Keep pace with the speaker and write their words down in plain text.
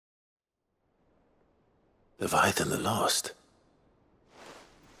Leviathan the Lost.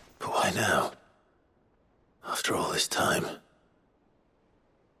 But why now? After all this time.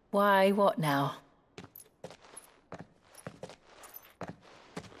 Why, what now?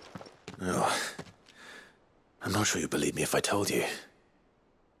 Oh, I'm not sure you'd believe me if I told you.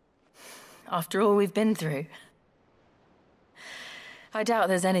 After all we've been through. I doubt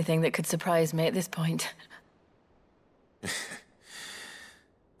there's anything that could surprise me at this point.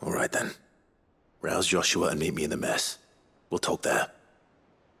 All right then. Rouse Joshua and meet me in the mess. We'll talk there.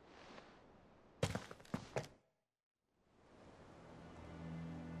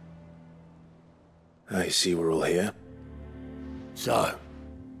 I see we're all here. So,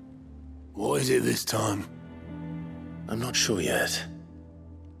 what is it this time? I'm not sure yet.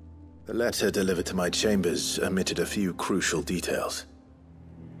 The letter delivered to my chambers omitted a few crucial details.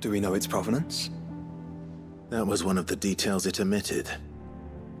 Do we know its provenance? That was one of the details it omitted.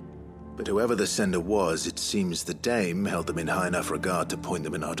 But whoever the sender was, it seems the dame held them in high enough regard to point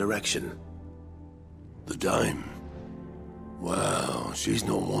them in our direction. The dame? Well, she's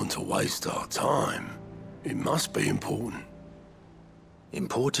not one to waste our time. It must be important.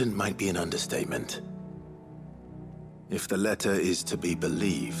 Important might be an understatement. If the letter is to be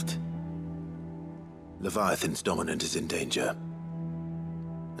believed, Leviathan's dominant is in danger.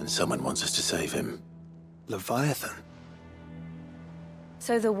 And someone wants us to save him. Leviathan?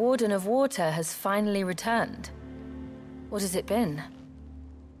 So the Warden of Water has finally returned. What has it been?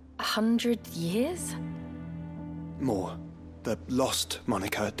 100 years? More. The Lost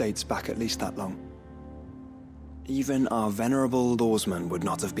moniker dates back at least that long. Even our venerable lawsman would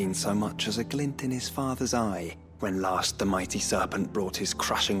not have been so much as a glint in his father's eye when last the mighty serpent brought his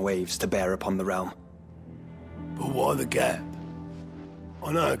crashing waves to bear upon the realm. But why the gap?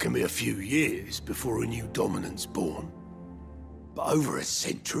 I know it can be a few years before a new dominant's born. But over a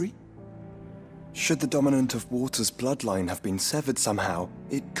century? Should the dominant of Water's bloodline have been severed somehow,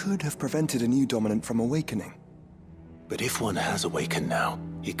 it could have prevented a new dominant from awakening. But if one has awakened now,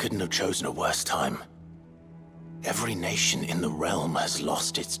 he couldn't have chosen a worse time. Every nation in the realm has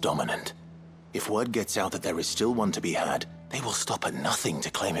lost its dominant. If word gets out that there is still one to be had, they will stop at nothing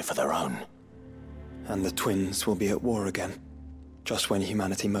to claim it for their own. And the twins will be at war again, just when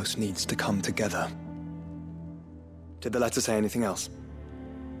humanity most needs to come together. Did the letter say anything else?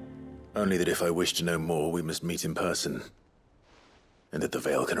 Only that if I wish to know more, we must meet in person. And that the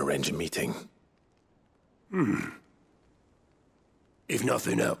Veil can arrange a meeting. If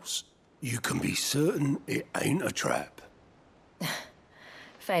nothing else, you can be certain it ain't a trap.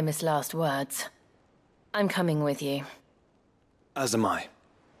 Famous last words. I'm coming with you. As am I.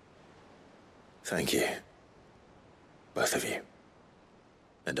 Thank you. Both of you.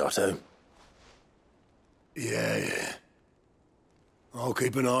 And Otto? Yeah. I'll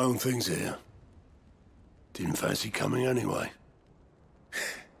keep an eye on things here. Didn't fancy coming anyway.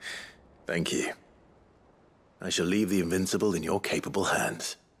 Thank you. I shall leave the Invincible in your capable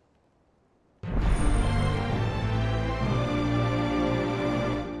hands.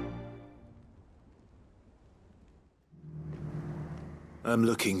 I'm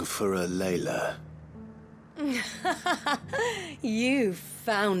looking for a Layla. You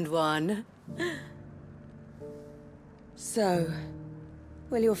found one. So,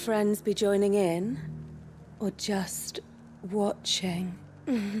 will your friends be joining in? Or just watching?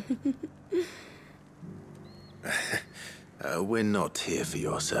 We're not here for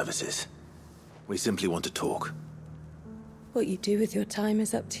your services. We simply want to talk. What you do with your time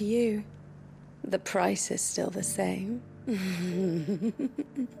is up to you. The price is still the same.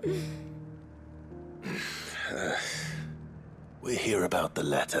 We're here about the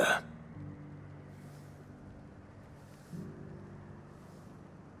letter.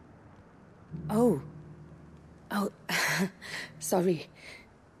 Oh, sorry.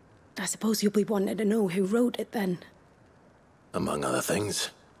 I suppose you'll be wanting to know who wrote it then. Among other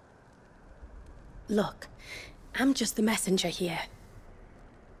things. Look, I'm just the messenger here.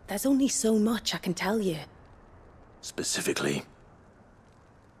 There's only so much I can tell you. Specifically?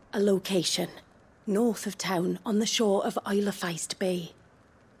 A location, north of town, on the shore of Isle of Feist Bay.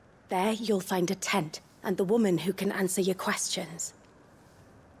 There you'll find a tent and the woman who can answer your questions.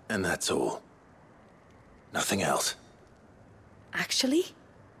 And that's all? Nothing else? Actually,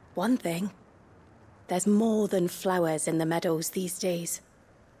 one thing. There's more than flowers in the meadows these days.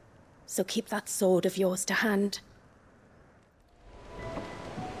 So keep that sword of yours to hand.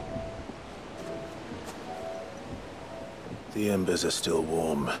 The embers are still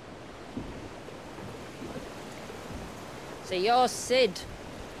warm. So you're Sid.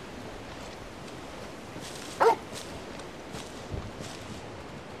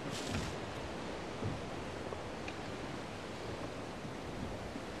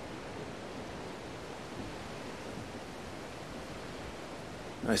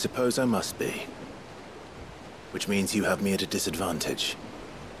 I suppose I must be. Which means you have me at a disadvantage.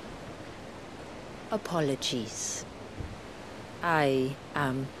 Apologies. I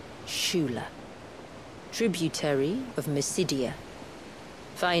am Shula, tributary of Mysidia,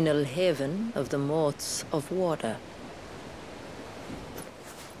 final haven of the Moats of Water.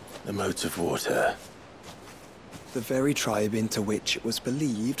 The Moats of Water. The very tribe into which it was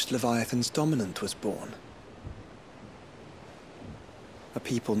believed Leviathan's dominant was born. A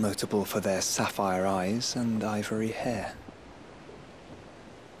people notable for their sapphire eyes and ivory hair.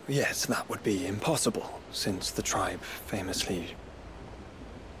 Yes, that would be impossible, since the tribe famously...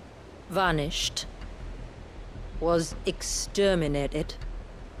 vanished. Was exterminated.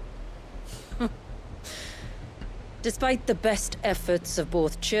 Despite the best efforts of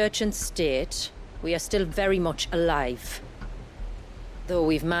both church and state, we are still very much alive. Though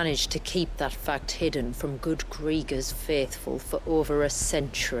we've managed to keep that fact hidden from good Grieger's faithful for over a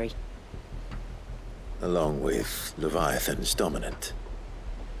century. Along with Leviathan's dominant.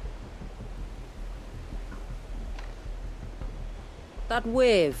 That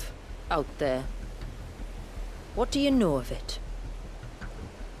wave out there. What do you know of it?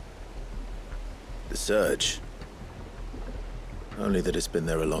 The Surge. Only that it's been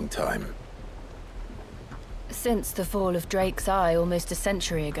there a long time. Since the fall of Drake's Eye almost a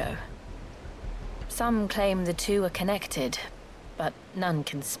century ago. Some claim the two are connected, but none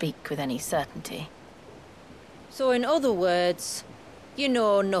can speak with any certainty. So in other words, you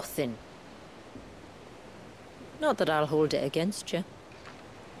know nothing. Not that I'll hold it against you.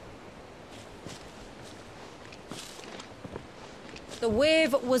 The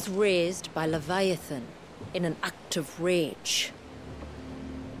wave was raised by Leviathan in an act of rage.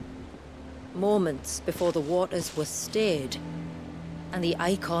 Moments before the waters were stayed, and the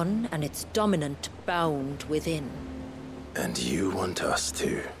icon and its dominant bound within. And you want us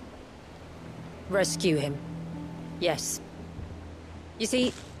to... rescue him. Yes. You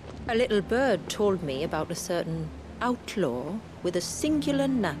see, a little bird told me about a certain outlaw with a singular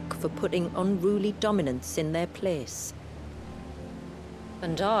knack for putting unruly dominants in their place.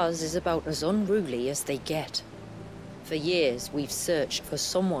 And ours is about as unruly as they get. For years, we've searched for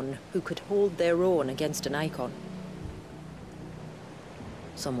someone who could hold their own against an icon.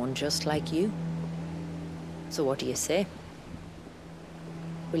 Someone just like you. So what do you say?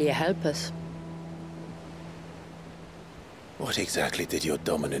 Will you help us? What exactly did your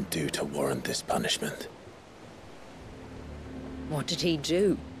dominant do to warrant this punishment? What did he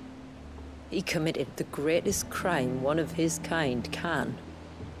do? He committed the greatest crime one of his kind can.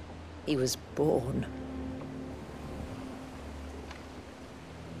 He was born.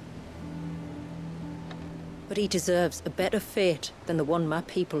 But he deserves a better fate than the one my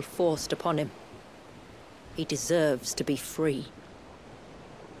people forced upon him. He deserves to be free.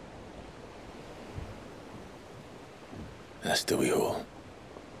 As do we all.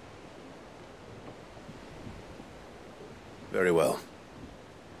 Very well.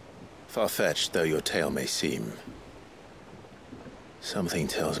 Far-fetched though your tale may seem, something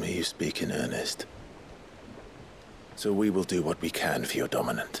tells me you speak in earnest. So we will do what we can for your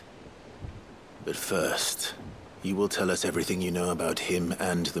dominant. But first, you will tell us everything you know about him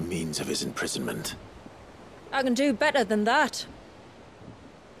and the means of his imprisonment. I can do better than that.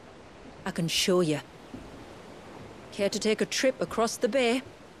 I can show you. Care to take a trip across the bay?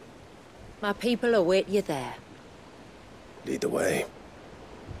 My people await you there. Lead the way.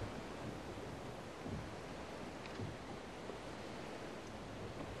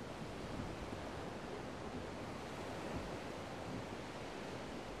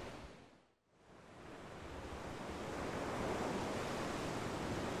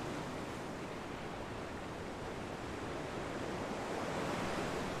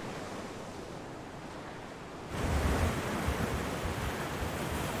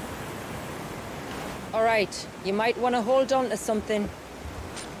 All right, you might want to hold on to something.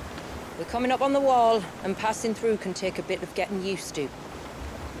 We're coming up on the wall, and passing through can take a bit of getting used to.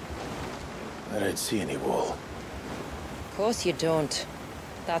 I don't see any wall. Of course you don't.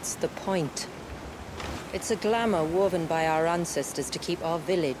 That's the point. It's a glamour woven by our ancestors to keep our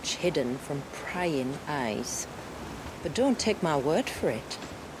village hidden from prying eyes. But don't take my word for it.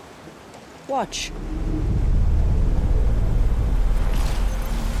 Watch.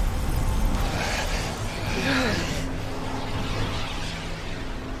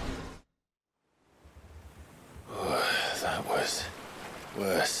 That was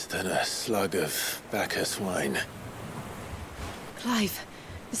worse than a slug of Bacchus wine. Clive,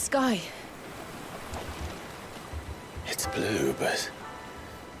 the sky. It's blue, but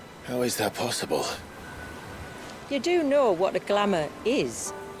how is that possible? You do know what a glamour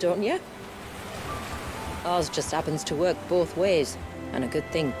is, don't you? Ours just happens to work both ways, and a good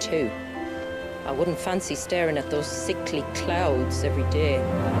thing too. I wouldn't fancy staring at those sickly clouds every day.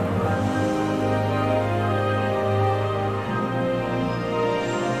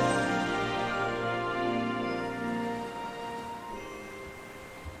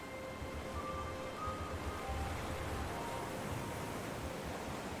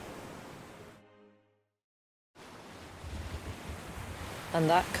 And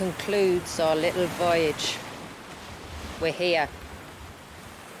that concludes our little voyage. We're here.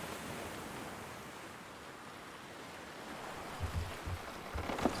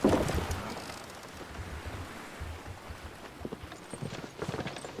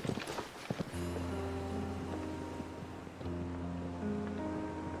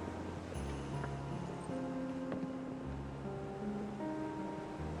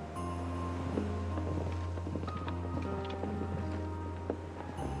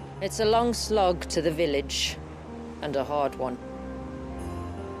 It's a long slog to the village, and a hard one.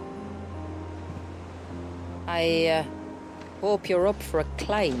 I hope you're up for a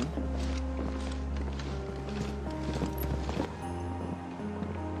climb.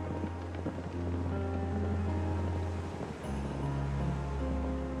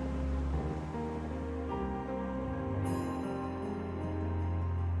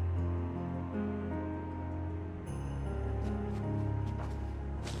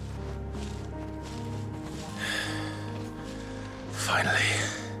 Finally.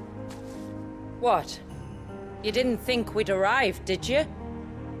 What? You didn't think we'd arrived, did you?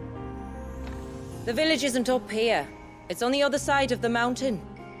 The village isn't up here. It's on the other side of the mountain.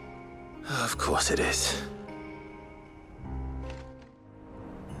 Of course it is.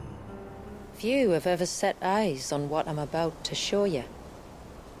 Few have ever set eyes on what I'm about to show you.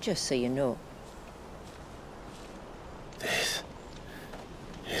 Just so you know. This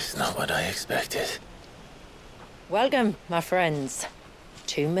is not what I expected. Welcome, my friends,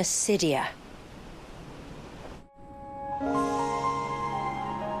 to Mysidia.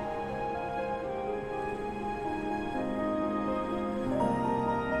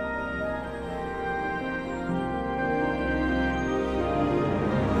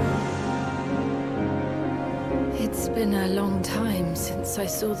 It's been a long time since I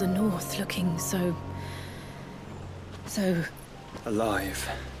saw the North looking so Alive.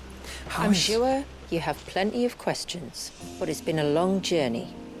 I'm sure you have plenty of questions, but it's been a long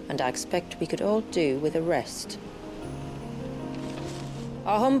journey, and I expect we could all do with a rest.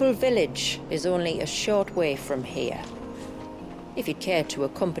 Our humble village is only a short way from here, if you'd care to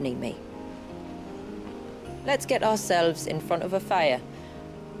accompany me. Let's get ourselves in front of a fire,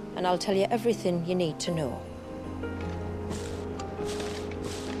 and I'll tell you everything you need to know.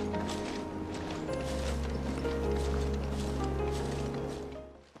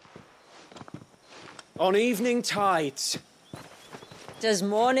 On evening tides. Does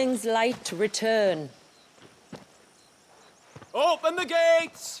morning's light return? Open the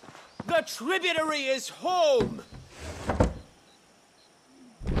gates! The tributary is home!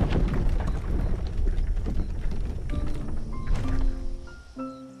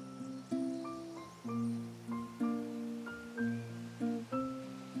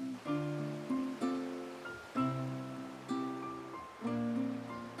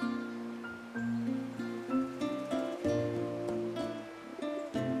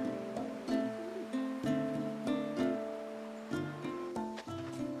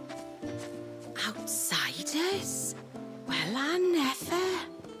 Outsiders? Well, I never.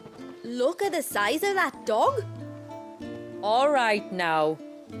 Look at the size of that dog. All right now,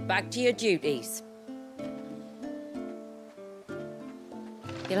 back to your duties.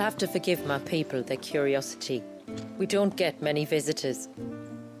 You'll have to forgive my people their curiosity. We don't get many visitors.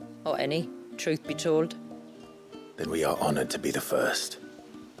 Or any, truth be told. Then we are honored to be the first.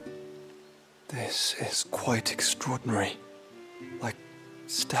 This is quite extraordinary. Like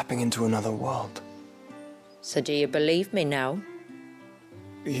stepping into another world. So do you believe me now?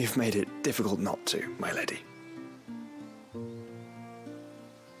 You've made it difficult not to, my lady.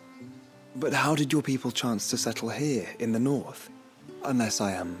 But how did your people chance to settle here in the north? Unless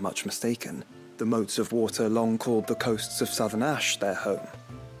I am much mistaken, the moats of water long called the coasts of southern Ash their home.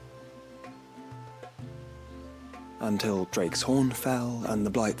 Until Drake's Horn fell and the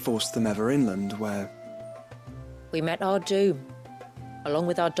Blight forced them ever inland, where... We met our doom, along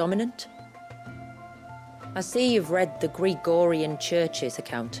with our dominant. I see you've read the Gregorian Church's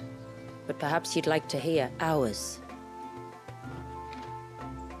account, but perhaps you'd like to hear ours.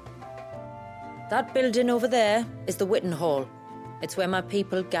 That building over there is the Witten Hall. It's where my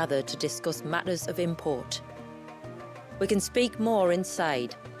people gather to discuss matters of import. We can speak more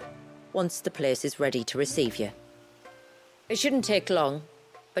inside, once the place is ready to receive you. It shouldn't take long,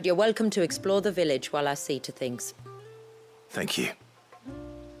 but you're welcome to explore the village while I see to things. Thank you.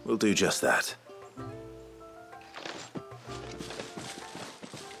 We'll do just that.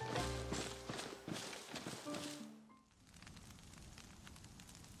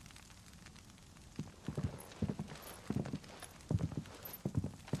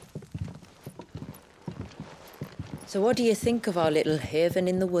 So what do you think of our little haven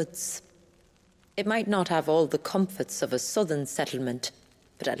in the woods? It might not have all the comforts of a southern settlement,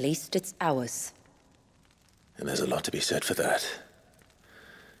 but at least it's ours. And there's a lot to be said for that.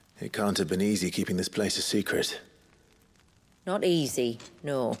 It can't have been easy keeping this place a secret. Not easy,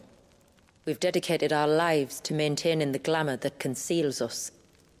 no. We've dedicated our lives to maintaining the glamour that conceals us.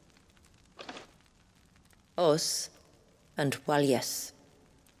 Us and Walyas.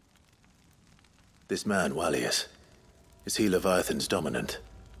 This man, Walyas, is he Leviathan's dominant?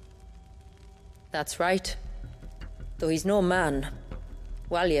 That's right. Though he's no man,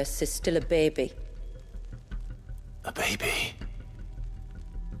 Walyas is still a baby. A baby?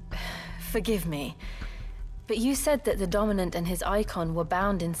 Forgive me, but you said that the Dominant and his icon were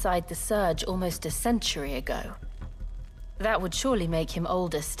bound inside the Surge almost a century ago. That would surely make him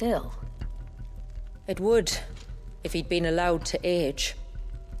older still. It would, if he'd been allowed to age.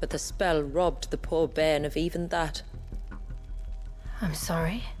 But the spell robbed the poor bairn of even that. I'm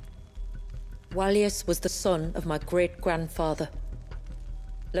sorry. Walyas was the son of my great-grandfather.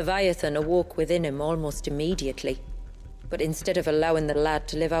 Leviathan awoke within him almost immediately. But instead of allowing the lad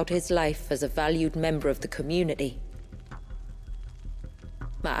to live out his life as a valued member of the community,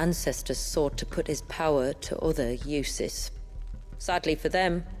 my ancestors sought to put his power to other uses. Sadly for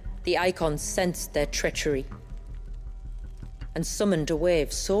them, the icons sensed their treachery and summoned a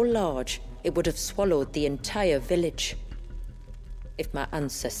wave so large it would have swallowed the entire village if my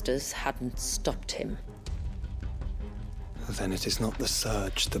ancestors hadn't stopped him. Then it is not the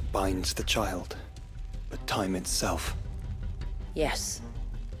surge that binds the child, but time itself. Yes.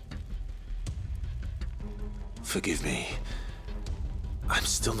 Forgive me. I'm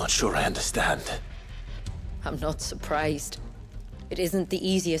still not sure I understand. I'm not surprised. It isn't the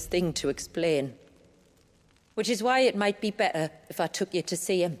easiest thing to explain. Which is why it might be better if I took you to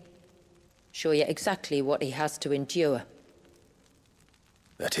see him. Show you exactly what he has to endure.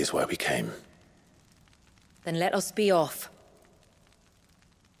 That is why we came. Then let us be off.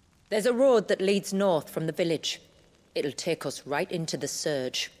 There's a road that leads north from the village. It'll take us right into the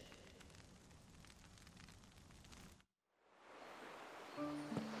Surge.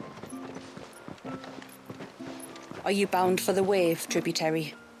 Are you bound for the Wave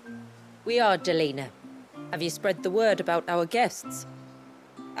tributary? We are, Delina. Have you spread the word about our guests?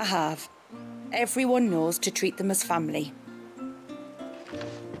 I have. Everyone knows to treat them as family.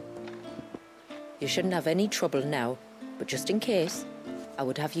 You shouldn't have any trouble now, but just in case, I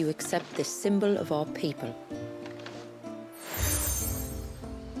would have you accept this symbol of our people.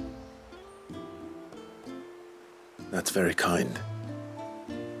 That's very kind.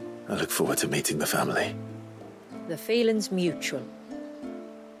 I look forward to meeting the family. The feeling's mutual.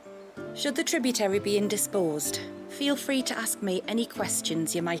 Should the tributary be indisposed, feel free to ask me any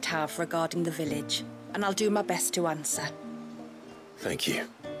questions you might have regarding the village, and I'll do my best to answer. Thank you.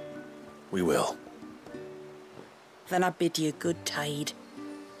 We will. Then I bid you good tide.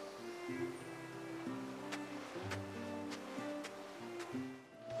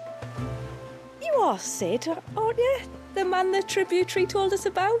 You are Sid, aren't you? The man the tributary told us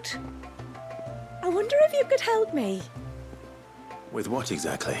about? I wonder if you could help me. With what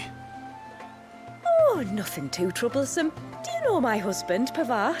exactly? Oh, nothing too troublesome. Do you know my husband,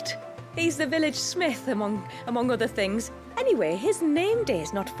 Pavat? He's the village smith, among other things. Anyway, his name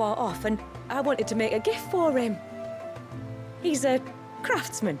day's not far off, and I wanted to make a gift for him. He's a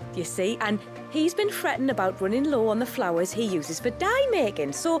craftsman, you see, and he's been fretting about running low on the flowers he uses for dye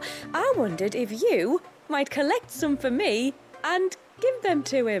making, so I wondered if you might collect some for me and give them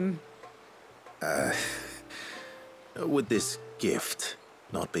to him. Would this gift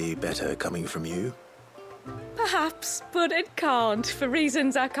not be better coming from you? Perhaps, but it can't, for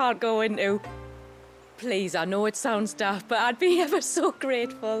reasons I can't go into. Please, I know it sounds daft, but I'd be ever so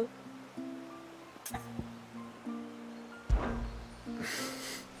grateful.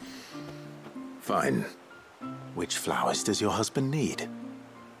 Fine. Which flowers does your husband need?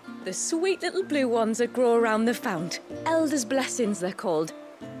 The sweet little blue ones that grow around the fount. Elder's blessings, they're called.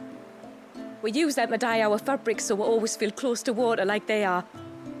 We use them to dye our fabrics so we always feel close to water like they are.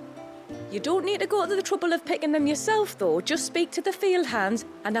 You don't need to go to the trouble of picking them yourself, though. Just speak to the field hands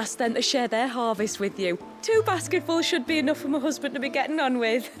and ask them to share their harvest with you. 2 basketfuls should be enough for my husband to be getting on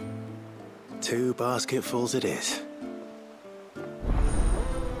with. 2 basketfuls it is.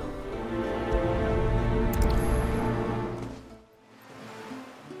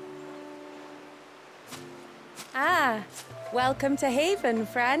 Ah, welcome to Haven,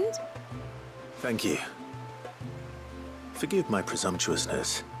 friend. Thank you. Forgive my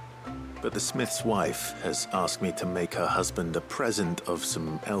presumptuousness, but the smith's wife has asked me to make her husband a present of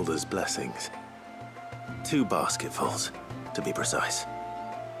some elder's blessings. 2 basketfuls, to be precise.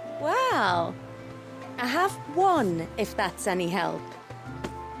 Well, I have one, if that's any help.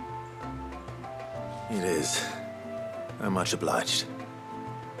 It is. I'm much obliged.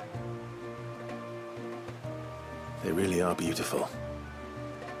 They really are beautiful.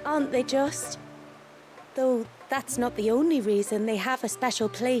 Aren't they just? Though that's not the only reason they have a special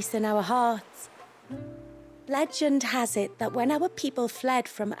place in our hearts. Legend has it that when our people fled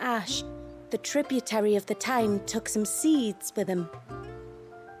from Ash, the tributary of the Tyne took some seeds with them.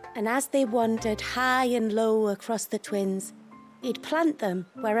 And as they wandered high and low across the Twins, he'd plant them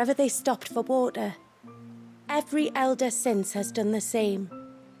wherever they stopped for water. Every elder since has done the same.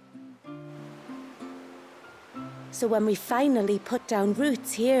 So when we finally put down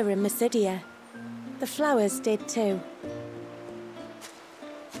roots here in Mysidia, the flowers did too.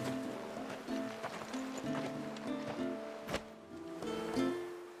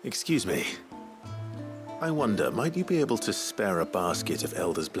 Excuse me. I wonder, might you be able to spare a basket of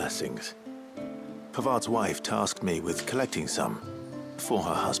Elder's blessings? Pavard's wife tasked me with collecting some for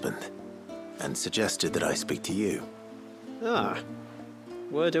her husband, and suggested that I speak to you. Ah.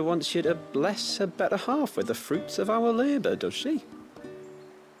 Werda wants you to bless her better half with the fruits of our labour, does she?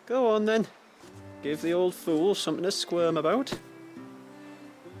 Go on then. Give the old fool something to squirm about.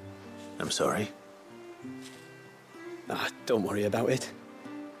 I'm sorry. Ah, don't worry about it.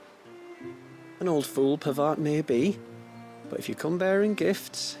 An old fool Pavard may be, but if you come bearing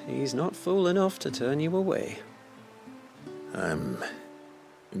gifts, he's not fool enough to turn you away. I'm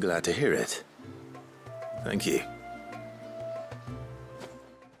glad to hear it. Thank you.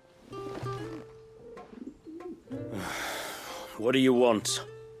 What do you want?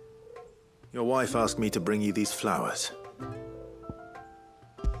 Your wife asked me to bring you these flowers.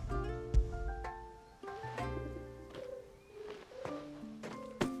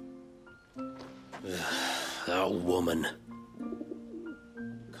 That woman.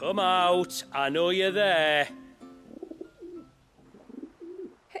 Come out. I know you're there.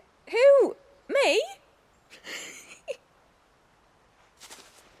 Who? Me?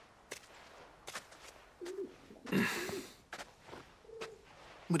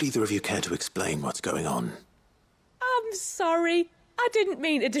 Would either of you care to explain what's going on? I'm sorry. I didn't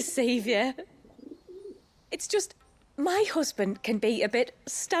mean to deceive you. It's just, my husband can be a bit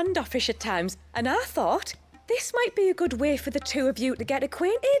standoffish at times, and I thought this might be a good way for the two of you to get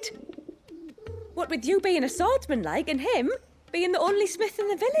acquainted. What with you being a swordsman like, and him being the only smith in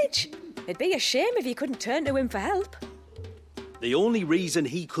the village. It'd be a shame if you couldn't turn to him for help. The only reason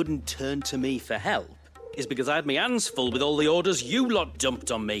he couldn't turn to me for help is because I had my hands full with all the orders you lot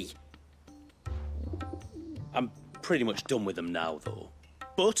dumped on me. I'm pretty much done with them now, though.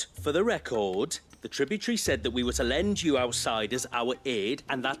 But, for the record, the tributary said that we were to lend you outsiders our aid,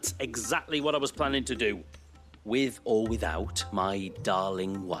 and that's exactly what I was planning to do. With or without my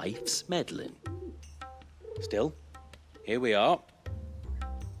darling wife's meddling. Still, here we are.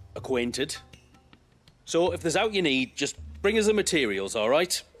 Acquainted. So, if there's out you need, just bring us the materials, all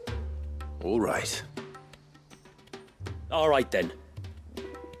right? All right. All right, then.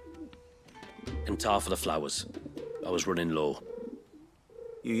 And tar for the flowers. I was running low.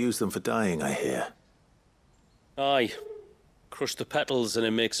 You use them for dyeing, I hear. Aye. Crush the petals and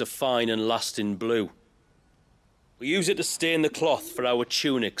it makes a fine and lasting blue. We use it to stain the cloth for our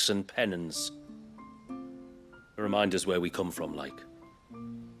tunics and pennons. To remind us where we come from, like.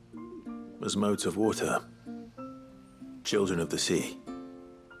 As modes of water. Children of the sea.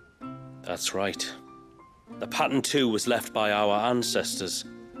 That's right. The pattern, too, was left by our ancestors.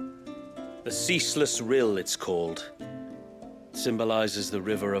 The Ceaseless Rill, it's called. It symbolises the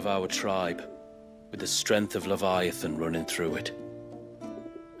river of our tribe, with the strength of Leviathan running through it.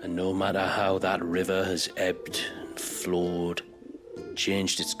 And no matter how that river has ebbed and flowed,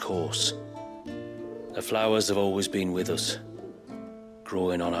 changed its course, the flowers have always been with us,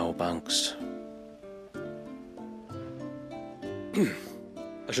 growing on our banks.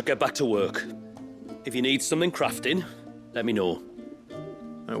 I should get back to work. If you need something crafting, let me know.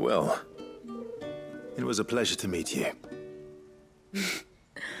 I will. It was a pleasure to meet you.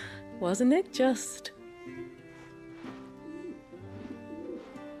 Wasn't it just?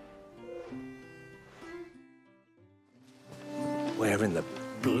 Where in the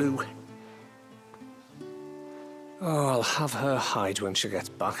blue Oh, I'll have her hide when she gets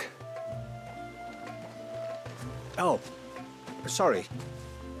back. Oh, sorry.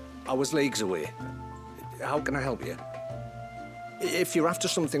 I was leagues away. How can I help you? If you're after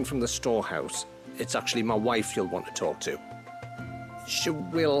something from the storehouse, it's actually my wife you'll want to talk to. She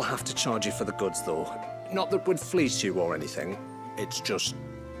will have to charge you for the goods, though. Not that we'd fleece you or anything. It's just,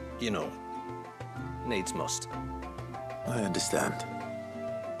 you know, needs must. I understand.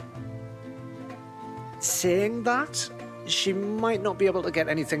 Saying that, she might not be able to get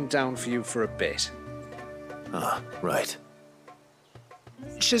anything down for you for a bit. Ah, right.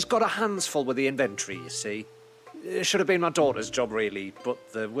 She's got her hands full with the inventory, you see. It should have been my daughter's job, really,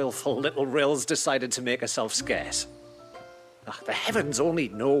 but the willful little Rills decided to make herself scarce. The heavens only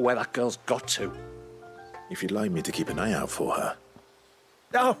know where that girl's got to. If you'd like me to keep an eye out for her.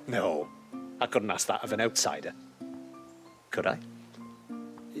 Oh, no. I couldn't ask that of an outsider. Could I?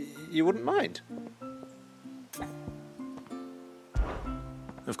 You wouldn't mind?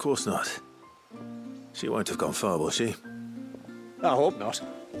 Of course not. She won't have gone far, will she? I hope not.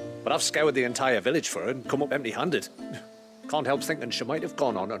 But I've scoured the entire village for her and come up empty-handed. Can't help thinking she might have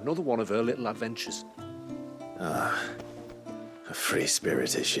gone on another one of her little adventures. Ah, a free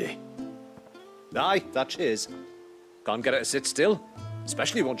spirit, is she? Aye, that she is. Can't get her to sit still,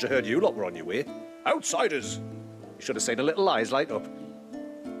 especially once you heard you lot were on your way. Outsiders! You should have seen her little eyes light up.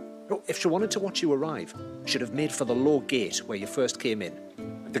 Oh, if she wanted to watch you arrive, she'd have made for the low gate where you first came in.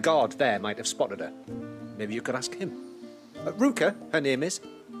 The guard there might have spotted her. Maybe you could ask him. Ruka, her name is.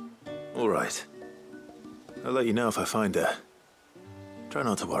 All right. I'll let you know if I find her. Try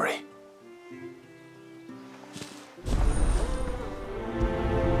not to worry.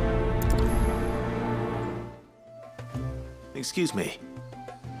 Excuse me.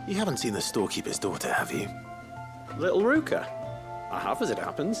 You haven't seen the storekeeper's daughter, have you? Little Ruka? I have, as it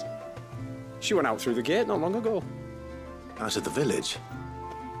happens. She went out through the gate not long ago. Out of the village?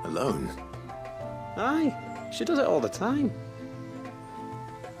 Alone? Aye, she does it all the time.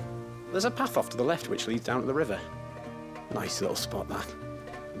 There's a path off to the left which leads down to the river. Nice little spot, that.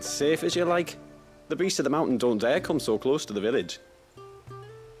 And safe as you like. The beasts of the mountain don't dare come so close to the village.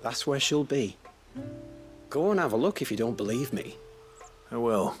 That's where she'll be. Go and have a look if you don't believe me. I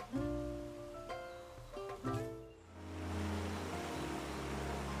will.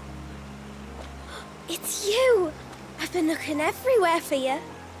 It's you! I've been looking everywhere for you.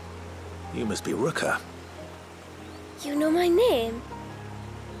 You must be Ruka. You know my name?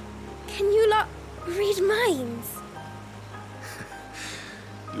 Can you lot read minds?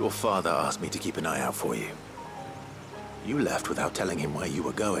 Your father asked me to keep an eye out for you. You left without telling him where you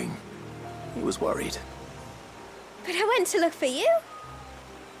were going. He was worried. But I went to look for you.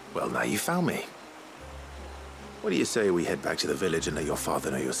 Well, now you found me. What do you say we head back to the village and let your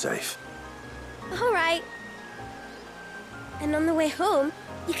father know you're safe? All right. And on the way home,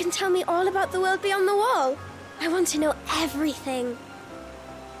 you can tell me all about the world beyond the wall. I want to know everything.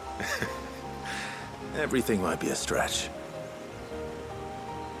 Everything might be a stretch.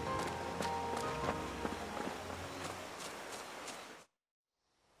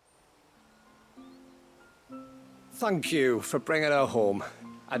 Thank you for bringing her home.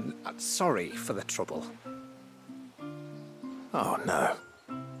 And sorry for the trouble. Oh, no.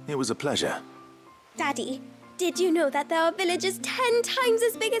 It was a pleasure. Daddy, did you know that there are villages 10 times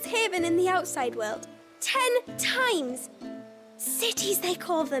as big as Haven in the outside world? 10 times! Cities, they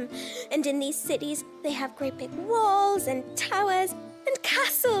call them. And in these cities, they have great big walls and towers and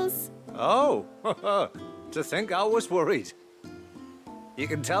castles. Oh, to think I was worried. You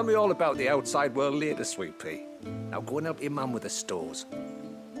can tell me all about the outside world later, Sweet Pea. Now go and help your mum with the stores.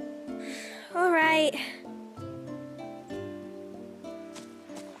 All right.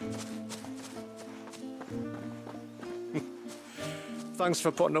 Thanks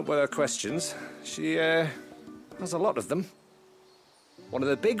for putting up with her questions. She, has a lot of them. One of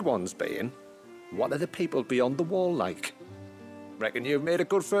the big ones being, what are the people beyond the wall like? Reckon you've made a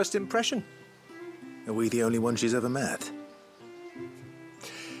good first impression. Are we the only ones she's ever met?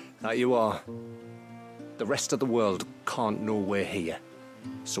 That you are. The rest of the world can't know we're here,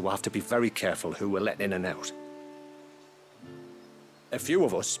 so we'll have to be very careful who we're letting in and out. A few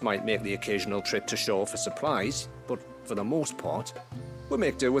of us might make the occasional trip to shore for supplies, but for the most part, we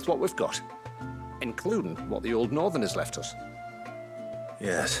make do with what we've got, including what the old Northerners left us.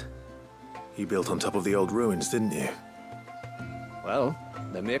 Yes. You built on top of the old ruins, didn't you? Well,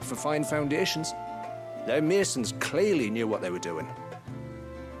 they make for fine foundations. Their masons clearly knew what they were doing.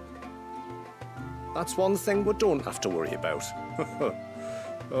 That's one thing we don't have to worry about.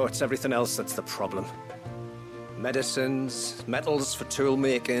 Oh, it's everything else that's the problem. Medicines, metals for tool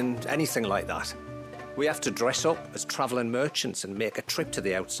making, anything like that. We have to dress up as travelling merchants and make a trip to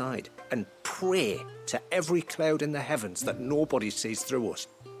the outside and pray to every cloud in the heavens that nobody sees through us.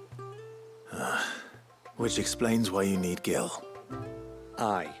 Which explains why you need Gil.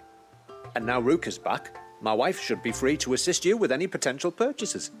 Aye. And now Ruka's back, my wife should be free to assist you with any potential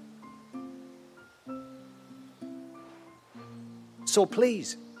purchases. So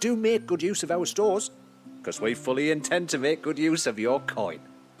please, do make good use of our stores, because we fully intend to make good use of your coin.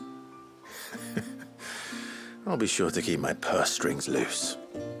 I'll be sure to keep my purse strings loose.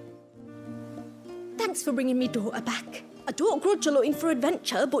 Thanks for bringing me daughter back. I don't grudge her looking for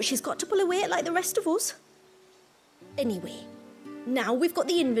adventure, but she's got to pull her weight like the rest of us. Anyway, now we've got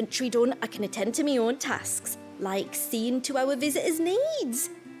the inventory done, I can attend to my own tasks, like seeing to our visitors' needs.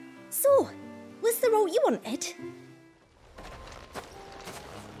 So, was the route you wanted?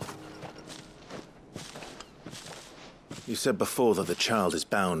 You said before that the child is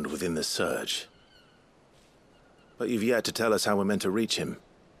bound within the surge. But you've yet to tell us how we're meant to reach him.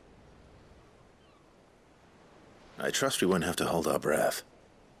 I trust we won't have to hold our breath.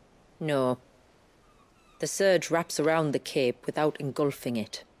 No. The surge wraps around the cape without engulfing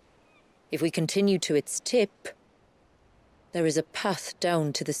it. If we continue to its tip, there is a path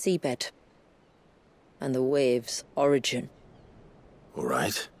down to the seabed and the wave's origin. All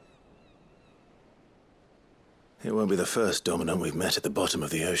right. It won't be the first dominant we've met at the bottom of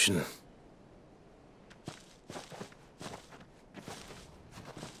the ocean.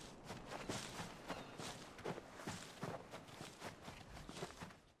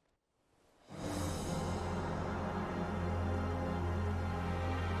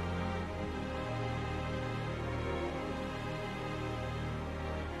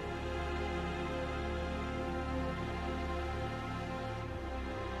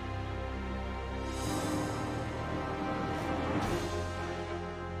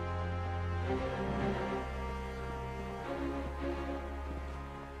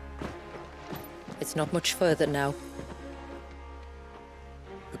 It's not much further now.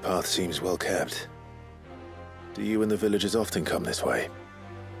 The path seems well kept. Do you and the villagers often come this way?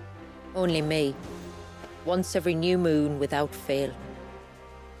 Only me. Once every new moon without fail.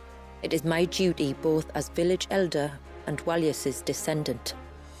 It is my duty both as village elder and Walius's descendant.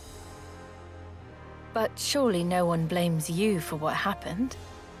 But surely no one blames you for what happened.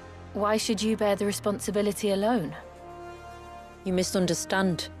 Why should you bear the responsibility alone? You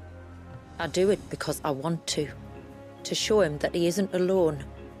misunderstand. I do it because I want to show him that he isn't alone,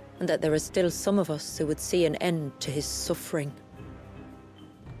 and that there are still some of us who would see an end to his suffering.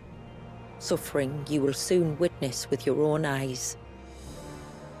 Suffering you will soon witness with your own eyes.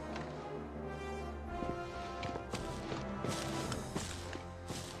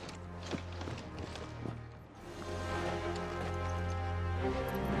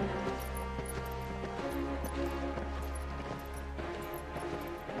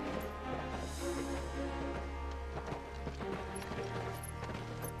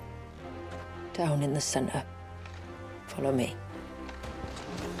 Down in the center. Follow me.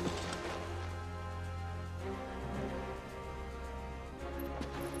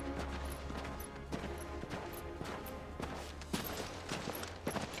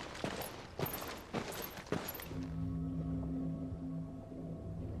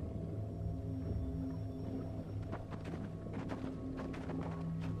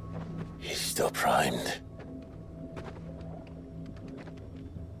 He's still primed.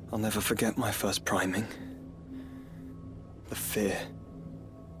 I'll never forget my first priming. The fear.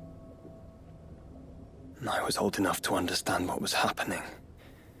 And I was old enough to understand what was happening.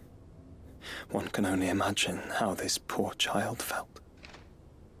 One can only imagine how this poor child felt.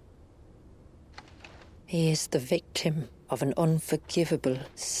 He is the victim of an unforgivable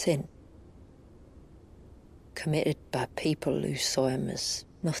sin, committed by people who saw him as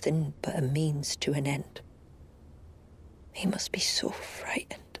nothing but a means to an end. He must be so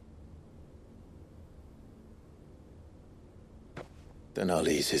frightened. Then I'll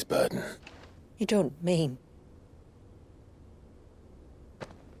ease his burden. You don't mean?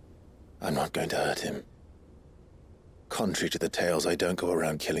 I'm not going to hurt him. Contrary to the tales, I don't go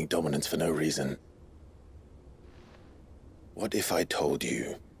around killing dominants for no reason. What if I told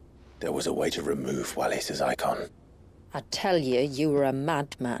you there was a way to remove Walius's icon? I tell you, you were a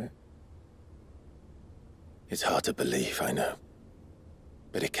madman. It's hard to believe, I know.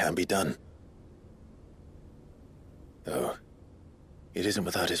 But it can be done. Though, it isn't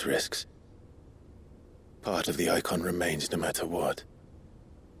without its risks. Part of the icon remains no matter what.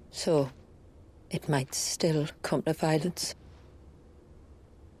 So, it might still come to violence.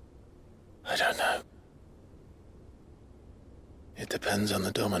 I don't know. It depends on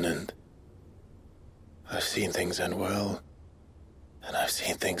the dominant. I've seen things end well, and I've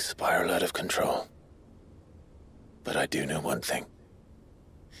seen things spiral out of control. But I do know one thing.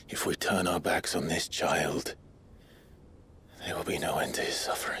 If we turn our backs on this child, there will be no end to his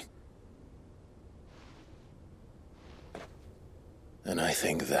suffering. And I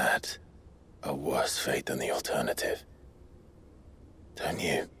think that a worse fate than the alternative. Don't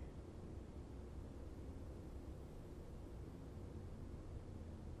you?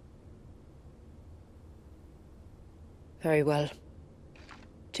 Very well.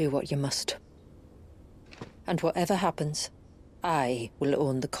 Do what you must. And whatever happens, I will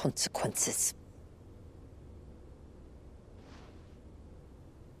own the consequences.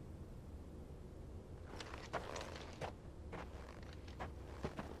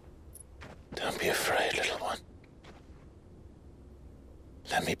 Don't be afraid, little one.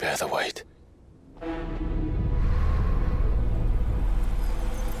 Let me bear the weight.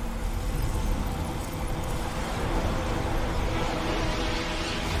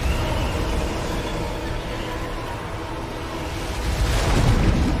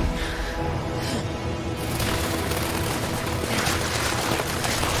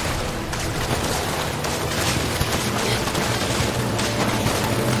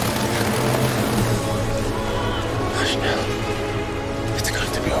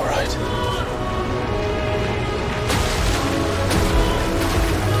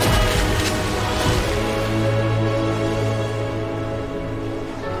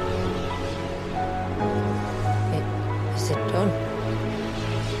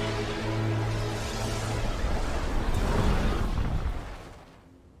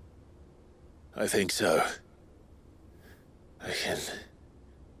 I think so. I can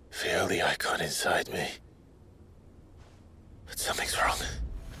feel the icon inside me. But something's wrong.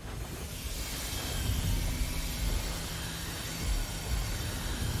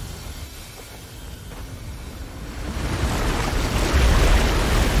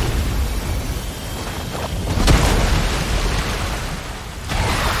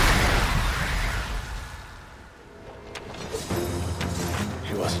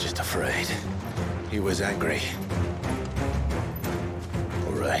 He wasn't just afraid. He was angry.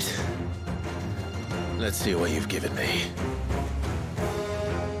 All right. Let's see what you've given me.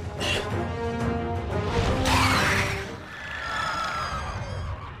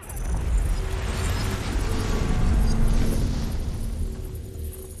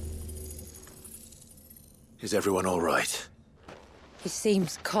 Is everyone all right? He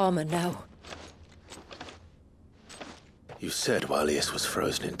seems calmer now. You said Walius was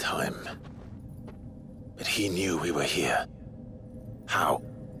frozen in time. But he knew we were here. How?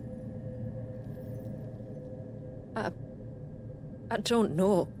 I don't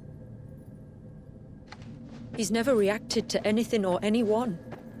know. He's never reacted to anything or anyone.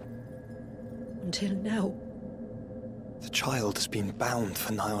 Until now. The child has been bound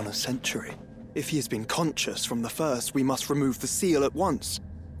for nigh on a century. If he has been conscious from the first, we must remove the seal at once.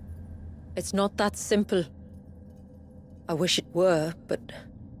 It's not that simple. I wish it were, but...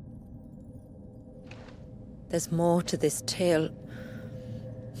 there's more to this tale.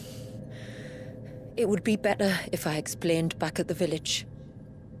 It would be better if I explained back at the village.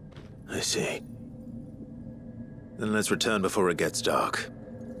 I see. Then let's return before it gets dark.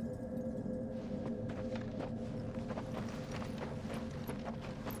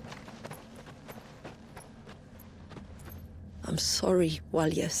 I'm sorry,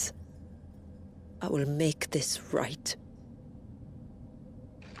 Walius. I will make this right.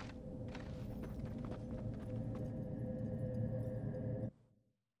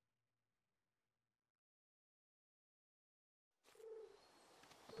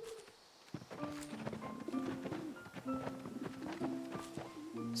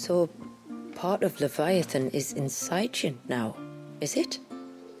 So, part of Leviathan is inside you now, is it?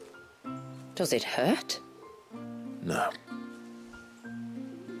 Does it hurt? No.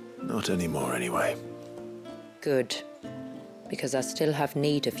 Not anymore, anyway. Good. Because I still have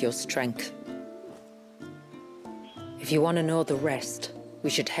need of your strength. If you want to know the rest, we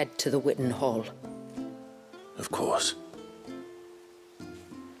should head to the Witten Hall. Of course.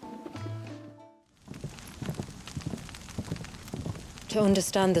 To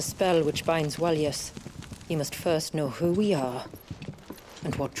understand the spell which binds Walius, you must first know who we are,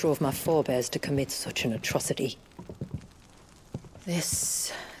 and what drove my forebears to commit such an atrocity.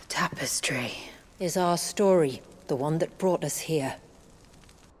 This tapestry is our story, the one that brought us here.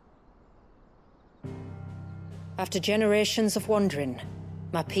 After generations of wandering,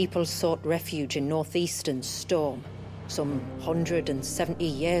 my people sought refuge in northeastern Storm, some 170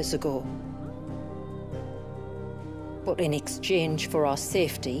 years ago. But in exchange for our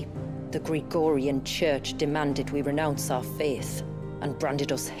safety, The Gregorian Church demanded we renounce our faith and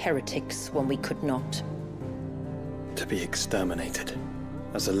branded us heretics when we could not. To be exterminated,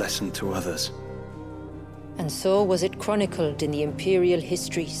 as a lesson to others. And so was it chronicled in the imperial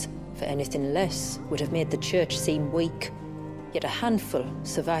histories, for anything less would have made the Church seem weak. Yet a handful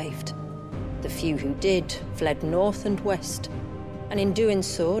survived. The few who did fled north and west, and in doing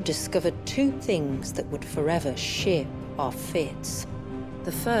so discovered two things that would forever shape our fates.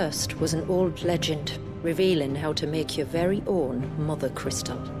 The first was an old legend, revealing how to make your very own mother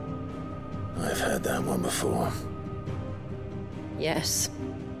crystal. I've heard that one before. Yes,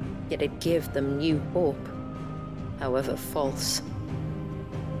 yet it gave them new hope, however false.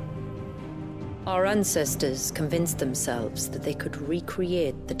 Our ancestors convinced themselves that they could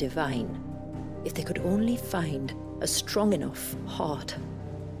recreate the divine if they could only find a strong enough heart.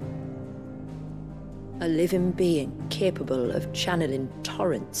 A living being capable of channeling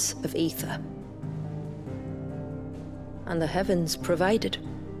torrents of ether. And the heavens provided.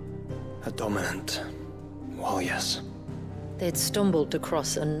 A dominant. Well, yes. They'd stumbled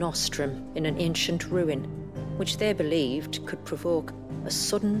across a nostrum in an ancient ruin, which they believed could provoke a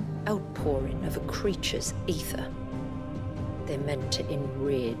sudden outpouring of a creature's ether. They meant to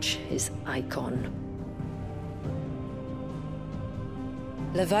enrage his icon.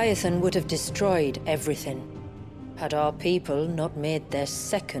 Leviathan would have destroyed everything, had our people not made their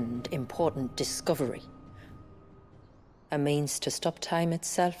second important discovery. A means to stop time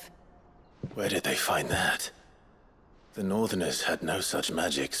itself. Where did they find that? The Northerners had no such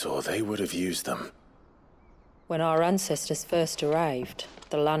magics, or they would have used them. When our ancestors first arrived,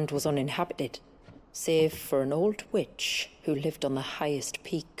 the land was uninhabited, save for an old witch who lived on the highest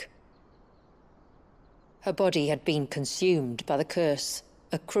peak. Her body had been consumed by the curse,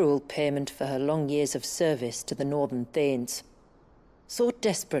 a cruel payment for her long years of service to the Northern Thanes. So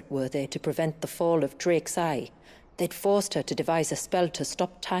desperate were they to prevent the fall of Drake's Eye, they'd forced her to devise a spell to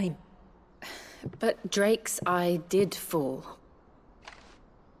stop time. But Drake's Eye did fall.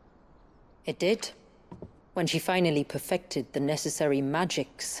 It did. When she finally perfected the necessary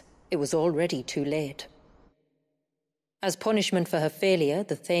magics, it was already too late. As punishment for her failure,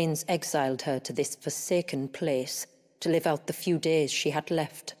 the Thanes exiled her to this forsaken place to live out the few days she had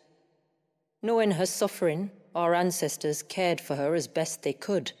left. Knowing her suffering, our ancestors cared for her as best they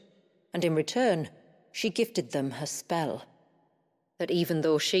could, and in return, she gifted them her spell. That even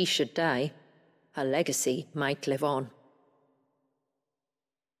though she should die, her legacy might live on.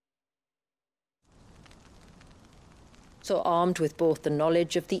 So armed with both the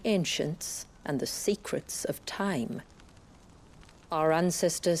knowledge of the ancients and the secrets of time, our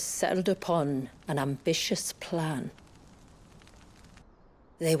ancestors settled upon an ambitious plan.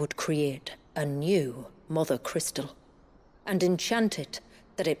 They would create a new Mother Crystal and enchant it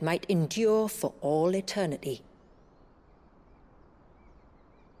that it might endure for all eternity.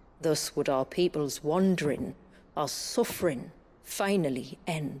 Thus would our people's wandering, our suffering, finally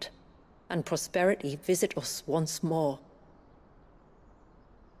end, and prosperity visit us once more.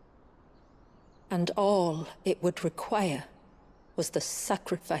 And all it would require was the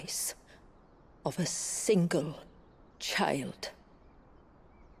sacrifice of a single child.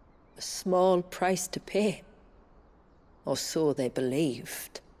 A small price to pay, or so they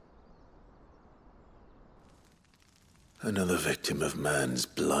believed. Another victim of man's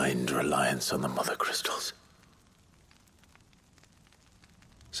blind reliance on the Mother Crystals.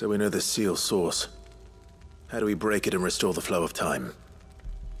 So we know the seal source. How do we break it and restore the flow of time?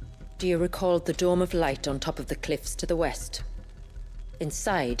 Do you recall the dome of light on top of the cliffs to the west?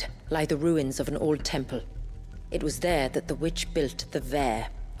 Inside lie the ruins of an old temple. It was there that the witch built the Vare,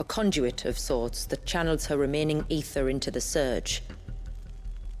 a conduit of sorts that channels her remaining ether into the Surge.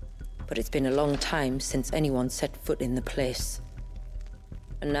 But it's been a long time since anyone set foot in the place.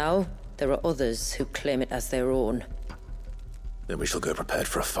 And now, there are others who claim it as their own. Then we shall go prepared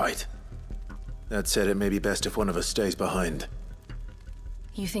for a fight. That said, it may be best if one of us stays behind.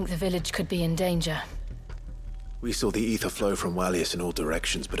 You think the village could be in danger? We saw the ether flow from Wallius in all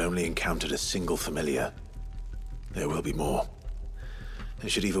directions, but only encountered a single familiar. There will be more.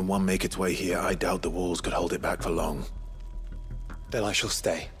 And should even one make its way here, I doubt the walls could hold it back for long. Then I shall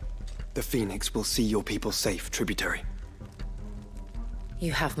stay. The Phoenix will see your people safe, tributary.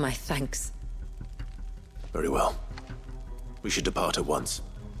 You have my thanks. Very well. We should depart at once.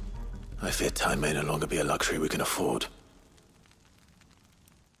 I fear time may no longer be a luxury we can afford.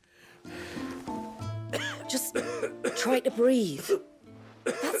 Just try to breathe.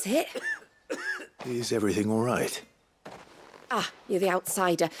 That's it. Is everything all right? Ah, you're the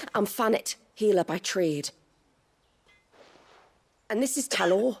outsider. I'm Fannet, healer by trade. And this is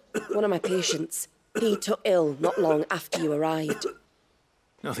Talor, one of my patients. He took ill not long after you arrived.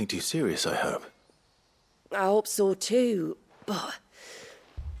 Nothing too serious, I hope. I hope so too, but...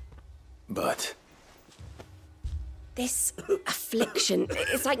 But? This affliction,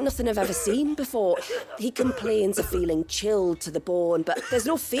 it's like nothing I've ever seen before. He complains of feeling chilled to the bone, but there's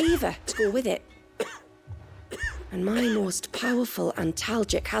no fever to go with it. And my most powerful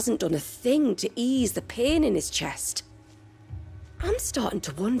antalgic hasn't done a thing to ease the pain in his chest. I'm starting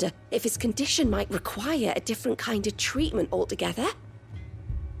to wonder if his condition might require a different kind of treatment altogether.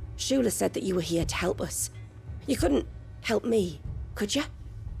 Shula said that you were here to help us. You couldn't help me, could you?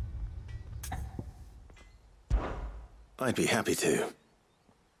 I'd be happy to.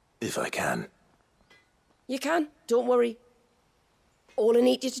 If I can. You can, don't worry. All I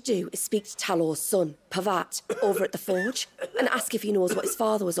need you to do is speak to Talor's son, Pavat, over at the forge, and ask if he knows what his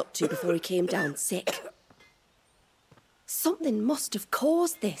father was up to before he came down sick. Something must have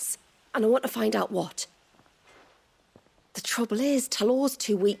caused this, and I want to find out what. The trouble is, Talor's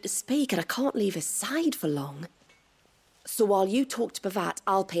too weak to speak, and I can't leave his side for long. So while you talk to Pavat,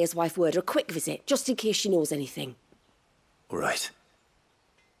 I'll pay his wife word a quick visit, just in case she knows anything. All right.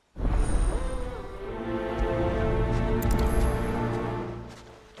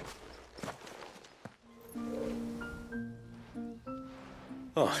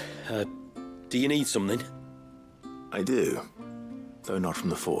 Oh, do you need something? I do, though not from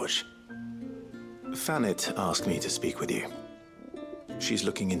the forge. Fanit asked me to speak with you. She's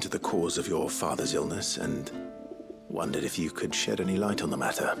looking into the cause of your father's illness and wondered if you could shed any light on the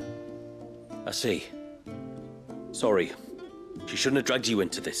matter. I see. Sorry. She shouldn't have dragged you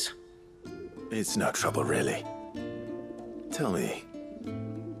into this. It's no trouble, really. Tell me,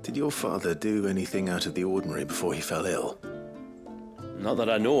 did your father do anything out of the ordinary before he fell ill? Not that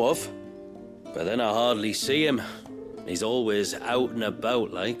I know of. But then I hardly see him. He's always out and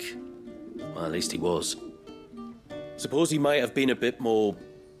about, like. Well, at least he was. Suppose he might have been a bit more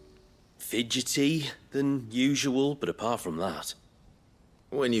fidgety than usual, but apart from that...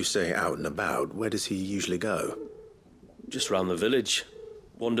 When you say out and about, where does he usually go? Just round the village.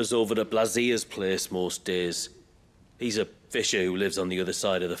 Wanders over to Blazier's place most days. He's a fisher who lives on the other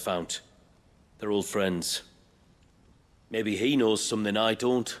side of the fount. They're old friends. Maybe he knows something I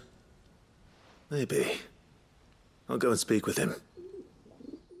don't. Maybe. I'll go and speak with him.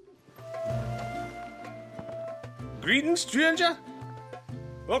 Greetings, stranger.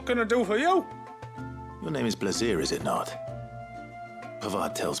 What can I do for you? Your name is Blazier, is it not?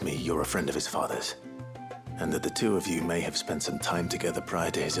 Pavad tells me you're a friend of his father's, and that the two of you may have spent some time together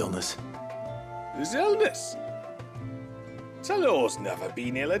prior to his illness. His illness? Talor's never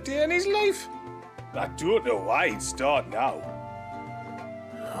been ill a day in his life. I don't know why he'd start now.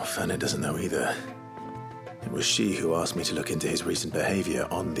 Oh, Fanny doesn't know either. It was she who asked me to look into his recent behavior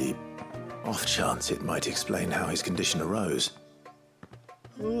on the off chance it might explain how his condition arose.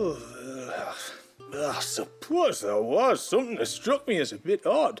 Oh, I suppose there was something that struck me as a bit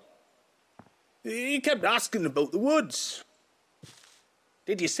odd. He kept asking about the woods.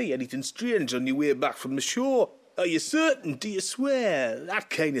 Did you see anything strange on your way back from the shore? Are you certain? Do you swear? That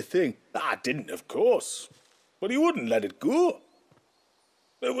kind of thing. I didn't, of course. But he wouldn't let it go.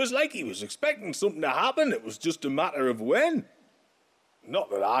 It was like he was expecting something to happen. It was just a matter of when. Not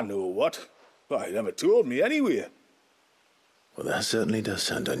that I know what. But he never told me anyway. Well, that certainly does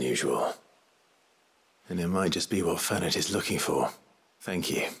sound unusual. And it might just be what Fanit is looking for. Thank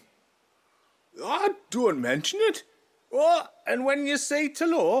you. Don't mention it. Oh, and when you say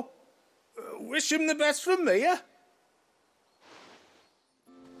Talor, wish him the best from me, eh?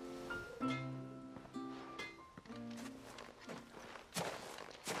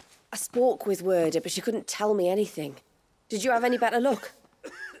 I spoke with Werder, but she couldn't tell me anything. Did you have any better luck?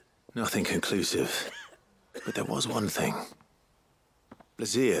 Nothing conclusive. But there was one thing.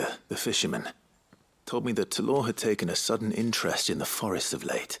 Blazier, the fisherman, told me that Talor had taken a sudden interest in the forest of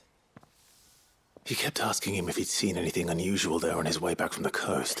late. He kept asking him if he'd seen anything unusual there on his way back from the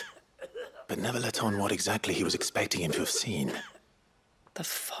coast, but never let on what exactly he was expecting him to have seen. The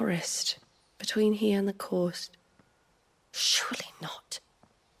forest between here and the coast? Surely not.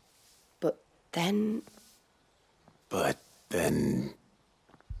 But then... I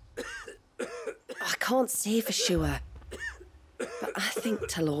can't say for sure, but I think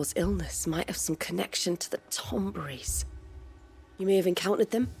Talor's illness might have some connection to the Tomberries. You may have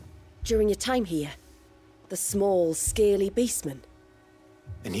encountered them during your time here. The small, scaly beastmen.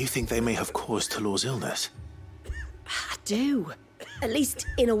 And you think they may have caused Talor's illness? I do. At least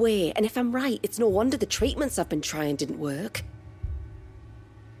in a way, and if I'm right, it's no wonder the treatments I've been trying didn't work.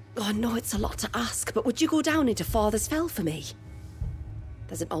 Oh, I know it's a lot to ask, but would you go down into Father's Fell for me?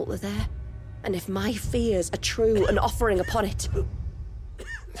 There's an altar there, and if my fears are true, an offering upon it.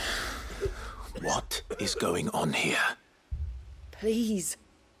 What is going on here? Please,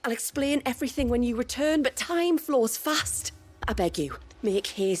 I'll explain everything when you return, but time flows fast. I beg you, make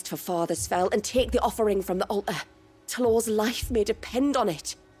haste for Father's Fell and take the offering from the altar. Talor's life may depend on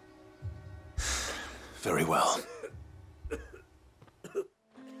it. Very well.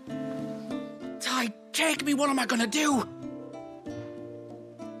 Ty, take me, what am I gonna do?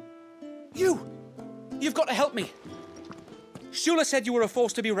 You've got to help me. Shula said you were a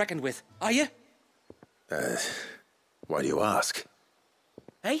force to be reckoned with. Are you? Why do you ask?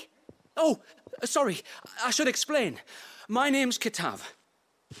 Hey? Oh, sorry. I should explain. My name's Kitav.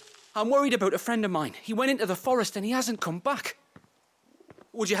 I'm worried about a friend of mine. He went into the forest and he hasn't come back.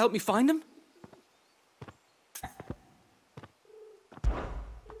 Would you help me find him?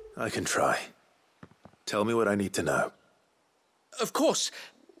 I can try. Tell me what I need to know. Of course.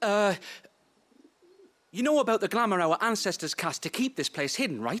 You know about the glamour our ancestors cast to keep this place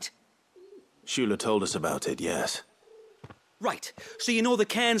hidden, right? Shula told us about it, yes. Right. So you know the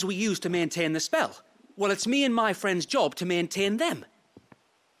cairns we use to maintain the spell? Well, it's me and my friend's job to maintain them.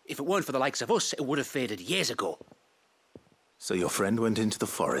 If it weren't for the likes of us, it would have faded years ago. So your friend went into the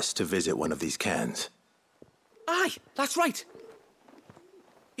forest to visit one of these cairns? Aye, that's right.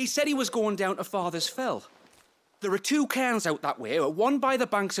 He said he was going down to Father's Fell. There are 2 cairns out that way, one by the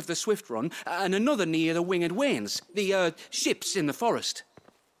banks of the Swift Run and another near the Winged Wains, the ships in the forest.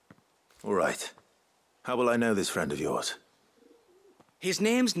 All right. How will I know this friend of yours? His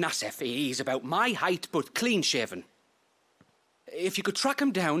name's Nassef. He's about my height, but clean-shaven. If you could track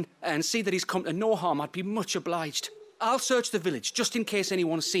him down and see that he's come to no harm, I'd be much obliged. I'll search the village, just in case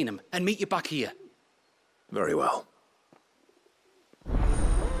anyone's seen him, and meet you back here. Very well.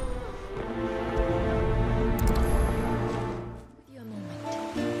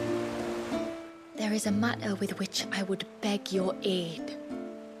 There is a matter with which I would beg your aid.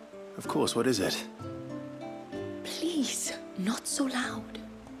 Of course, what is it? Please, not so loud.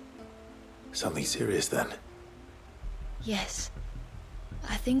 Something serious, then? Yes.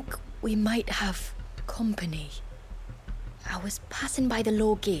 I think we might have company. I was passing by the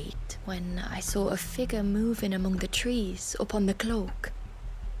low gate when I saw a figure moving among the trees up on the cloak.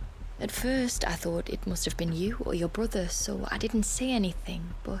 At first, I thought it must have been you or your brother, so I didn't say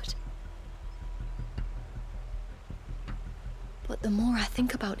anything, but the more I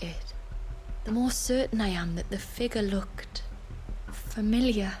think about it, the more certain I am that the figure looked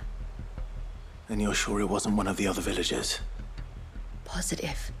familiar. And you're sure it wasn't one of the other villagers?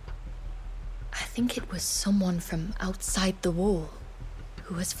 Positive. I think it was someone from outside the wall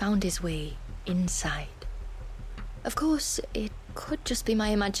who has found his way inside. Of course, it could just be my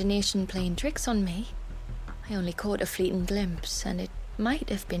imagination playing tricks on me. I only caught a fleeting glimpse, and it might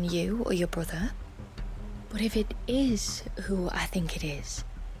have been you or your brother. But if it is who I think it is,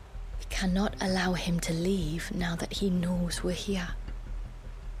 we cannot allow him to leave now that he knows we're here.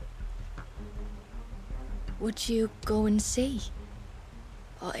 Would you go and see?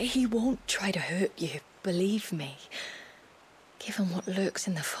 Oh, he won't try to hurt you, believe me. Given what lurks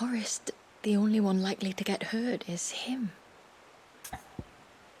in the forest, the only one likely to get hurt is him.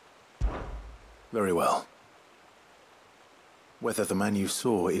 Very well. Whether the man you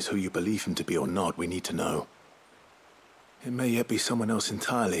saw is who you believe him to be or not, we need to know. It may yet be someone else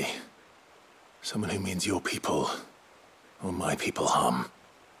entirely. Someone who means your people, or my people, harm.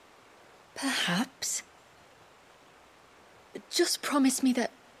 Perhaps. Just promise me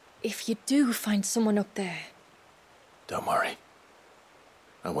that if you do find someone up there... Don't worry.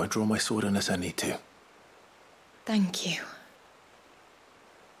 I won't draw my sword unless I need to. Thank you.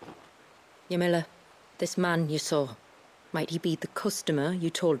 Yamila, this man you saw, might he be the customer you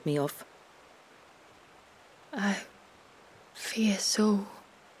told me of? I fear so.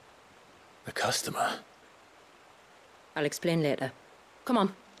 The customer? I'll explain later. Come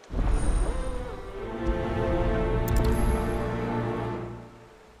on.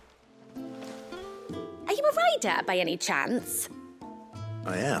 Are you a rider by any chance?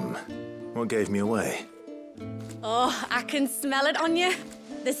 I am. What gave me away? Oh, I can smell it on you.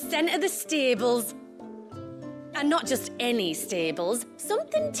 The scent of the stables. And not just any stables.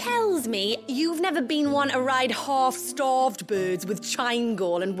 Something tells me you've never been one to ride half-starved birds with chine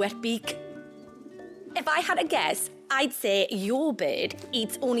gall and wet beak. If I had a guess, I'd say your bird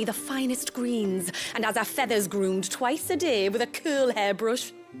eats only the finest greens and has her feathers groomed twice a day with a curl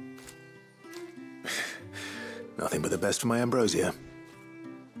hairbrush. Nothing but the best for my ambrosia.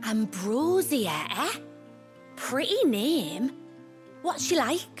 Ambrosia, eh? Pretty name. What's she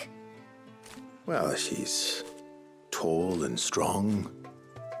like? Well, she's tall and strong,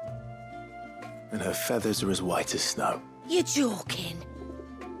 and her feathers are as white as snow. You're joking.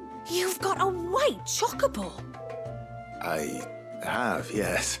 You've got a white chocobo. I have,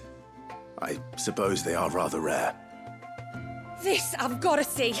 yes. I suppose they are rather rare. This I've got to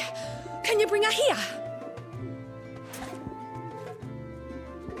see. Can you bring her here?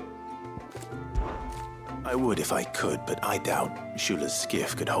 I would if I could, but I doubt Shula's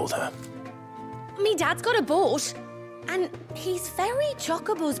skiff could hold her. Me dad's got a boat. And he's ferried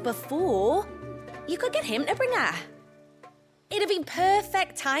chocobos before. You could get him to bring her. It'd be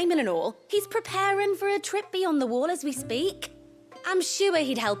perfect timing and all. He's preparing for a trip beyond the wall as we speak. I'm sure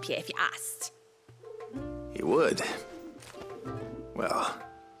he'd help you if you asked. He would. Well,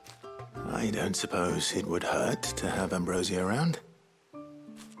 I don't suppose it would hurt to have Ambrosia around.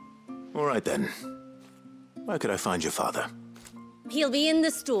 All right then. Where could I find your father? He'll be in the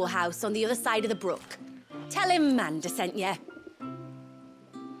storehouse on the other side of the brook. Tell him Manda sent you.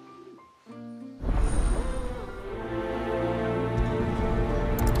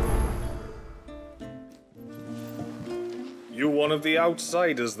 You one of the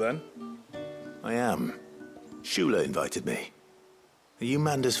outsiders, then? I am. Shula invited me. Are you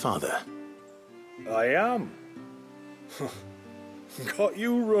Manda's father? I am. Got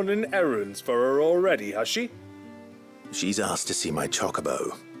you running errands for her already, has she? She's asked to see my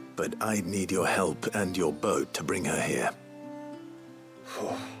chocobo, but I'd need your help and your boat to bring her here.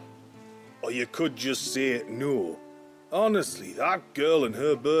 Or you could just say no. Honestly, that girl and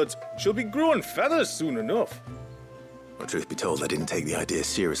her birds, she'll be growing feathers soon enough. Well, truth be told, I didn't take the idea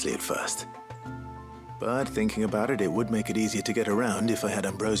seriously at first. But thinking about it, it would make it easier to get around if I had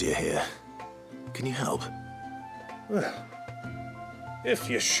Ambrosia here. Can you help? Well, if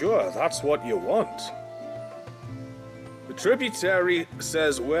you're sure that's what you want. The tributary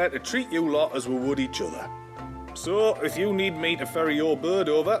says we're to treat you lot as we would each other. So, if you need me to ferry your bird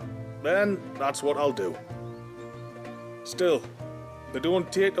over, then that's what I'll do. Still, they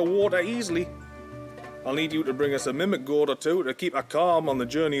don't take the water easily. I'll need you to bring us a mimic gourd or two to keep her calm on the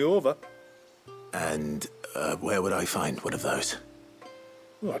journey over. And where would I find one of those?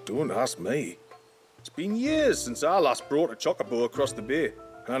 Oh, don't ask me. It's been years since I last brought a chocobo across the bay,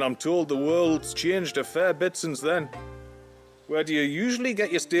 and I'm told the world's changed a fair bit since then. Where do you usually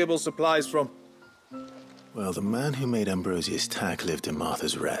get your stable supplies from? Well, the man who made Ambrosia's tack lived in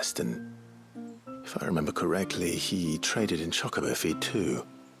Martha's Rest, and if I remember correctly, he traded in chocobo feed too.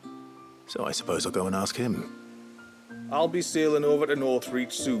 So I suppose I'll go and ask him. I'll be sailing over to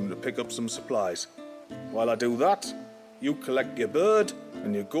Northreach soon to pick up some supplies. While I do that, you collect your bird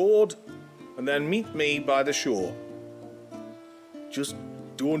and your gourd, and then meet me by the shore. Just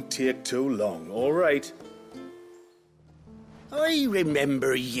don't take too long, all right? I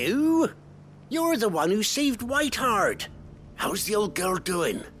remember you. You're the one who saved Whiteheart. How's the old girl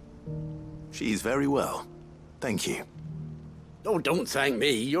doing? She's very well. Thank you. Oh, don't thank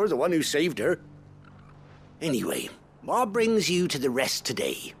me. You're the one who saved her. Anyway, what brings you to the rest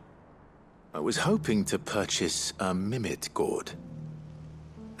today? I was hoping to purchase a mimit gourd.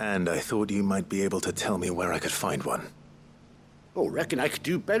 And I thought you might be able to tell me where I could find one. Oh, reckon I could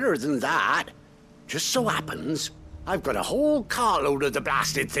do better than that. Just so happens, I've got a whole carload of the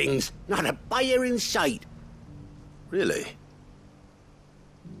blasted things. Not a buyer in sight. Really?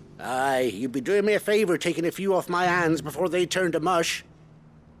 Aye, you'd be doing me a favour taking a few off my hands before they turn to mush.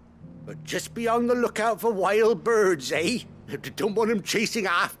 But just be on the lookout for wild birds, eh? Don't want them chasing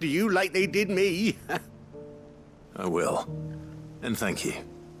after you like they did me. I will. And thank you.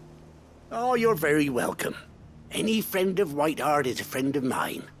 Oh, you're very welcome. Any friend of Whiteheart is a friend of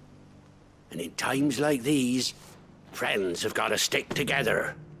mine. And in times like these, friends have got to stick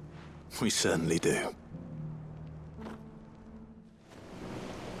together. We certainly do.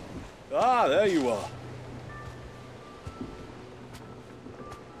 Ah, there you are.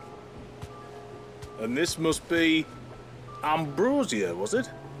 And this must be Ambrosia, was it?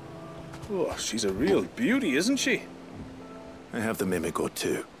 Oh, she's a real beauty, isn't she? I have the mimic gourd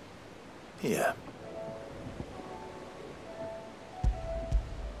too. Here.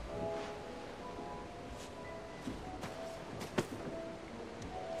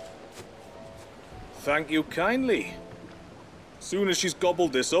 Thank you kindly. Soon as she's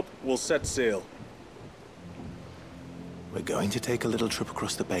gobbled this up, we'll set sail. We're going to take a little trip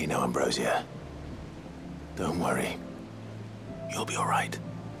across the bay now, Ambrosia. Don't worry. You'll be all right.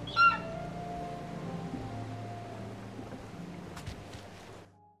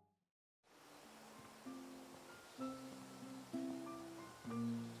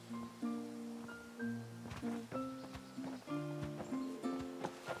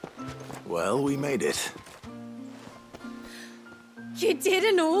 Well, we made it. You did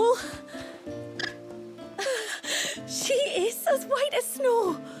and all? white as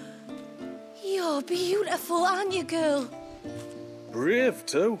snow. You're beautiful, aren't you, girl? Brave,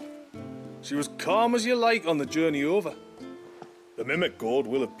 too. She was calm as you like on the journey over. The mimic gourd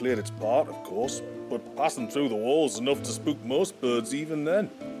will have played its part, of course, but passing through the walls enough to spook most birds even then.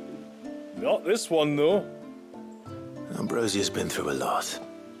 Not this one, though. Ambrosia's been through a lot.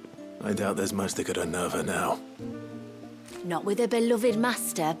 I doubt there's much that could unnerve her now. Not with a beloved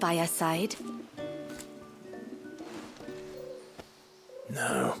master by her side.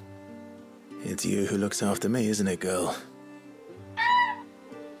 No. It's you who looks after me, isn't it, girl?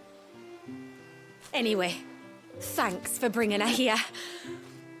 Anyway, thanks for bringing her here.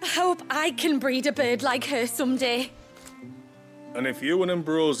 I hope I can breed a bird like her someday. And if you and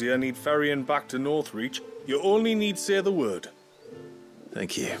Ambrosia need ferrying back to Northreach, you only need say the word.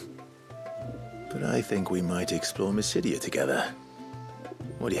 Thank you. But I think we might explore Mysidia together.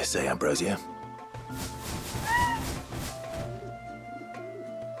 What do you say, Ambrosia?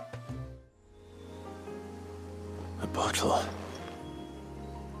 A bottle.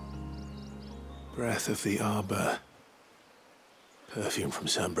 Breath of the Arbor. Perfume from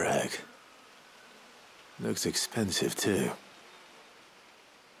Sunbrag. Looks expensive, too.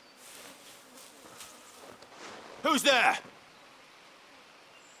 Who's there?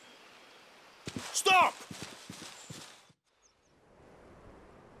 Stop!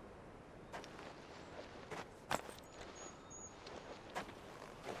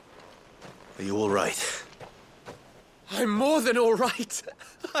 Are you all right? I'm more than all right.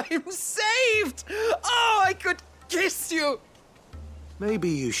 I'm saved! Oh, I could kiss you! Maybe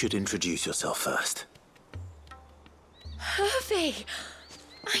you should introduce yourself first. Hervey!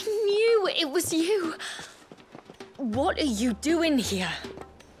 I knew it was you. What are you doing here?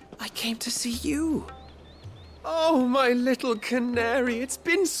 I came to see you. Oh, my little canary, it's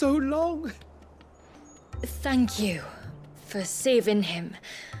been so long. Thank you for saving him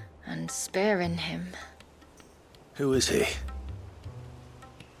and sparing him. Who is he?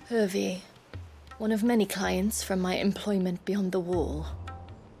 Hervey, one of many clients from my employment beyond the wall.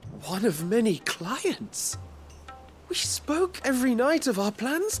 One of many clients? We spoke every night of our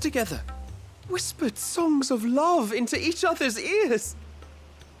plans together. Whispered songs of love into each other's ears.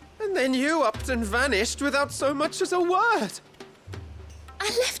 And then you upped and vanished without so much as a word. I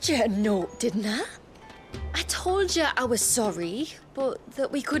left you a note, didn't I? I told you I was sorry, but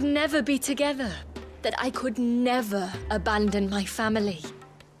that we could never be together. That I could never abandon my family.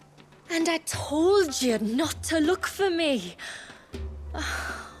 And I told you not to look for me.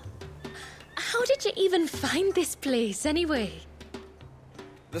 How did you even find this place, anyway?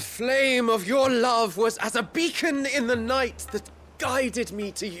 The flame of your love was as a beacon in the night that guided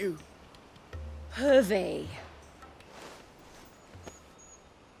me to you. Hervey.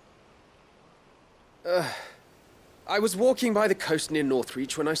 I was walking by the coast near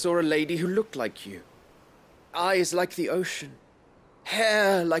Northreach when I saw a lady who looked like you. Eyes like the ocean.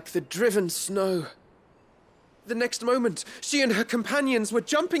 Hair like the driven snow. The next moment, she and her companions were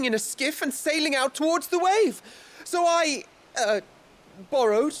jumping in a skiff and sailing out towards the wave. So I,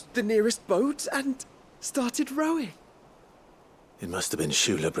 borrowed the nearest boat and started rowing. It must have been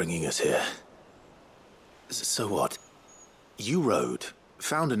Shula bringing us here. So what? You rowed,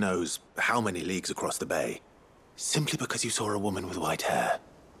 found a nose how many leagues across the bay, simply because you saw a woman with white hair.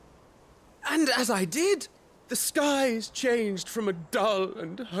 And as I did, the skies changed from a dull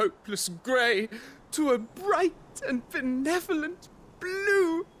and hopeless grey to a bright and benevolent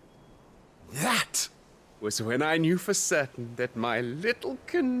blue. That was when I knew for certain that my little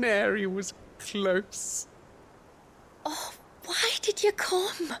canary was close. Oh, why did you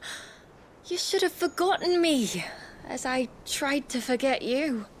come? You should have forgotten me, as I tried to forget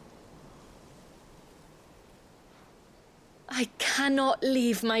you. I cannot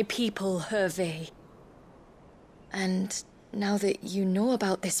leave my people, Hervey. And now that you know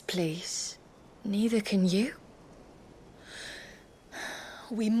about this place, neither can you.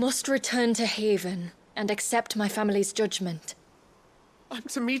 We must return to Haven and accept my family's judgment. I'm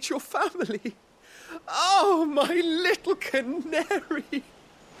to meet your family. Oh, my little canary.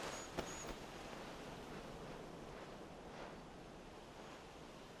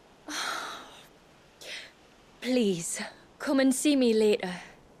 Please, come and see me later.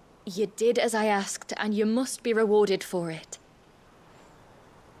 You did as I asked, and you must be rewarded for it.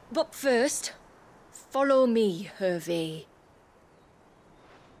 But first, follow me, Hervey.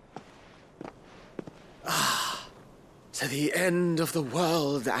 To the end of the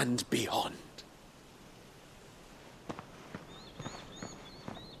world and beyond.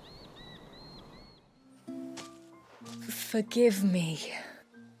 Forgive me.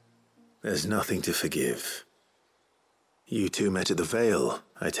 There's nothing to forgive. You two met at the Vale,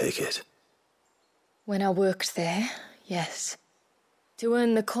 I take it. When I worked there, yes. To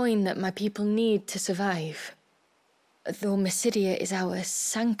earn the coin that my people need to survive. Though Mysidia is our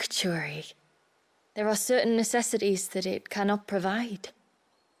sanctuary, there are certain necessities that it cannot provide.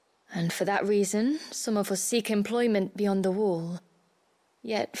 And for that reason, some of us seek employment beyond the wall.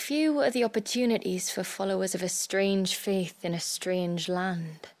 Yet few are the opportunities for followers of a strange faith in a strange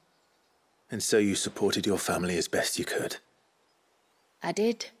land. And so you supported your family as best you could? I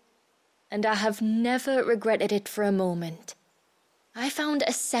did. And I have never regretted it for a moment. I found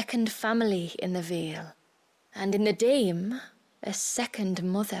a second family in the Vale. And in the Dame, a second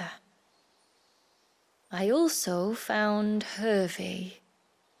mother. I also found Hervey.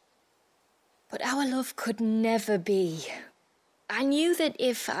 But our love could never be. I knew that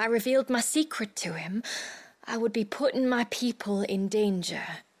if I revealed my secret to him, I would be putting my people in danger.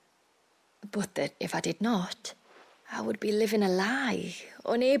 But that if I did not, I would be living a lie,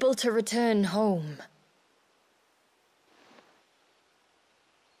 unable to return home.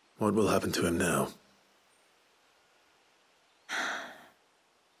 What will happen to him now?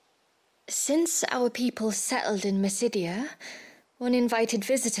 Since our people settled in Mysidia, uninvited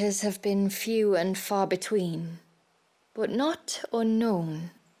visitors have been few and far between, but not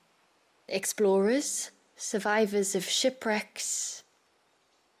unknown. Explorers, survivors of shipwrecks,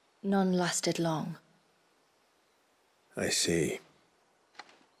 none lasted long. I see.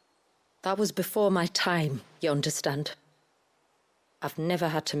 That was before my time, you understand. I've never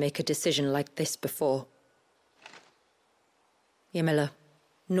had to make a decision like this before. Ymila,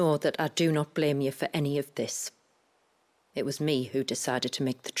 know that I do not blame you for any of this. It was me who decided to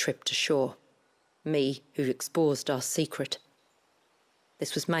make the trip to shore. Me who exposed our secret.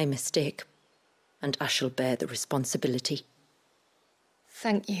 This was my mistake, and I shall bear the responsibility.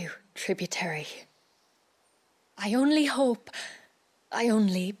 Thank you, tributary. I only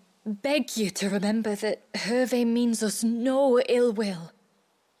beg you to remember that Hervey means us no ill will.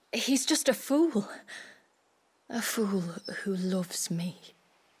 He's just a fool. A fool who loves me.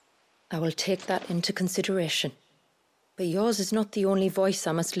 I will take that into consideration. But yours is not the only voice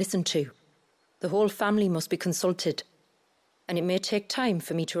I must listen to. The whole family must be consulted, and it may take time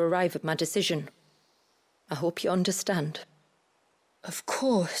for me to arrive at my decision. I hope you understand. Of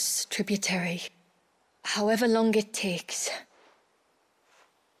course, tributary. However long it takes.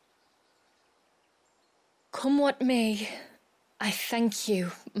 Come what may, I thank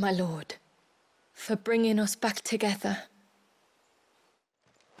you, my lord, for bringing us back together.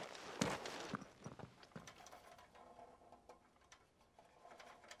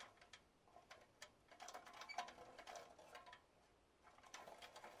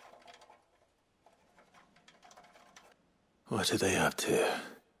 What are they up to?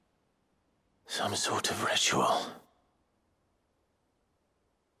 Some sort of ritual.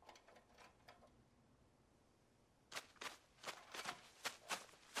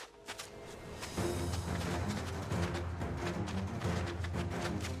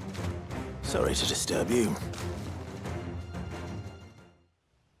 Sorry to disturb you.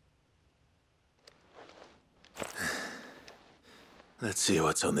 Let's see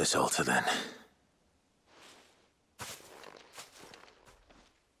what's on this altar then.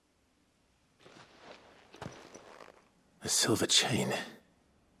 A silver chain.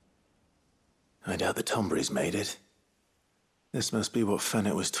 I doubt the Tombries made it. This must be what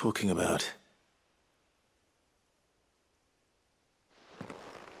Fennec was talking about.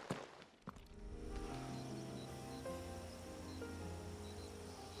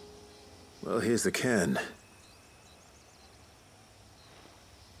 Well, here's the cairn.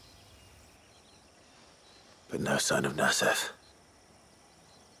 But no sign of Nasef.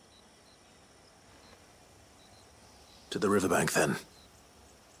 To the riverbank, then.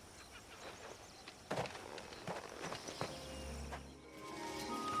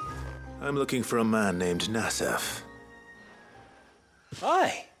 I'm looking for a man named Nasef.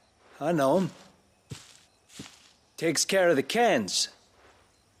 Aye, I know him. Takes care of the cans.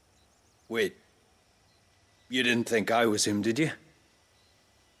 Wait, you didn't think I was him, did you?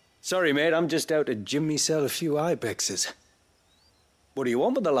 Sorry, mate, I'm just out to gym myself a few ibexes. What do you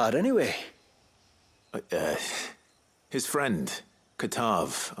want with the lad, anyway? His friend,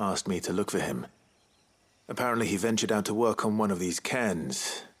 Katav, asked me to look for him. Apparently he ventured out to work on one of these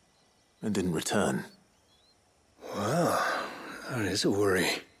cairns, and didn't return. Well, that is a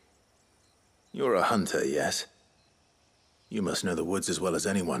worry. You're a hunter, yes? You must know the woods as well as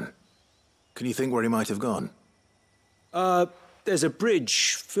anyone. Can you think where he might have gone? There's a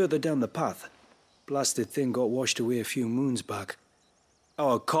bridge further down the path. Blasted thing got washed away a few moons back.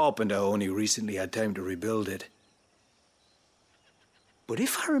 Our carpenter only recently had time to rebuild it. But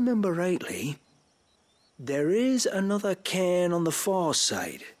if I remember rightly, there is another cairn on the far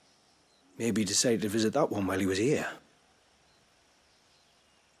side. Maybe he decided to visit that one while he was here.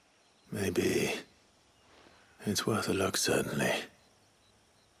 Maybe. It's worth a look, certainly.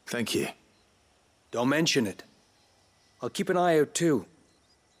 Thank you. Don't mention it. I'll keep an eye out too.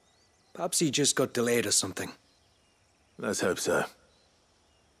 Perhaps he just got delayed or something. Let's hope so.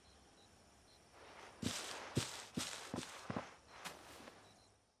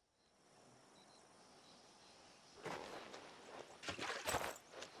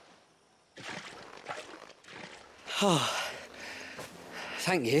 Oh,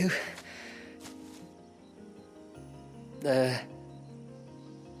 thank you.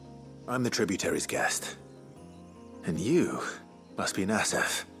 I'm the tributary's guest. And you must be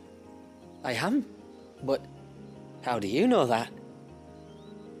Nassef. I am? But how do you know that?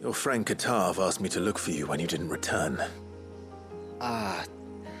 Your friend Katav asked me to look for you when you didn't return. Ah,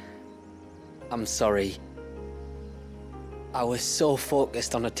 I'm sorry. I was so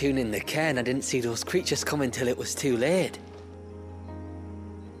focused on attuning the cairn, I didn't see those creatures come until it was too late.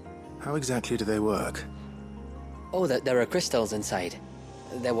 How exactly do they work? Oh, there are crystals inside.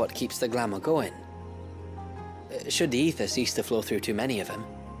 They're what keeps the glamour going. Should the ether cease to flow through too many of them,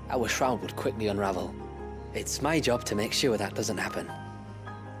 our shroud would quickly unravel. It's my job to make sure that doesn't happen.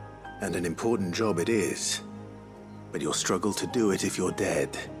 And an important job it is. But you'll struggle to do it if you're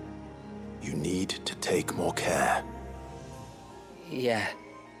dead. You need to take more care. Yeah,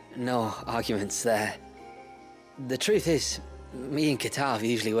 no arguments there. The truth is, me and Katav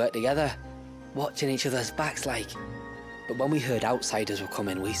usually work together, watching each other's backs like. But when we heard outsiders were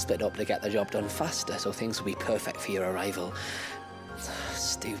coming, we split up to get the job done faster so things would be perfect for your arrival.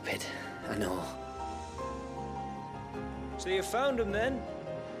 Stupid, I know. So you found him then?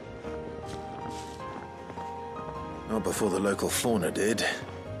 Not before the local fauna did.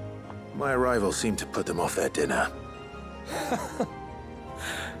 My arrival seemed to put them off their dinner.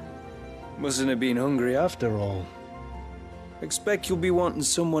 Mustn't have been hungry after all. Expect you'll be wanting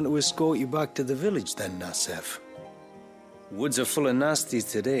someone to escort you back to the village then, Nassef. Woods are full of nasties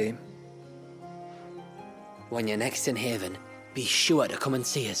today. When you're next in Haven, be sure to come and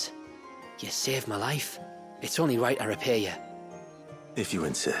see us. You saved my life. It's only right I repay you. If you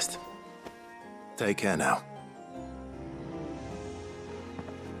insist. Take care now.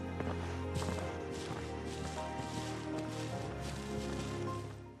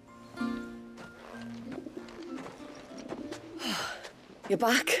 You're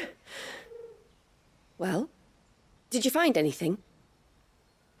back. Well, did you find anything?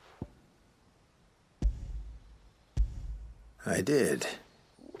 I did.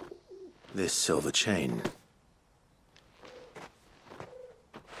 This silver chain.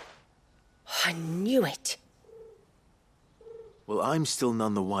 I knew it. Well, I'm still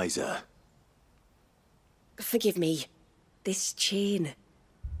none the wiser. Forgive me. This chain.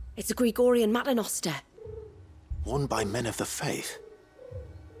 It's a Gregorian Maternoster. Worn by men of the faith.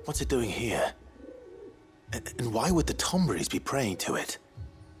 What's it doing here? And why would the Tomberries be praying to it?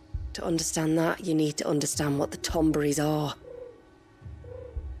 To understand that, you need to understand what the Tomberries are.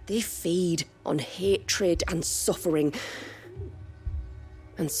 They feed on hatred and suffering.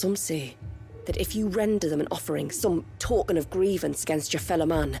 And some say that if you render them an offering, some token of grievance against your fellow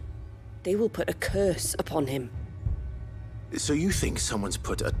man, they will put a curse upon him. So you think someone's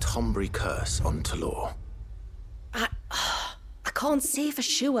put a Tomberry curse on Talor? I can't say for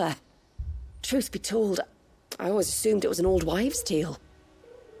sure. Truth be told, I always assumed it was an old wives' tale.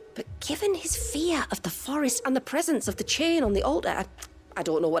 But given his fear of the forest and the presence of the chain on the altar, I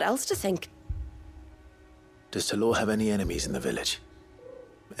don't know what else to think. Does Talor have any enemies in the village?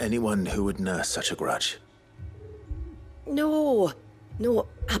 Anyone who would nurse such a grudge? No,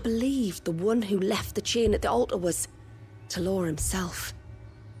 I believe the one who left the chain at the altar was Talor himself.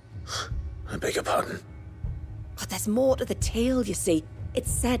 I beg your pardon? But there's more to the tale, you see. It's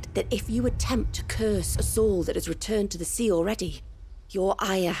said that if you attempt to curse a soul that has returned to the sea already, your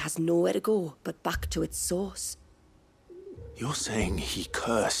ire has nowhere to go but back to its source. You're saying he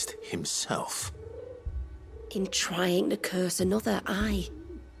cursed himself? In trying to curse another, aye.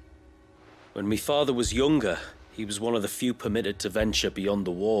 When my father was younger, he was one of the few permitted to venture beyond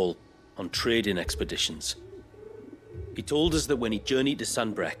the wall on trading expeditions. He told us that when he journeyed to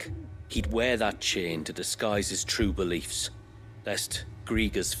Sandbreck, he'd wear that chain to disguise his true beliefs, lest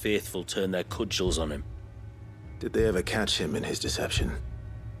Grieger's faithful turn their cudgels on him. Did they ever catch him in his deception?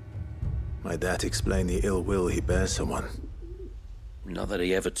 Might that explain the ill will he bears someone? Not that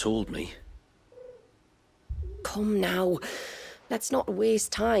he ever told me. Come now. Let's not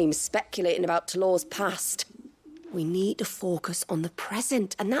waste time speculating about Talor's past. We need to focus on the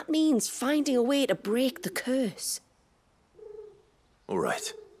present, and that means finding a way to break the curse. All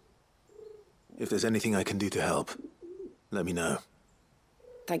right. If there's anything I can do to help, let me know.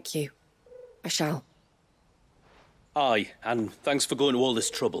 Thank you. I shall. Aye, and thanks for going to all this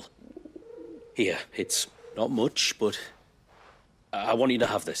trouble. Here, it's not much, but I want you to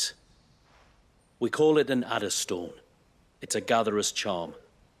have this. We call it an adder stone. It's a gatherer's charm.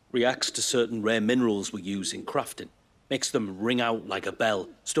 Reacts to certain rare minerals we use in crafting. Makes them ring out like a bell,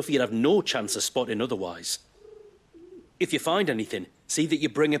 stuff you'd have no chance of spotting otherwise. If you find anything, see that you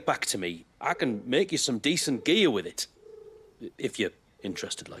bring it back to me. I can make you some decent gear with it. If you're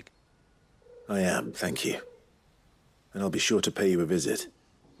interested, like. I am, thank you. And I'll be sure to pay you a visit.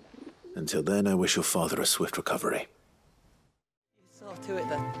 Until then, I wish your father a swift recovery. Saw to it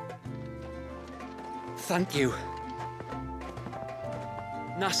then. Thank you.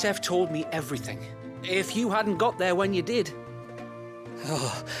 Nassef told me everything. If you hadn't got there when you did.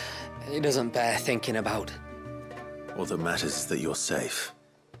 Oh, it doesn't bear thinking about. All that matters is that you're safe.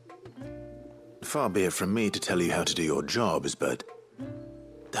 Far be it from me to tell you how to do your jobs, but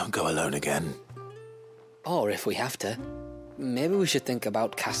don't go alone again. Or if we have to, maybe we should think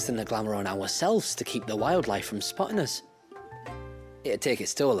about casting the glamour on ourselves to keep the wildlife from spotting us. It'd take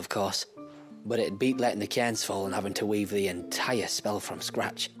its toll, of course, but it'd beat letting the cairns fall and having to weave the entire spell from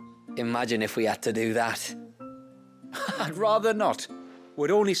scratch. Imagine if we had to do that. I'd rather not.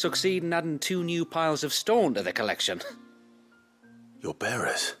 Would only succeed in adding 2 new piles of stone to the collection. Your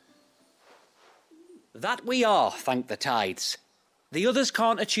bearers? That we are, thank the tides. The others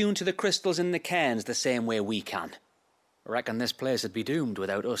can't attune to the crystals in the cairns the same way we can. I reckon this place would be doomed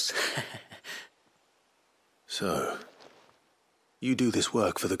without us. So, you do this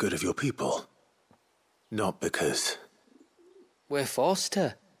work for the good of your people? Not because... We're forced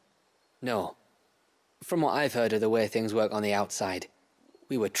to. No. From what I've heard of the way things work on the outside,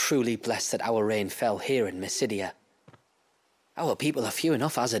 we were truly blessed that our rain fell here in Mysidia. Our people are few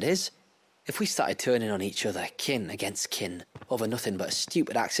enough as it is. If we started turning on each other, kin against kin, over nothing but a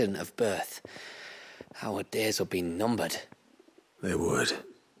stupid accident of birth, our days would be numbered. They would.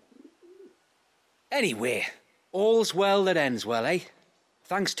 Anyway, all's well that ends well, eh?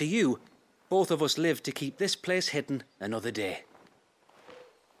 Thanks to you, both of us lived to keep this place hidden another day.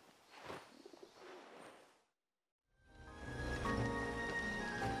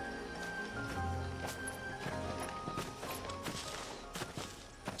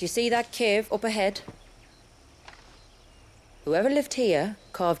 Do you see that cave up ahead? Whoever lived here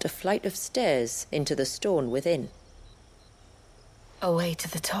carved a flight of stairs into the stone within. A way to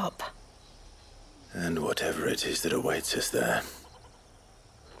the top. And whatever it is that awaits us there.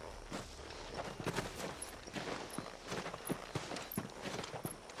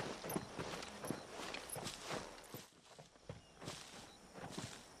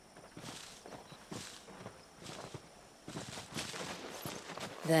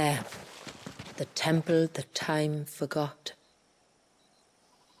 There. The temple the time forgot.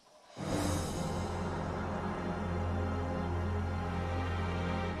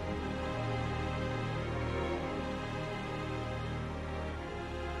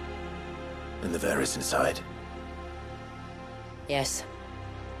 And the Varys inside? Yes.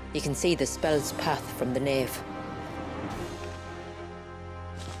 You can see the spell's path from the nave.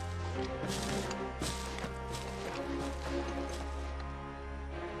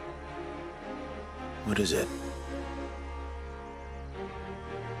 What is it?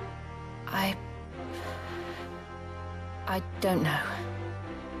 I don't know.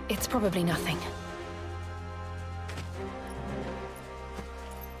 It's probably nothing.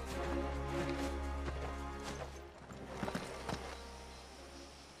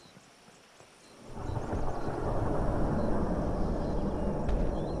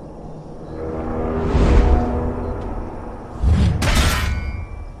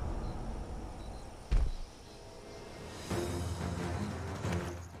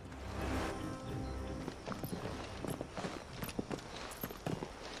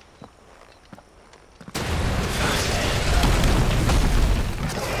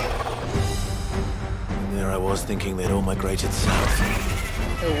 Thinking they'd all migrated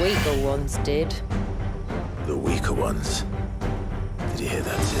south. The weaker ones did. The weaker ones? Did you hear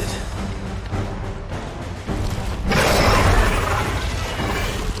that, Sid?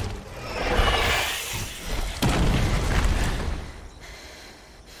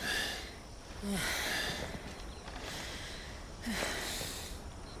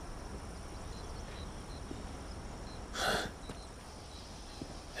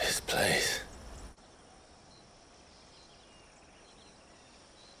 This place...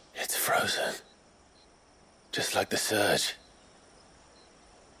 It's frozen. Just like like the surge.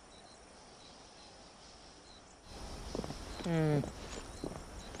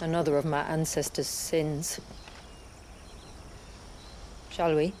 Another of my ancestors' sins.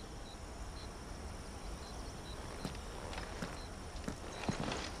 Shall we?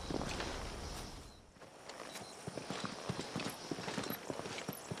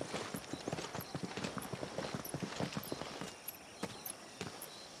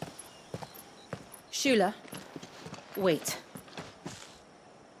 Shula, wait.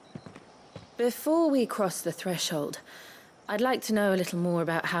 Before we cross the threshold, I'd like to know a little more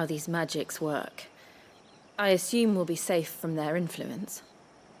about how these magics work. I assume we'll be safe from their influence.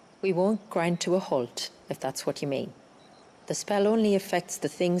 We won't grind to a halt, if that's what you mean. The spell only affects the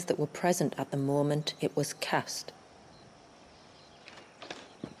things that were present at the moment it was cast.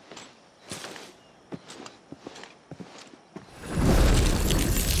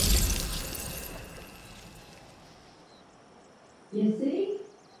 You see?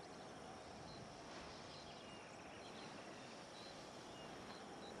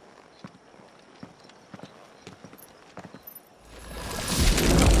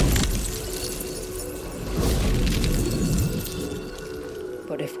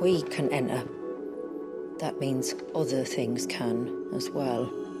 But if we can enter, that means other things can as well.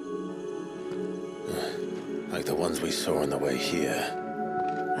 Like the ones we saw on the way here.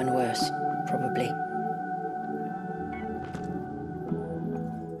 And worse, probably.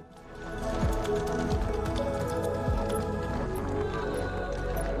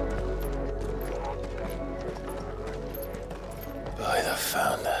 By the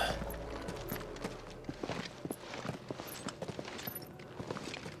founder.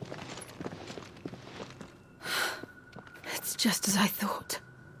 It's just as I thought.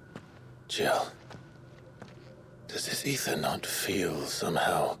 Jill, does this ether not feel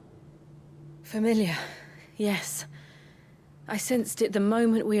somehow? Familiar, yes. I sensed it the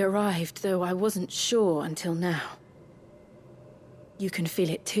moment we arrived, though I wasn't sure until now. You can feel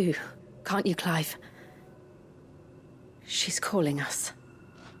it too, can't you, Clive? She's calling us.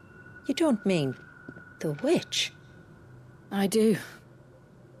 You don't mean the witch? I do.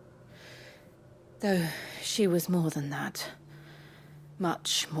 Though she was more than that.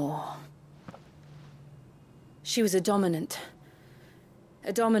 Much more. She was a dominant.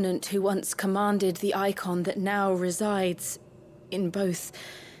 A dominant who once commanded the icon that now resides in both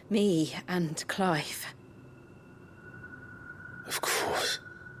me and Clive. Of course.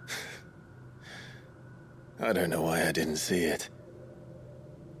 I don't know why I didn't see it.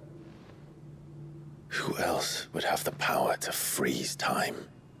 Who else would have the power to freeze time?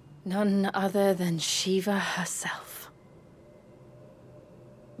 None other than Shiva herself.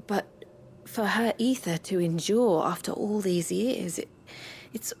 But for her ether to endure after all these years,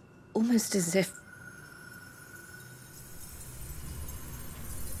 it's almost as if...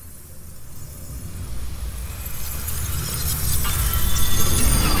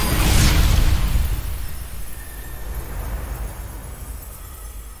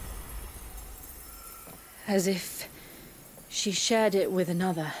 As if she shared it with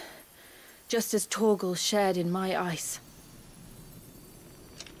another, just as Torgal shared in my ice.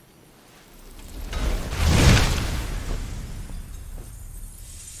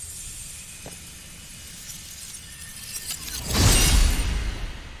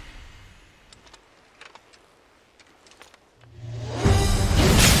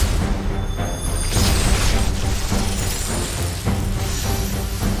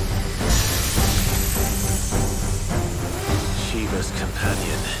 Shiva's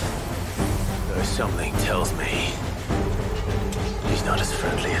companion. Though something tells me he's not as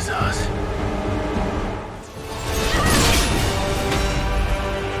friendly as us.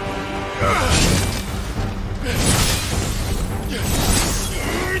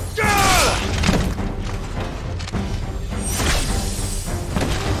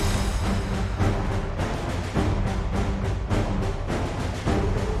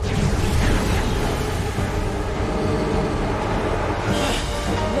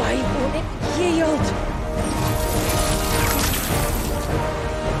 Why won't it yield?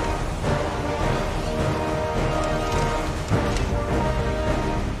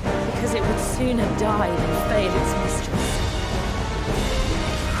 Because it would sooner die than fail its mistress.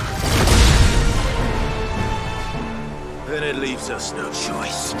 Then it leaves us no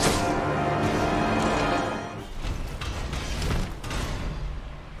choice.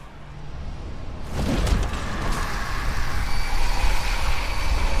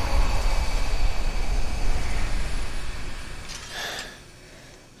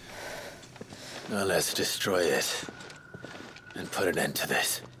 Now let's destroy it and put an end to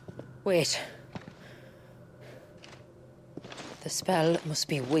this. Wait. The spell must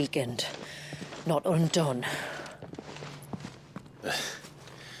be weakened, not undone.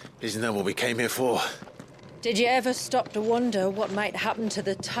 Isn't that what we came here for? Did you ever stop to wonder what might happen to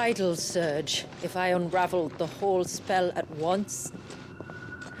the tidal surge if I unraveled the whole spell at once?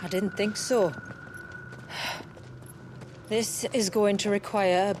 I didn't think so. This is going to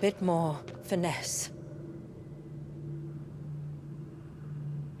require a bit more finesse.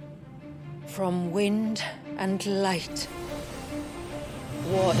 From wind and light,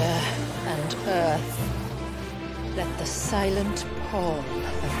 water and earth, let the silent pall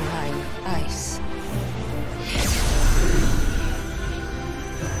of mine ice.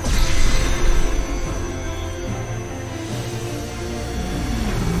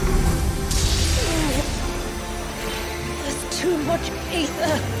 There's too much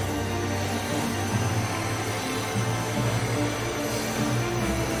ether.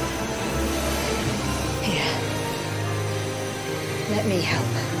 Here. Let me help.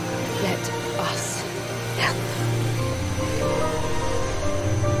 Let us help.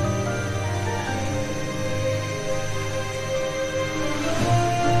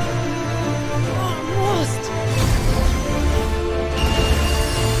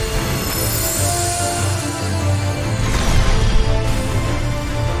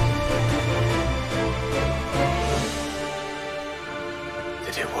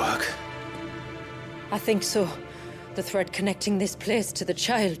 I think so. The thread connecting this place to the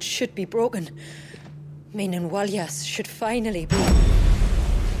child should be broken. Meaning Walyas should finally be...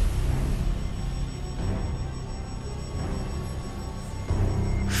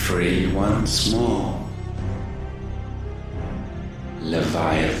 Free once more.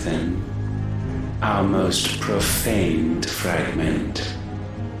 Leviathan, our most profaned fragment.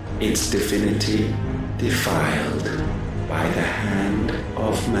 Its divinity defiled by the hand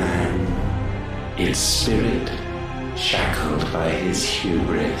of man. Its spirit shackled by his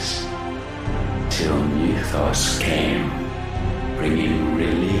hubris, till Mythos came, bringing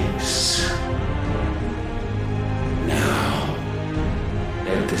release. Now,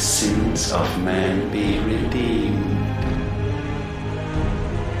 let the sins of man be redeemed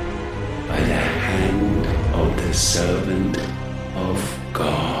by the hand of the servant of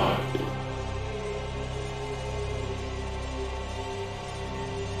God.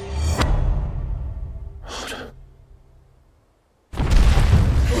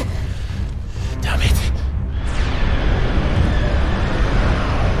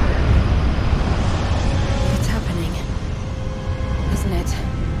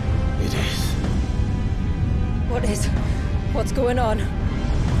 What's going on?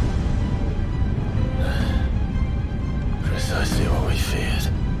 Precisely what we feared.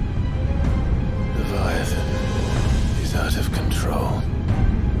 Leviathan is out of control.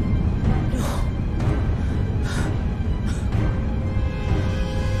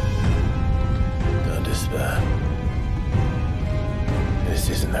 Don't despair. This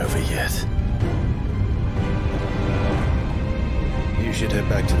isn't over yet. You should head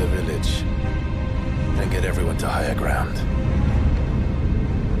back to the village and get everyone to higher ground.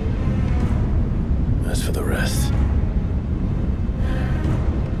 As for the rest,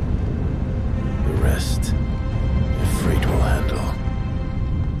 Ifrit will handle.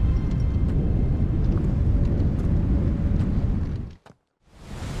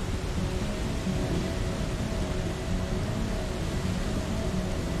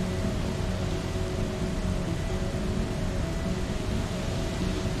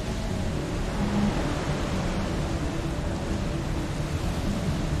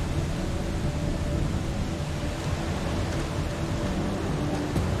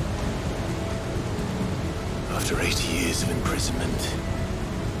 After 80 years of imprisonment,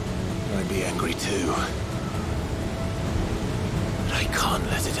 I'd be angry too. But I can't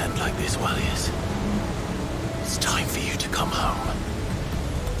let it end like this, Walyas. It's time for you to come home.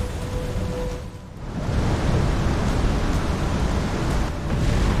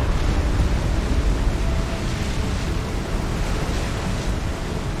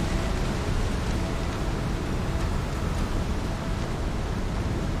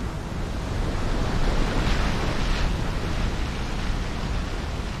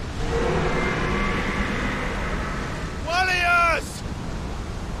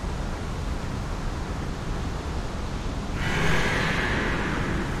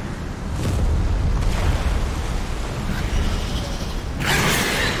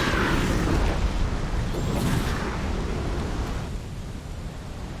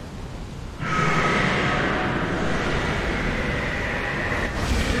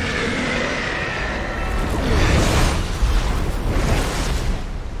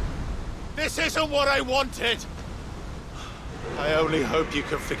 This isn't what I wanted! I only hope you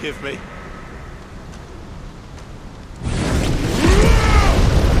can forgive me.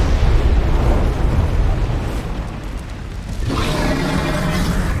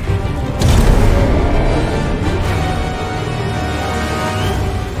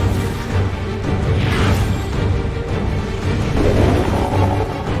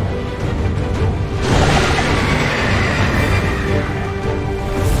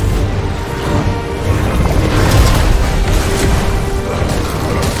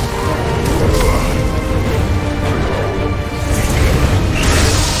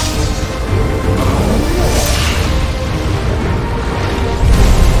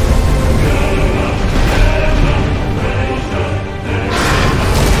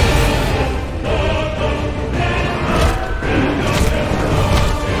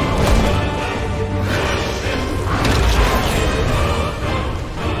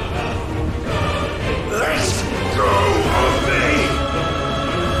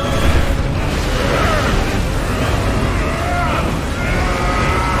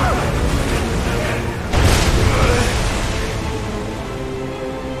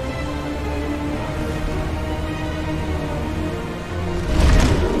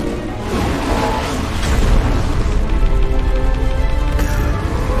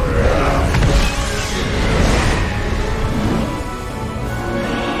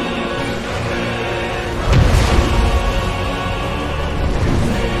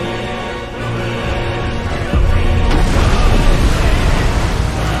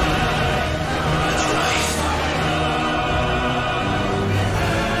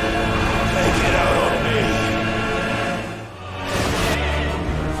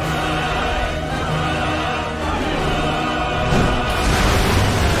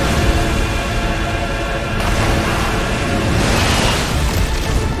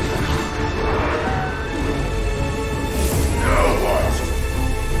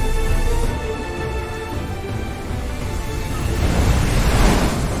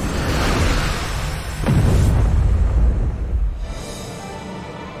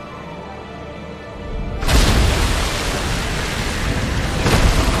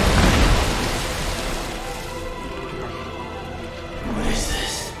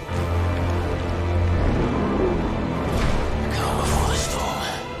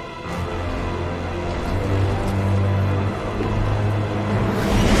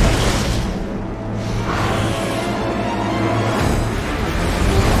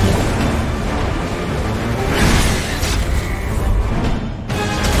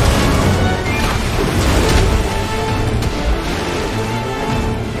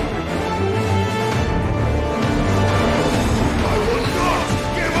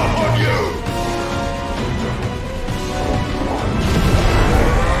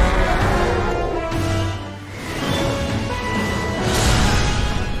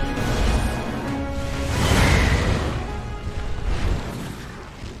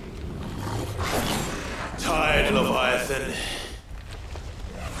 Leviathan.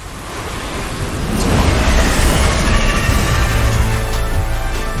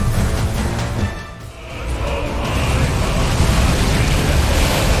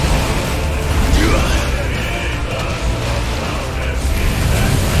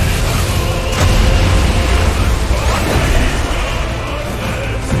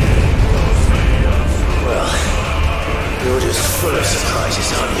 Well, you're just full of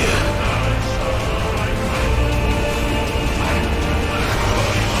surprises, aren't you?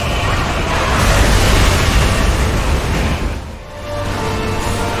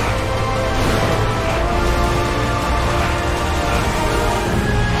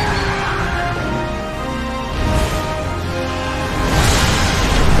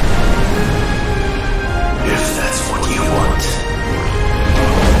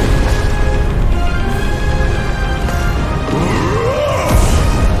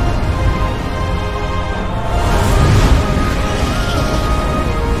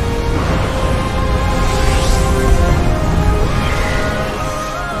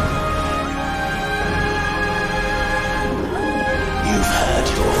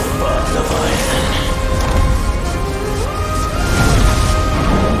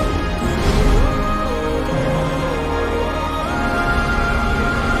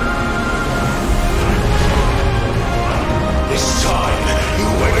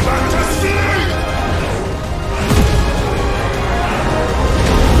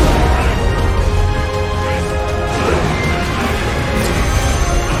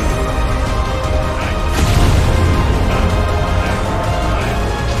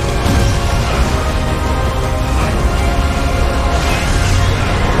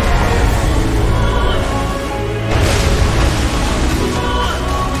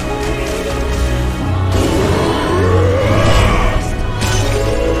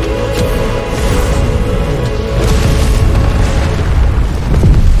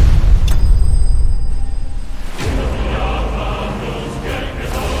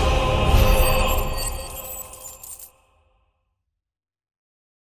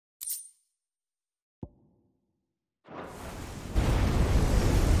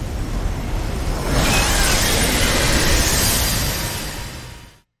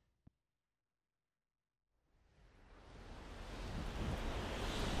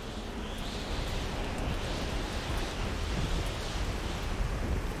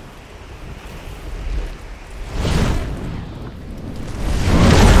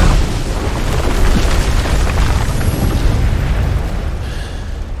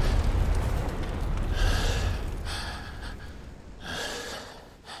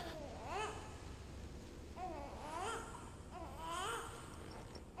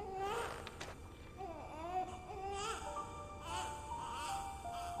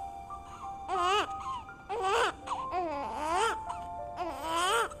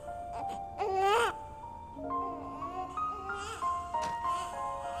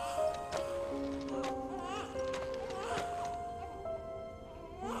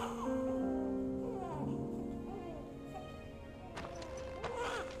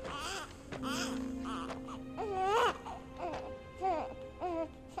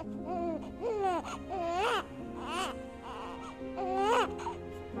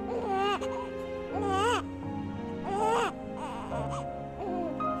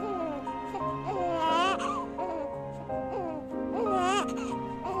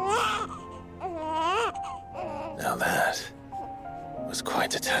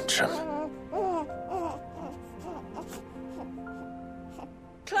 a tantrum.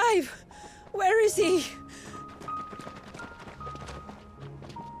 Clive! Where is he?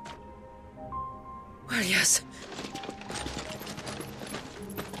 Well, yes.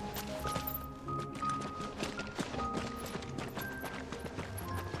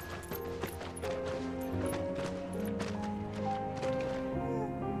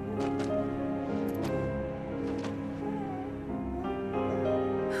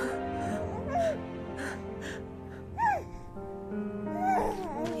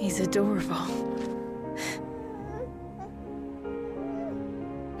 He's adorable.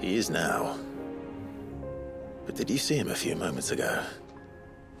 He is now. But did you see him a few moments ago?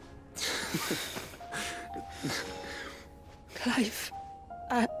 Clive,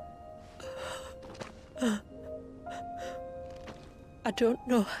 I don't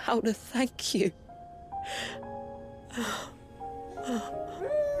know how to thank you.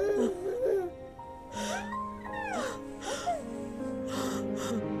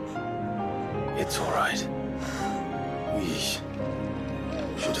 It's all right. We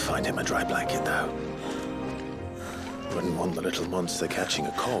should find him a dry blanket, though. Wouldn't want the little monster catching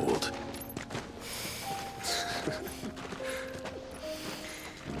a cold.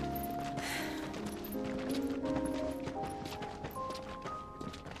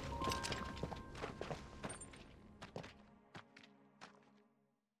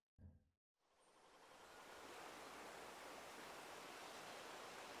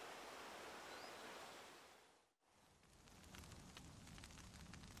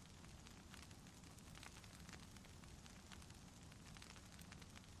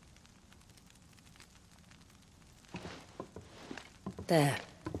 There.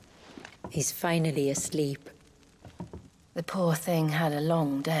 He's finally asleep. The poor thing had a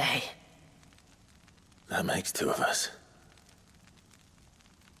long day. That makes two of us.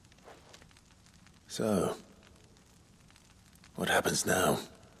 So, what happens now?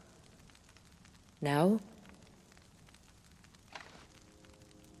 Now?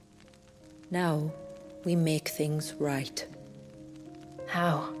 Now, we make things right.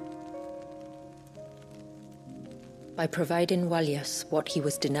 How? By providing Walyas what he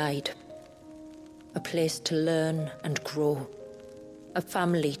was denied. A place to learn and grow. A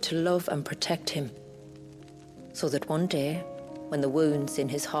family to love and protect him. So that one day, when the wounds in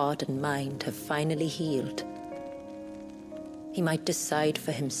his heart and mind have finally healed, he might decide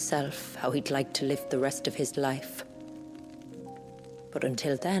for himself how he'd like to live the rest of his life. But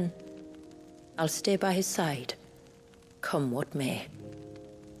until then, I'll stay by his side, come what may.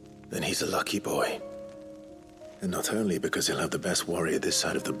 Then he's a lucky boy. And not only because he'll have the best warrior this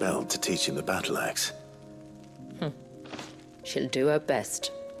side of the belt to teach him the battle axe. She'll do her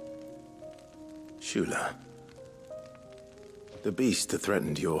best. Shula, the beast that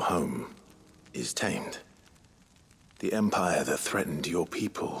threatened your home is tamed. The empire that threatened your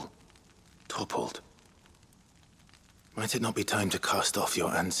people toppled. Might it not be time to cast off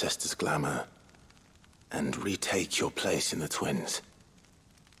your ancestors' glamour and retake your place in the Twins?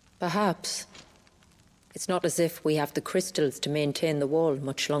 Perhaps. It's not as if we have the crystals to maintain the wall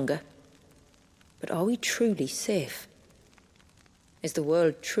much longer. But are we truly safe? Is the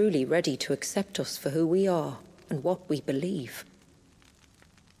world truly ready to accept us for who we are and what we believe?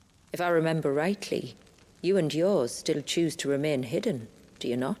 If I remember rightly, you and yours still choose to remain hidden, do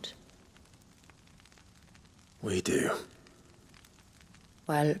you not? We do.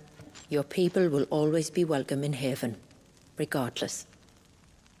 Well, your people will always be welcome in Haven, regardless.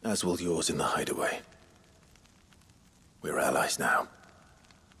 As will yours in the hideaway. We're allies now.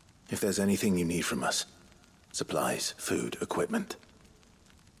 If there's anything you need from us, supplies, food, equipment,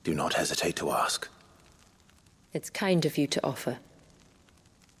 do not hesitate to ask. It's kind of you to offer.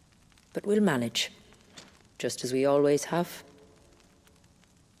 But we'll manage, just as we always have.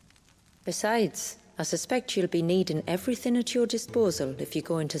 Besides, I suspect you'll be needing everything at your disposal if you're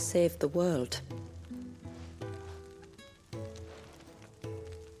going to save the world.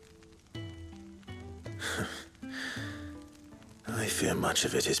 I fear much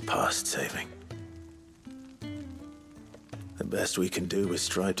of it is past saving. The best we can do is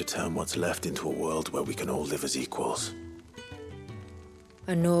strive to turn what's left into a world where we can all live as equals.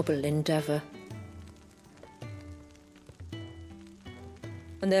 A noble endeavor.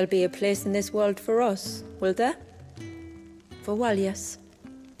 And there'll be a place in this world for us, will there? For Walyas?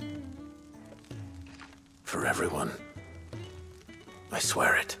 For everyone. I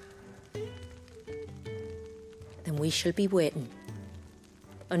swear it. Then we shall be waiting.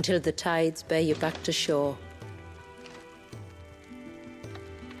 Until the tides bear you back to shore.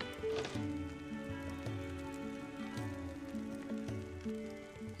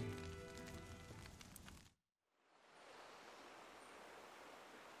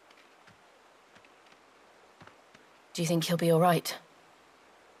 Do you think he'll be all right?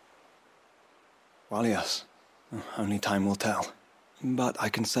 Well, yes. Only time will tell. But I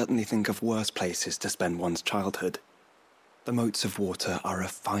can certainly think of worse places to spend one's childhood. The Moats of Water are a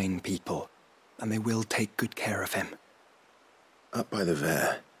fine people, and they will take good care of him. Up by the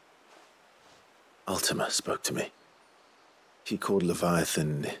Vare, Ultima spoke to me. He called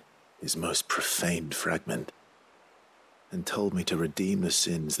Leviathan his most profaned fragment, and told me to redeem the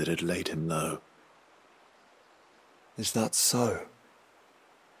sins that had laid him low. Is that so?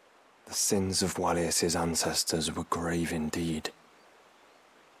 The sins of Wallius's ancestors were grave indeed.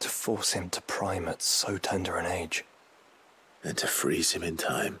 To force him to prime at so tender an age. And to freeze him in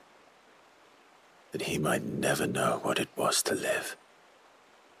time, that he might never know what it was to live.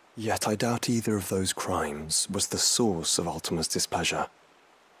 Yet I doubt either of those crimes was the source of Ultima's displeasure.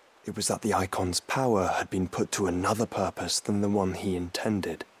 It was that the Icon's power had been put to another purpose than the one he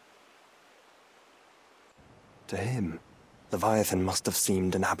intended. To him, Leviathan must have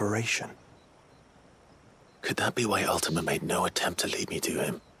seemed an aberration. Could that be why Ultima made no attempt to lead me to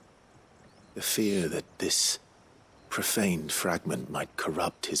him? The fear that this profaned fragment might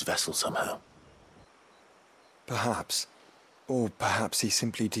corrupt his vessel somehow. Perhaps. Or perhaps he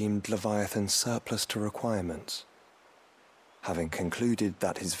simply deemed Leviathan surplus to requirements. Having concluded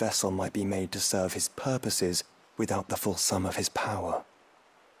that his vessel might be made to serve his purposes without the full sum of his power.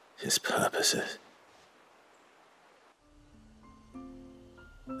 His purposes?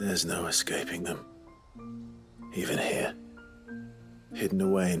 There's no escaping them. Even here. Hidden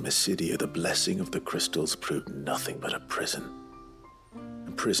away in Mysidia, the blessing of the crystals proved nothing but a prison.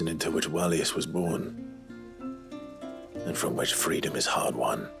 A prison into which Wallius was born, and from which freedom is hard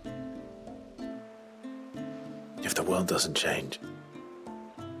won. If the world doesn't change,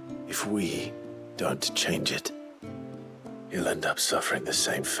 if we don't change it, he'll end up suffering the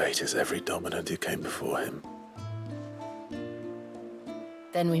same fate as every dominant who came before him.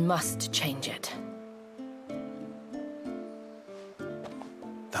 Then we must change it.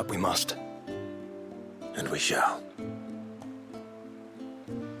 That we must. And we shall.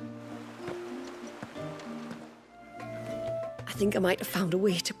 I think I might have found a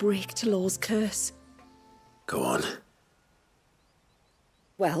way to break Talor's curse. Go on.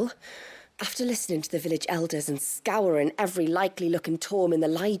 Well, after listening to the village elders and scouring every likely-looking tome in the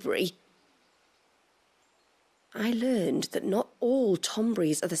library, I learned that not all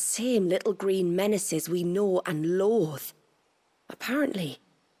Tombries are the same little green menaces we know and loathe. Apparently,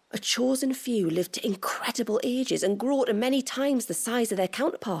 a chosen few live to incredible ages and grow to many times the size of their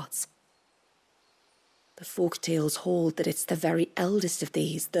counterparts. The folktales hold that it's the very eldest of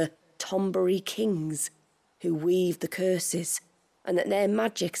these, the Tombury kings, who weave the curses, and that their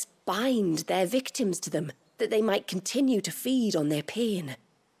magics bind their victims to them, that they might continue to feed on their pain.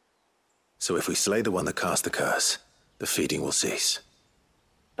 So if we slay the one that cast the curse, the feeding will cease.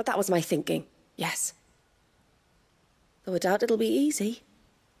 But that was my thinking, yes. Though I doubt it'll be easy.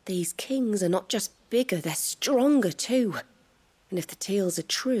 These kings are not just bigger, they're stronger too. And if the tales are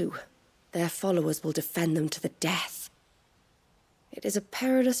true, their followers will defend them to the death. It is a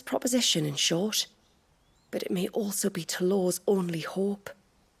perilous proposition, in short, but it may also be Talor's only hope.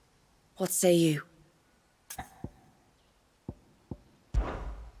 What say you?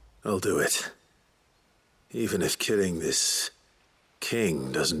 I'll do it. Even if killing this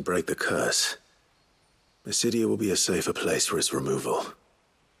king doesn't break the curse, Mysidia will be a safer place for its removal.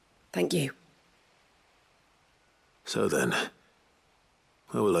 Thank you. So then,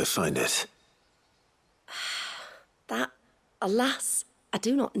 where will I find it? That, alas, I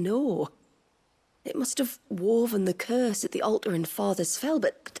do not know. It must have woven the curse at the altar in Father's Fell,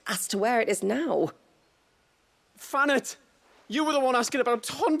 but as to where it is now... Fanet! You were the one asking about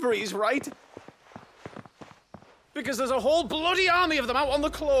Tonburies, right? Because there's a whole bloody army of them out on the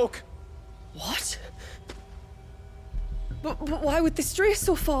cloak. What? But why would they stray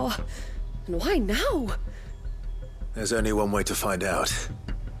so far? And why now? There's only one way to find out.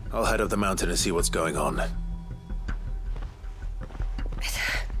 I'll head up the mountain and see what's going on.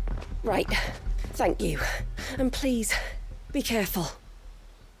 Right. Thank you. And please, be careful.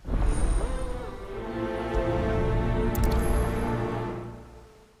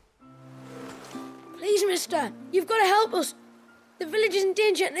 Please, mister, you've got to help us. The village is in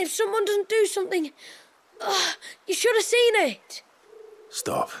danger, and if someone doesn't do something... you should have seen it.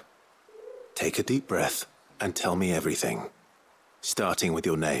 Stop. Take a deep breath and tell me everything. Starting with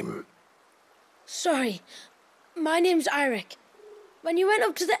your name. Sorry. My name's Eirik. When you went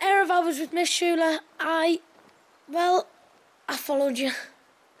up to the Ereval with Miss Shula, I followed you.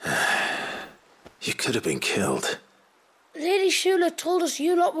 You could have been killed. Lady Shula told us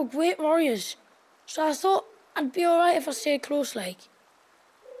you lot were great warriors. So I thought I'd be alright if I stayed close like.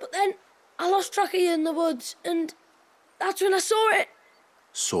 But then I lost track of you in the woods, and that's when I saw it.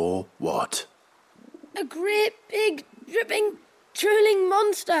 Saw what? A great, big, dripping, drooling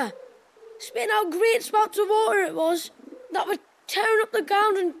monster. Spitting out great spouts of water it was, that were tearing up the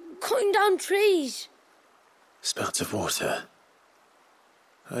ground and cutting down trees. Spouts of water?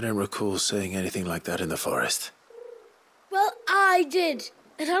 I don't recall seeing anything like that in the forest. Well, I did,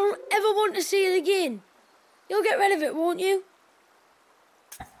 and I don't ever want to see it again. You'll get rid of it, won't you?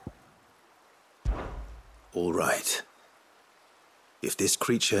 All right. If this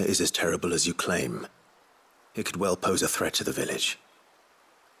creature is as terrible as you claim, it could well pose a threat to the village.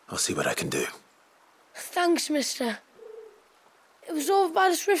 I'll see what I can do. Thanks, mister. It was over by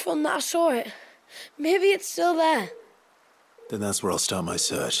the Swift one that I saw it. Maybe it's still there. Then that's where I'll start my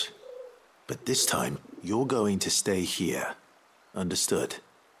search. But this time, you're going to stay here. Understood?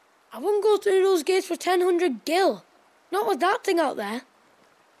 I wouldn't go through those gates for 1,000 gil. Not with that thing out there.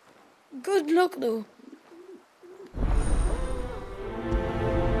 Good luck, though.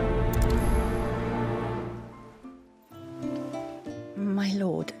 My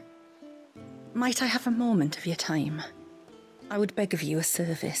lord, might I have a moment of your time? I would beg of you a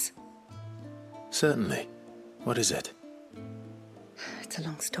service. Certainly. What is it? It's a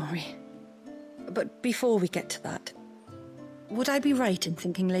long story. But before we get to that, would I be right in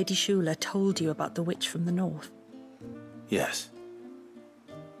thinking Lady Shula told you about the witch from the north? Yes.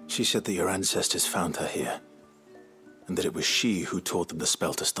 She said that your ancestors found her here, and that it was she who taught them the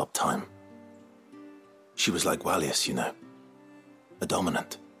spell to stop time. She was like Wallius, you know. A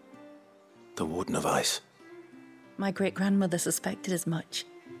dominant. The Warden of Ice. My great-grandmother suspected as much.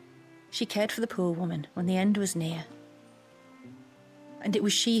 She cared for the poor woman when the end was near. And it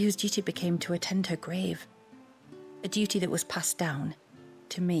was she whose duty became to attend her grave. A duty that was passed down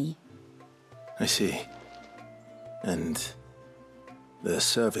to me. I see. And the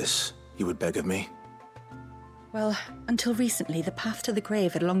service you would beg of me? Well, until recently, the path to the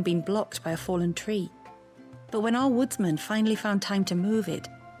grave had long been blocked by a fallen tree. But when our woodsmen finally found time to move it,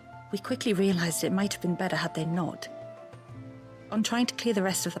 we quickly realized it might have been better had they not. On trying to clear the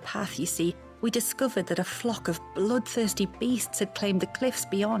rest of the path, you see, we discovered that a flock of bloodthirsty beasts had claimed the cliffs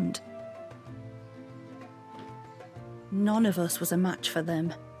beyond. None of us was a match for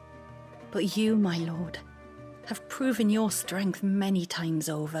them. But you, my lord, have proven your strength many times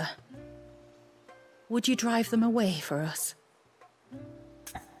over. Would you drive them away for us?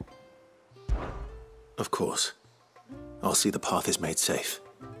 Of course. I'll see the path is made safe.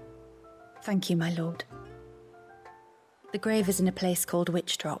 Thank you, my lord. The grave is in a place called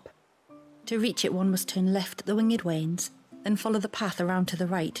Witch Drop. To reach it, one must turn left at the Winged Wains, then follow the path around to the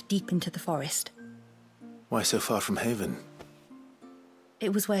right, deep into the forest. Why so far from Haven?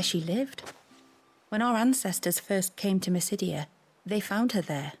 It was where she lived. When our ancestors first came to Mysidia, they found her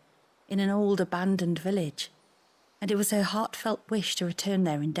there, in an old abandoned village, and it was her heartfelt wish to return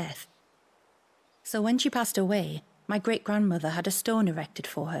there in death. So when she passed away, my great-grandmother had a stone erected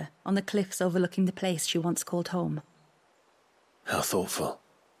for her on the cliffs overlooking the place she once called home. How thoughtful.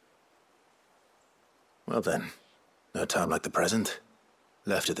 Well then, no time like the present.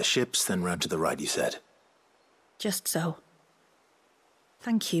 Left at the ships, then round to the right, you said. Just so.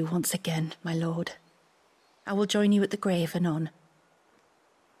 Thank you once again, my lord. I will join you at the grave anon.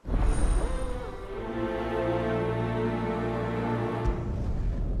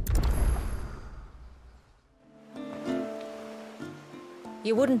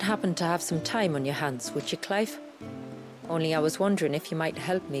 You wouldn't happen to have some time on your hands, would you, Clive? Only I was wondering if you might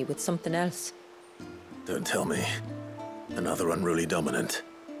help me with something else. Don't tell me. Another unruly dominant.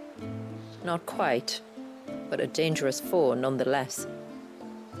 Not quite, but a dangerous foe nonetheless.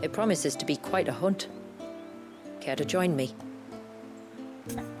 It promises to be quite a hunt. Care to join me?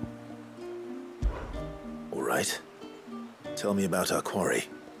 All right. Tell me about our quarry.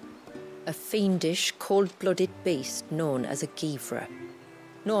 A fiendish, cold-blooded beast known as a Givra.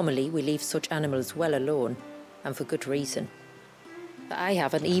 Normally, we leave such animals well alone, and for good reason. But I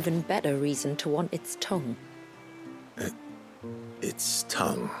have an even better reason to want its tongue. Its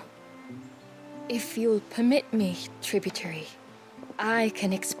tongue? If you'll permit me, tributary, I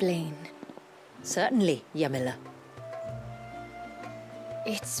can explain. Certainly, Yamila.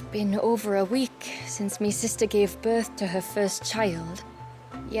 It's been over a week since me sister gave birth to her first child,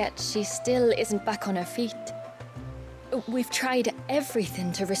 yet she still isn't back on her feet. We've tried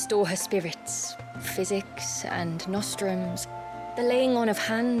everything to restore her spirits. Physics and nostrums, the laying on of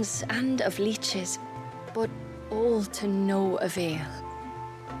hands and of leeches, but all to no avail.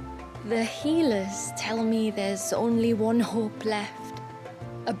 The healers tell me there's only one hope left.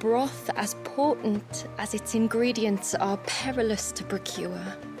 A broth as potent as its ingredients are perilous to procure.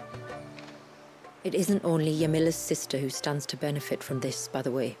 It isn't only Yamila's sister who stands to benefit from this, by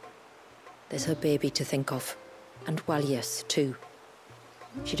the way. There's her baby to think of, and Walias, too.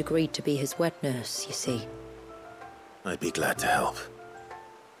 She'd agreed to be his wet nurse, you see. I'd be glad to help.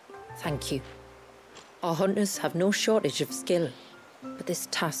 Thank you. Our hunters have no shortage of skill, but this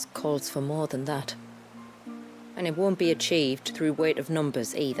task calls for more than that. And it won't be achieved through weight of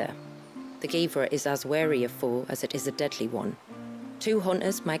numbers either. The Givra is as wary a foe as it is a deadly one. 2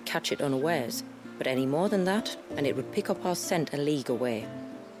 hunters might catch it unawares, but any more than that, and it would pick up our scent a league away.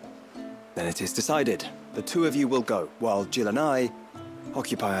 Then it is decided. The 2 of you will go, while Jill and I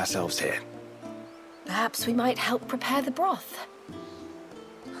occupy ourselves here. Perhaps we might help prepare the broth.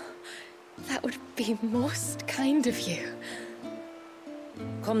 That would be most kind of you.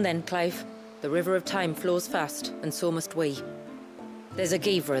 Come then, Clive. The river of time flows fast, and so must we. There's a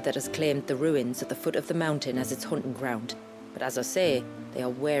Givra that has claimed the ruins at the foot of the mountain as its hunting ground. But as I say, they are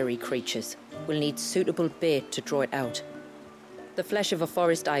wary creatures. We'll need suitable bait to draw it out. The flesh of a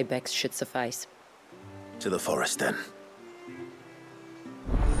forest ibex should suffice. To the forest, then.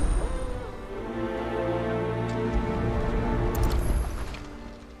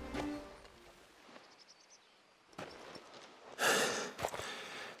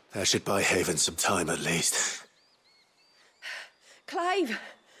 That should buy Haven some time, at least. Clive,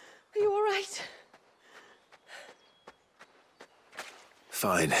 are you all right?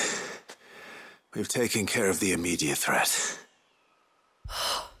 Fine. We've taken care of the immediate threat.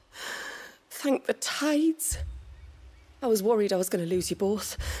 Thank the tides. I was worried I was going to lose you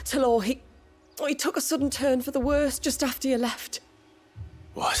both. Talor, he took a sudden turn for the worse just after you left.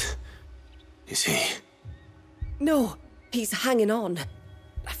 What? Is he? No, he's hanging on.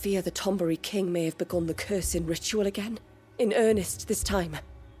 I fear the Tombury King may have begun the cursing ritual again. In earnest this time.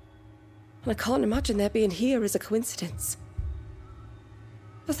 And I can't imagine their being here as a coincidence.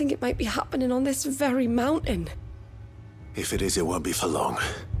 I think it might be happening on this very mountain. If it is, it won't be for long.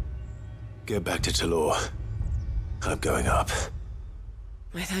 Get back to Talor. I'm going up.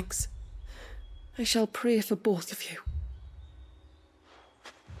 My thanks. I shall pray for both of you.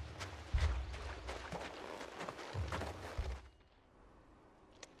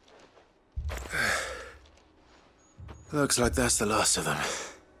 Looks like that's the last of them.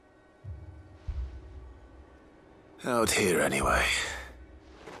 Out here, anyway.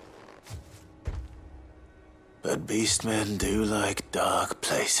 But beastmen do like dark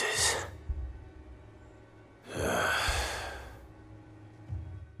places.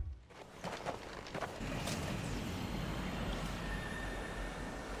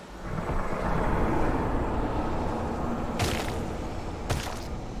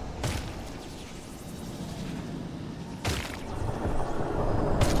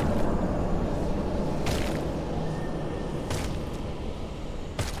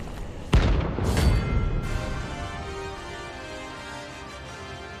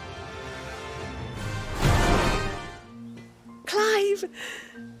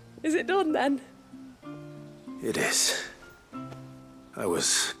 Is it done then? It is. I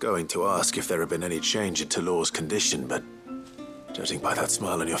was going to ask if there had been any change in Talor's condition, but judging by that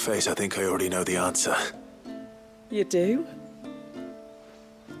smile on your face, I think I already know the answer. You do?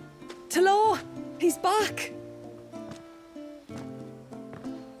 Talor! He's back!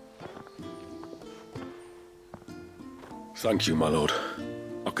 Thank you, my lord.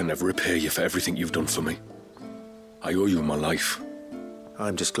 I can never repay you for everything you've done for me. I owe you my life.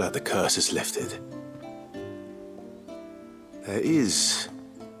 I'm just glad the curse is lifted. There is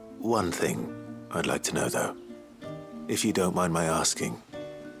one thing I'd like to know, though. If you don't mind my asking.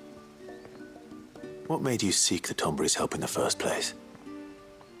 What made you seek the Tombury's help in the first place?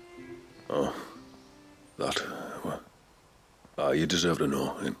 Oh, that, well, you deserve to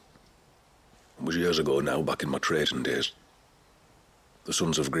know. It was years ago now, back in my trading days. The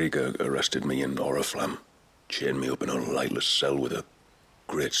Sons of Greek arrested me in Oriflamme, chained me up in a lightless cell with a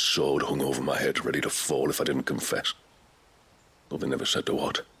great sword hung over my head, ready to fall if I didn't confess. Though they never said to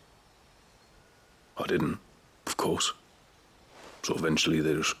what. I didn't, of course. So eventually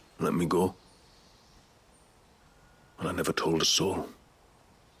they just let me go. And I never told a soul.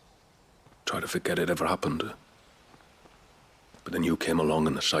 Tried to forget it ever happened. But then you came along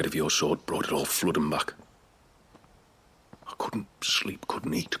and the sight of your sword brought it all flooding back. I couldn't sleep,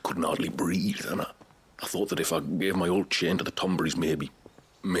 couldn't eat, couldn't hardly breathe, and I thought that if I gave my old chain to the Tomburys, maybe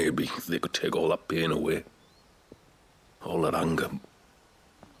they could take all that pain away. All that anger.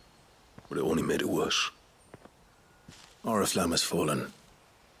 But it only made it worse. Oriflamme has fallen.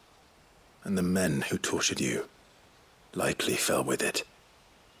 And the men who tortured you likely fell with it.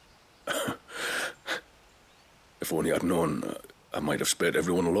 if only I'd known, I might have spared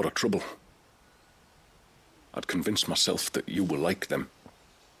everyone a lot of trouble. I'd convinced myself that you were like them,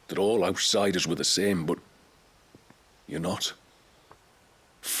 that all outsiders were the same, but you're not.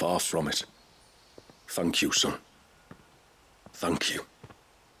 Far from it. Thank you, son. Thank you.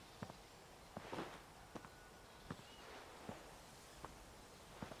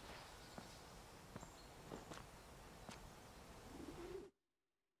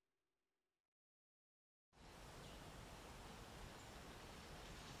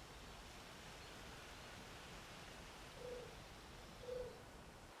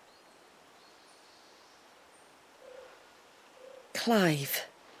 Clive,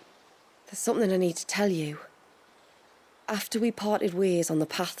 there's something I need to tell you. After we parted ways on the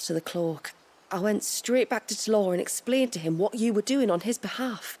path to the cloak, I went straight back to Talor and explained to him what you were doing on his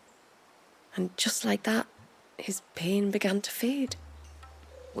behalf. And just like that, his pain began to fade.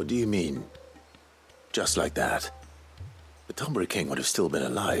 What do you mean? Just like that? The Tonbury King would have still been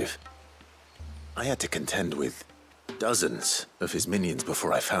alive. I had to contend with dozens of his minions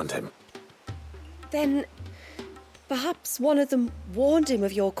before I found him. Then perhaps one of them warned him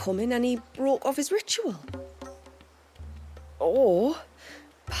of your coming and he broke off his ritual. Or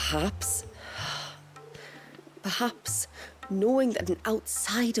perhaps knowing that an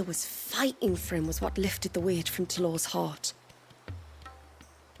outsider was fighting for him was what lifted the weight from Talor's heart.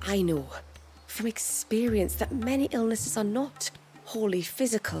 I know from experience that many illnesses are not wholly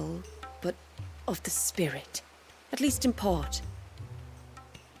physical, but of the spirit, at least in part.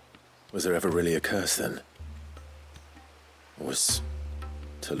 Was there ever really a curse then? Or was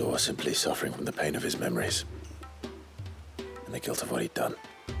Talor simply suffering from the pain of his memories and the guilt of what he'd done?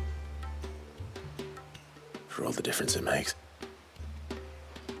 For all the difference it makes.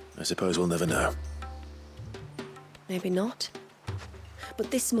 I suppose we'll never know. Maybe not. But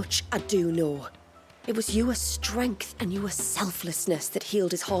this much I do know. It was your strength and your selflessness that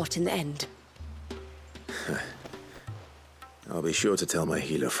healed his heart in the end. I'll be sure to tell my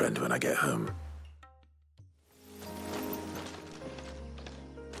healer friend when I get home.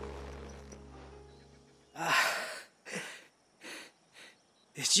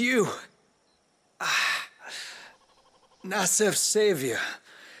 It's you. Nassef's savior.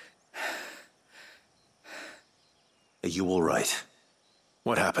 Are you all right?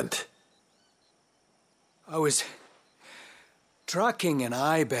 What happened? I was tracking an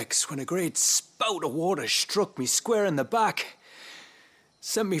ibex when a great spout of water struck me square in the back.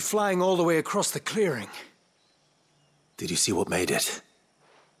 Sent me flying all the way across the clearing. Did you see what made it?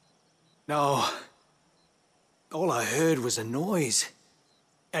 No. All I heard was a noise.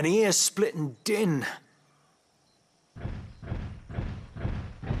 An ear-splitting din.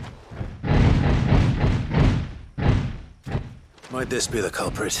 Might this be the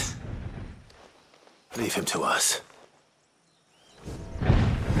culprit? Leave him to us.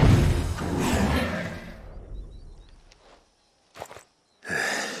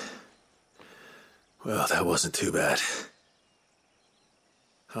 Well, that wasn't too bad.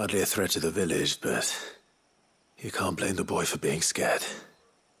 Hardly a threat to the village, but you can't blame the boy for being scared.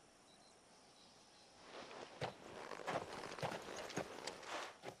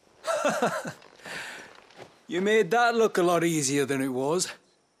 You made that look a lot easier than it was.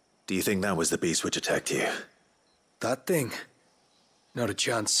 Do you think that was the beast which attacked you? That thing? Not a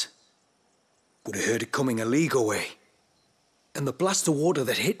chance. Would have heard it coming a league away. And the blast of water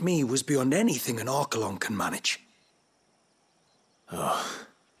that hit me was beyond anything an Archelon can manage. Oh.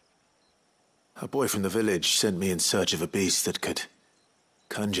 A boy from the village sent me in search of a beast that could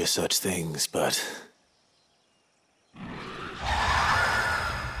conjure such things, but...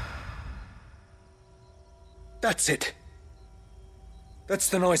 That's it. That's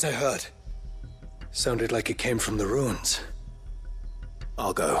the noise I heard. Sounded like it came from the ruins.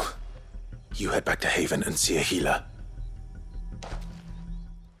 I'll go. You head back to Haven and see a healer.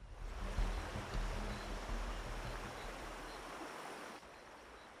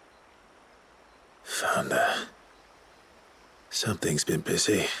 Found her. Something's been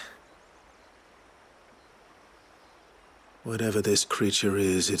busy. Whatever this creature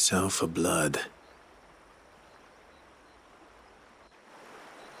is, it's out for blood.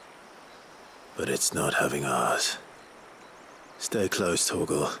 But it's not having ours. Stay close,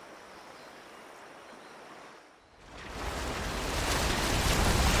 Torgal.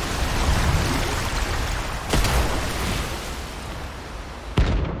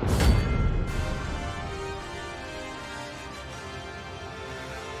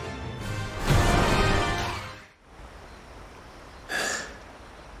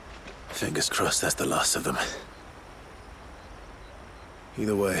 Fingers crossed that's the last of them.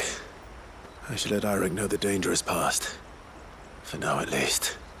 Either way, I should let Eirik know the danger is past. For now, at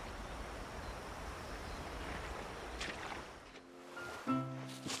least.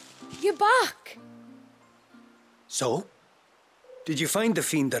 You're back! So? Did you find the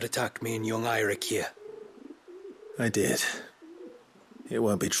fiend that attacked me and young Eirik here? I did. It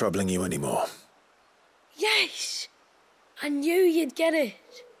won't be troubling you anymore. Yes! I knew you'd get it.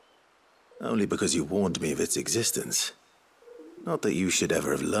 Only because you warned me of its existence. Not that you should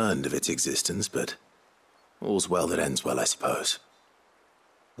ever have learned of its existence, but all's well that ends well, I suppose.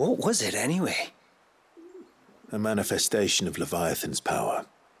 What was it, anyway? A manifestation of Leviathan's power.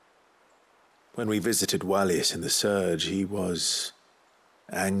 When we visited Wallius in the Surge, he was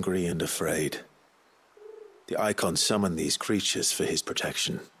angry and afraid. The Icon summoned these creatures for his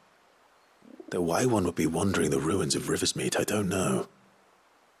protection. Though why one would be wandering the ruins of Riversmeet, I don't know.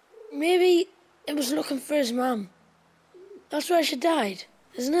 Maybe it was looking for his mum. That's where she died,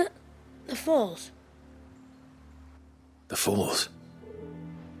 isn't it? The Falls. The Falls?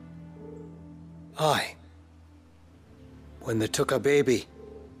 Aye. When they took her baby,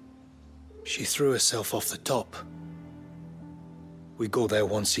 she threw herself off the top. We go there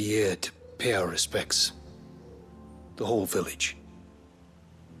once a year to pay our respects. The whole village.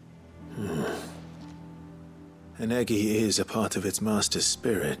 An Eggy is a part of its master's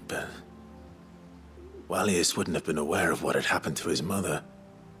spirit, but Wallius wouldn't have been aware of what had happened to his mother,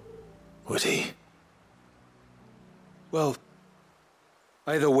 would he? Well,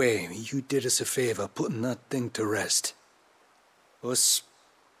 either way, you did us a favor putting that thing to rest. Us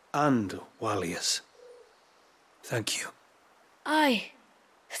and Wallius. Thank you. Aye.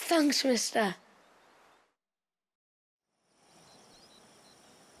 Thanks, mister.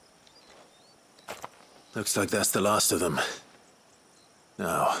 Looks like that's the last of them.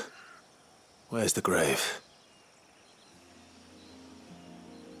 Now, where's the grave?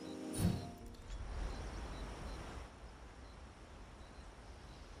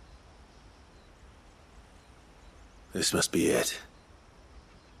 This must be it.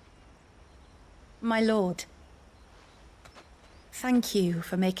 My lord, thank you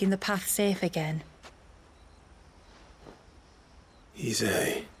for making the path safe again.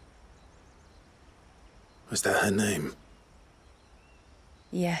 Ise. Was that her name?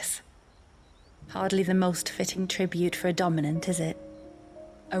 Yes. Hardly the most fitting tribute for a dominant, is it?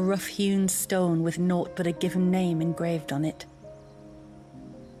 A rough-hewn stone with naught but a given name engraved on it.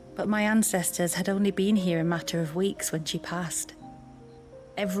 But my ancestors had only been here a matter of weeks when she passed.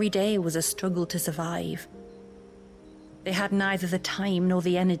 Every day was a struggle to survive. They had neither the time nor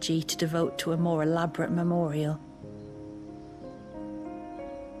the energy to devote to a more elaborate memorial.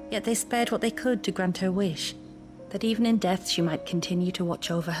 Yet they spared what they could to grant her wish, that even in death she might continue to watch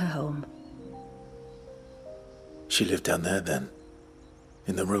over her home. She lived down there then?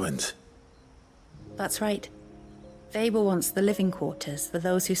 In the ruins? That's right. They were once the living quarters for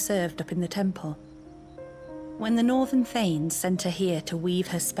those who served up in the temple. When the Northern Thanes sent her here to weave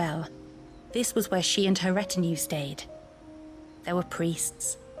her spell, this was where she and her retinue stayed. There were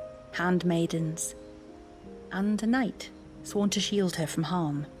priests, handmaidens, and a knight sworn to shield her from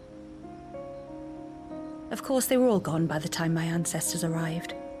harm. Of course, they were all gone by the time my ancestors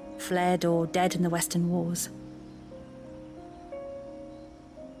arrived, fled or dead in the Western Wars.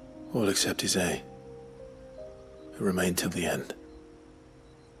 All except Ise, who remained till the end.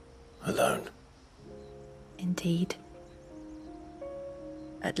 Alone. Indeed.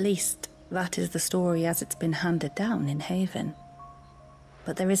 At least, that is the story as it's been handed down in Haven.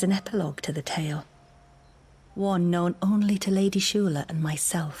 But there is an epilogue to the tale. One known only to Lady Shula and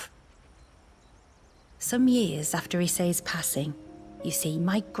myself. Some years after Ise's passing, you see,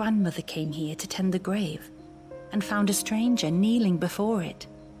 my grandmother came here to tend the grave, and found a stranger kneeling before it.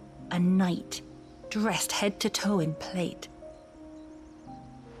 A knight, dressed head to toe in plate.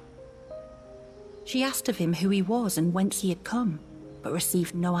 She asked of him who he was and whence he had come, but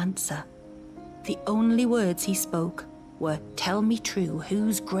received no answer. The only words he spoke were, "Tell me true,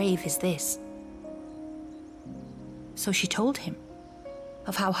 whose grave is this?" So she told him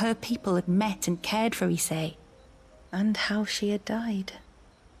of how her people had met and cared for Ise, and how she had died.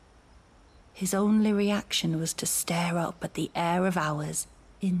 His only reaction was to stare up at the air of hours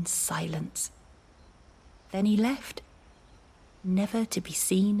in silence. Then he left, never to be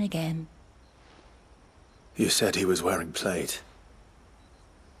seen again. You said he was wearing plate.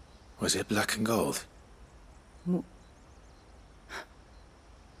 Was it black and gold? Do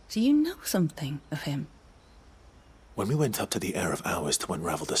you know something of him? When we went up to the Air of Hours to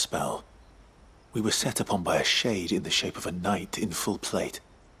unravel the spell, we were set upon by a shade in the shape of a knight in full plate.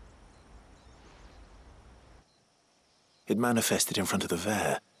 It manifested in front of the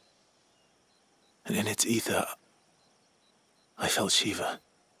Vare. And in its ether, I felt Shiva.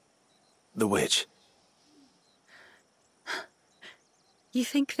 The witch. You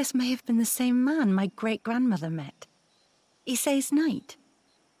think this may have been the same man my great-grandmother met? Issei's knight?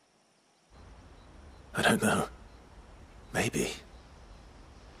 I don't know. Maybe.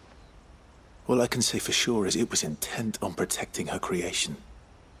 All I can say for sure is it was intent on protecting her creation.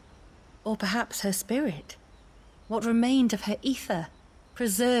 Or perhaps her spirit? What remained of her ether,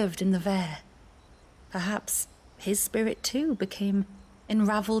 preserved in the Vare? Perhaps his spirit too became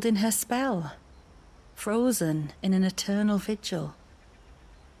enravelled in her spell, frozen in an eternal vigil.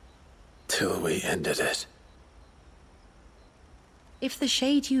 Till we ended it. If the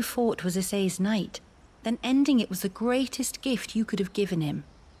shade you fought was Issei's knight, then ending it was the greatest gift you could have given him.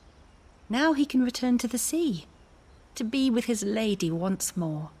 Now he can return to the sea, to be with his lady once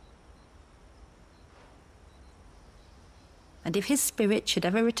more. And if his spirit should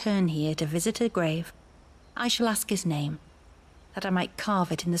ever return here to visit her grave, I shall ask his name, that I might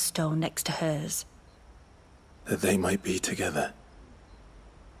carve it in the stone next to hers. That they might be together.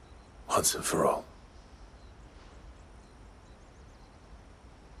 Once and for all.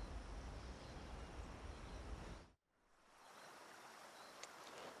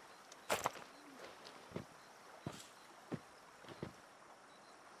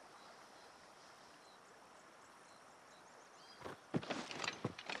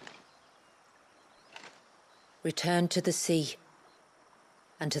 Return to the sea,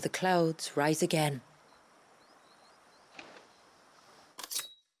 and to the clouds rise again.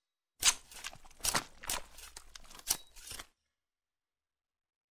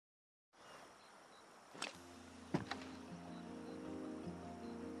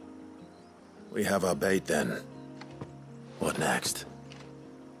 We have our bait then. What next?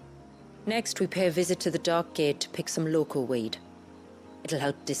 Next, we pay a visit to the Dark Gate to pick some local weed. It'll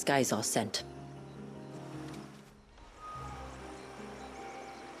help disguise our scent.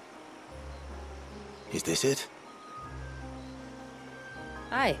 Is this it?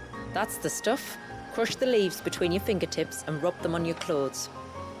 Aye, that's the stuff. Crush the leaves between your fingertips and rub them on your clothes.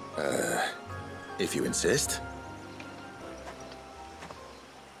 If you insist.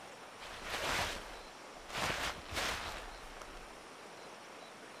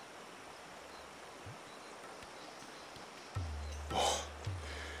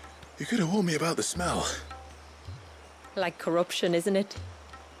 You could have warned me about the smell. Like corruption, isn't it?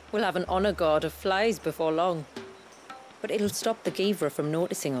 We'll have an honor guard of flies before long. But it'll stop the Givra from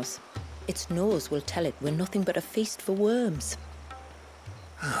noticing us. Its nose will tell it we're nothing but a feast for worms.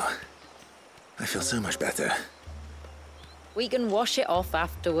 Oh, I feel so much better. We can wash it off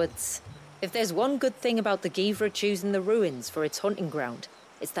afterwards. If there's one good thing about the Givra choosing the ruins for its hunting ground,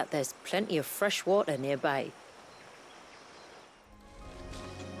 it's that there's plenty of fresh water nearby.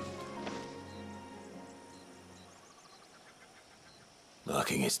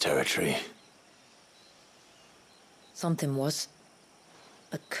 Marking its territory. Something was.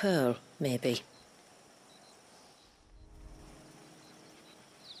 A curl, maybe.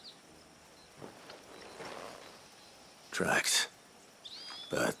 Tracks.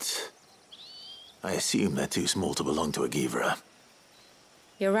 But I assume they're too small to belong to a Givra.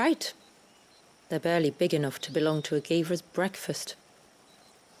 You're right. They're barely big enough to belong to a Givra's breakfast.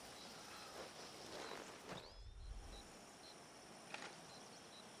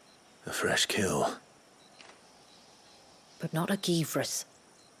 A fresh kill. But not a Givra's.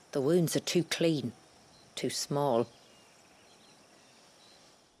 The wounds are too clean, too small.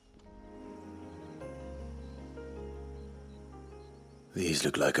 These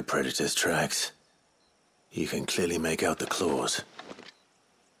look like a predator's tracks. You can clearly make out the claws.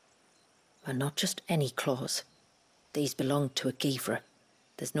 And not just any claws. These belong to a Givra.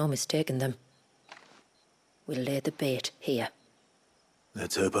 There's no mistaking them. We'll lay the bait here.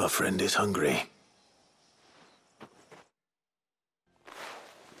 Let's hope our friend is hungry.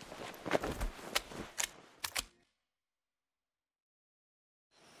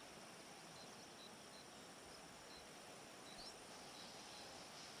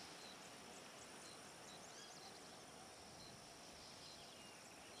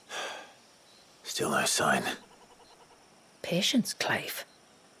 Still no sign. Patience, Clive.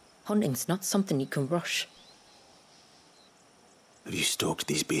 Hunting's not something you can rush. Have you stalked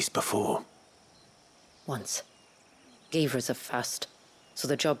these beasts before? Once. Givras are fast, so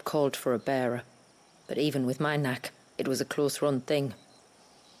the job called for a bearer. But even with my knack, it was a close-run thing.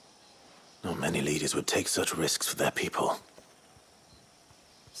 Not many leaders would take such risks for their people.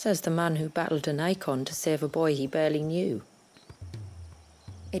 Says the man who battled an icon to save a boy he barely knew.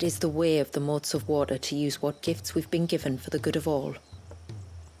 It is the way of the moats of water to use what gifts we've been given for the good of all.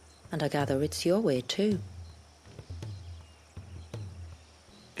 And I gather it's your way too.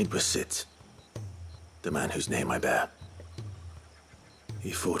 It was Sid, the man whose name I bear.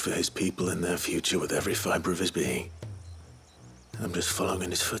 He fought for his people and their future with every fiber of his being. I'm just following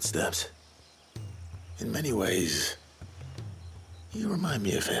in his footsteps. In many ways, you remind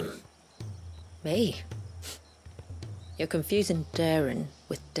me of him. Me? You're confusing daring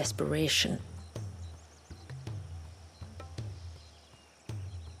with desperation.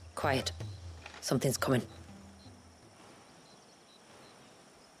 Quiet. Something's coming.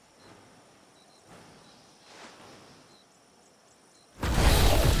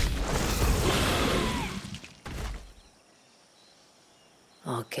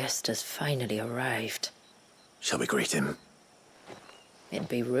 Our guest has finally arrived. Shall we greet him? It'd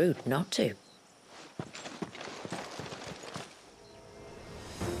be rude not to.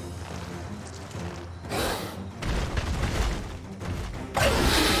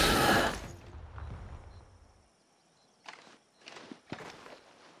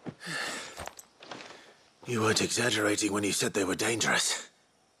 You weren't exaggerating when you said they were dangerous.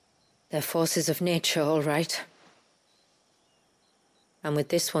 They're forces of nature, all right. And with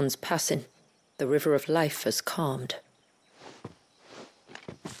this one's passing, the river of life has calmed.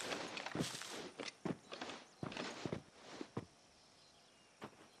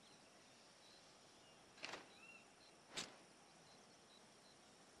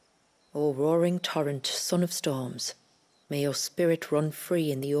 O roaring torrent, son of storms, may your spirit run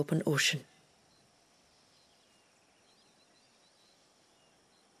free in the open ocean.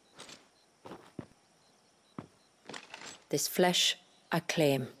 This flesh I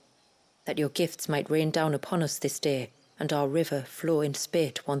claim, that your gifts might rain down upon us this day, and our river flow in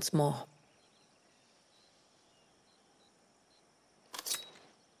spate once more.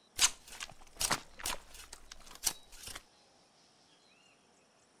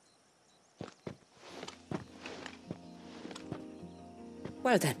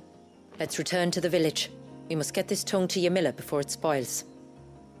 Well then, let's return to the village. We must get this tongue to your miller before it spoils.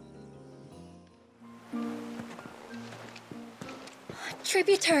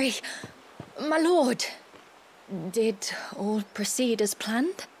 Tributary, my lord. Did all proceed as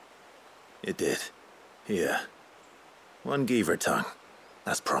planned? It did. Here. 1 Geaver tongue,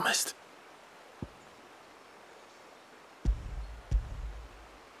 as promised.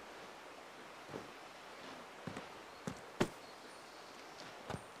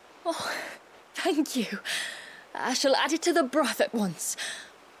 Oh, thank you. I shall add it to the broth at once.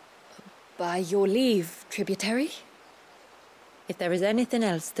 By your leave, tributary. If there is anything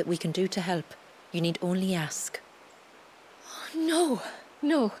else that we can do to help, you need only ask. No,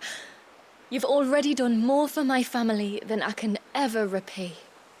 no. You've already done more for my family than I can ever repay.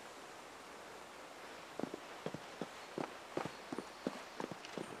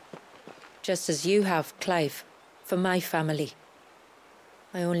 Just as you have, Clive, for my family.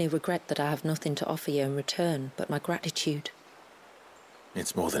 I only regret that I have nothing to offer you in return but my gratitude.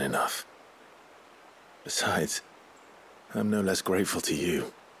 It's more than enough. Besides, I'm no less grateful to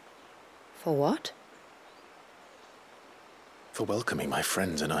you. For what? For welcoming my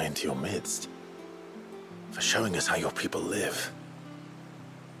friends and I into your midst. For showing us how your people live.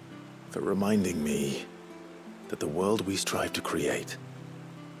 For reminding me that the world we strive to create,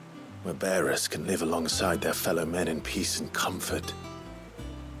 where bearers can live alongside their fellow men in peace and comfort,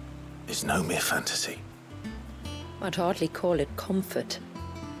 is no mere fantasy. I'd hardly call it comfort.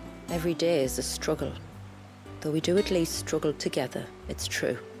 Every day is a struggle. Though we do at least struggle together, it's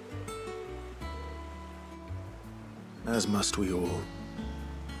true. As must we all.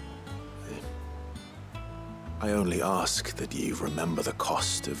 I only ask that you remember the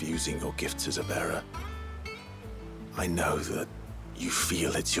cost of using your gifts as a bearer. I know that you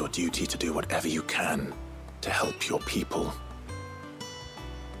feel it's your duty to do whatever you can to help your people.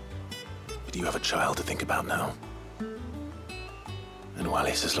 But you have a child to think about now. And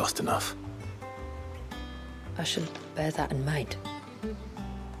Wallis has lost enough. I shall bear that in mind.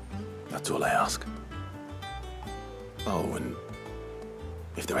 That's all I ask. Oh, and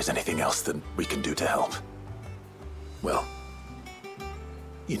if there is anything else that we can do to help, well,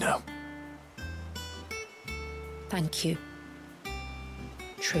 you know. Thank you.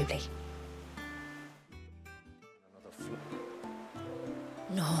 Truly.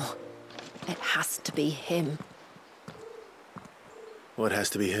 No, it has to be him. What has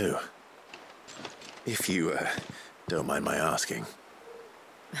to be who? If you, don't mind my asking.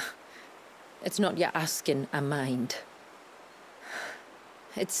 It's not your asking, I mind.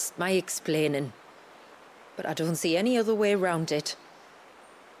 It's my explaining. But I don't see any other way around it.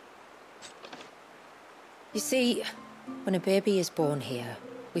 You see, when a baby is born here,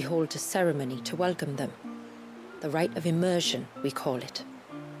 we hold a ceremony to welcome them. The rite of immersion, we call it.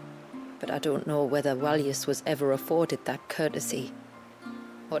 But I don't know whether Wallius was ever afforded that courtesy.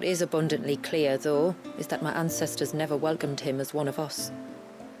 What is abundantly clear, though, is that my ancestors never welcomed him as one of us.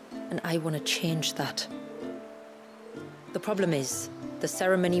 And I want to change that. The problem is, the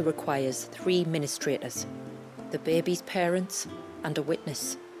ceremony requires 3 ministrators, the baby's parents and a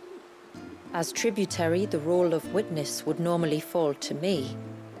witness. As tributary, the role of witness would normally fall to me,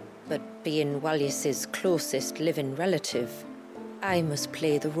 but being Wallius's closest living relative, I must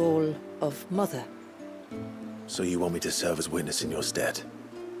play the role of mother. So you want me to serve as witness in your stead?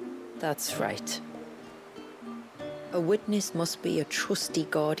 That's right. A witness must be a trusty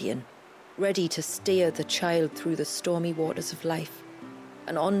guardian, ready to steer the child through the stormy waters of life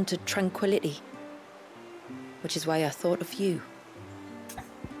and on to tranquility. Which is why I thought of you.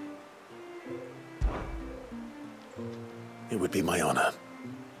 It would be my honor.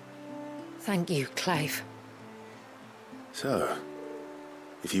 Thank you, Clive. So,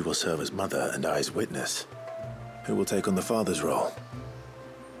 if you will serve as mother and I as witness, who will take on the father's role?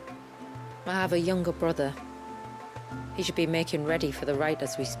 I have a younger brother. He should be making ready for the rite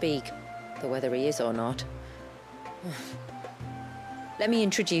as we speak, though whether he is or not. Let me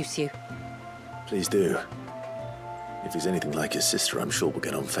introduce you. Please do. If he's anything like his sister, I'm sure we'll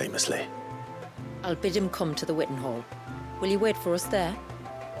get on famously. I'll bid him come to the Witten Hall. Will you wait for us there?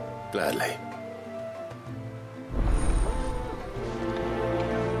 Gladly.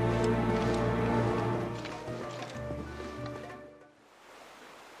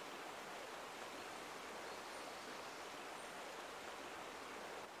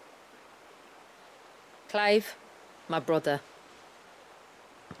 Clive, my brother.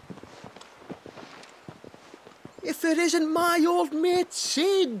 If it isn't my old mate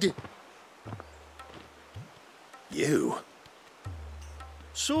Sid! You?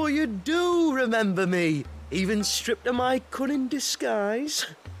 So you do remember me, even stripped of my cunning disguise?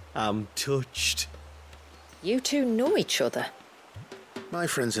 I'm touched. You two know each other? My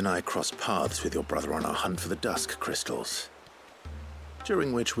friends and I crossed paths with your brother on our hunt for the dusk crystals,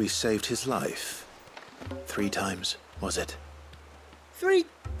 during which we saved his life. 3 times, was it? 3,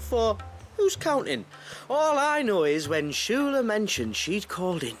 4, who's counting? All I know is when Shula mentioned she'd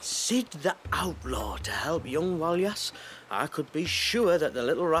called in Sid the Outlaw to help young Wallius, I could be sure that the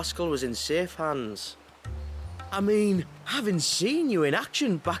little rascal was in safe hands. I mean, having seen you in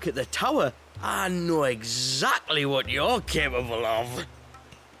action back at the tower, I know exactly what you're capable of.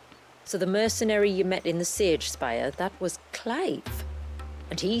 So the mercenary you met in the Sage Spire, that was Clive.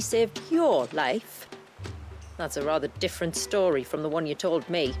 And he saved your life? That's a rather different story from the one you told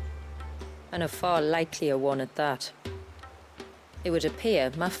me. And a far likelier one at that. It would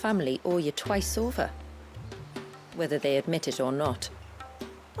appear my family owe you twice over. Whether they admit it or not.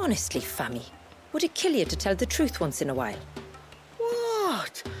 Honestly, Fammy, would it kill you to tell the truth once in a while?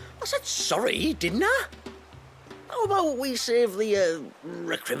 What? I said sorry, didn't I? How about we save the,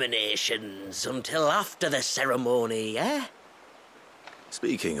 recriminations until after the ceremony, eh?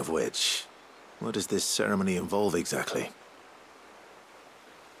 Speaking of which, what does this ceremony involve exactly?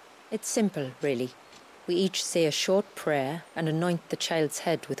 It's simple, really. We each say a short prayer and anoint the child's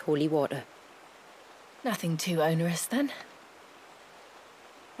head with holy water. Nothing too onerous, then?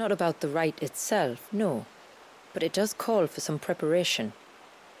 Not about the rite itself, no. But it does call for some preparation.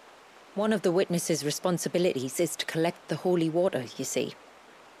 One of the witness's responsibilities is to collect the holy water, you see.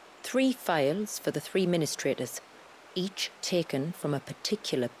 3 phials for the 3 ministrators, each taken from a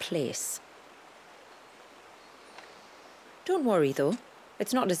particular place. Don't worry, though.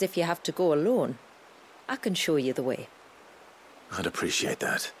 It's not as if you have to go alone. I can show you the way. I'd appreciate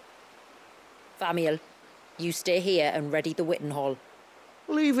that. Famiel, you stay here and ready the Witten Hall.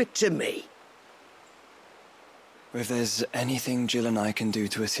 Leave it to me. If there's anything Jill and I can do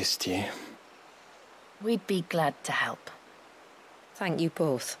to assist you... We'd be glad to help. Thank you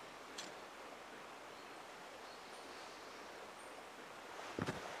both.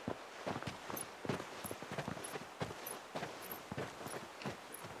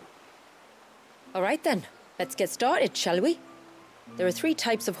 All right then, let's get started, shall we? There are 3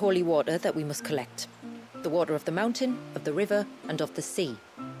 types of holy water that we must collect. The water of the mountain, of the river, and of the sea.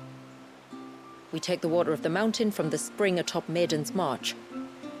 We take the water of the mountain from the spring atop Maiden's March.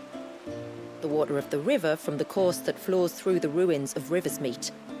 The water of the river from the course that flows through the ruins of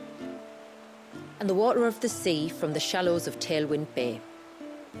Riversmeet. And the water of the sea from the shallows of Tailwind Bay.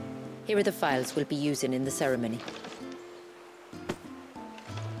 Here are the phials we'll be using in the ceremony.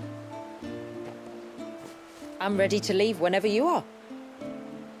 I'm ready to leave whenever you are.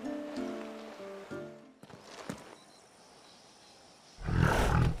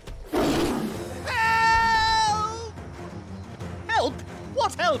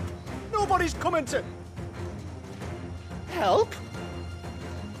 What help? Nobody's coming to... Help?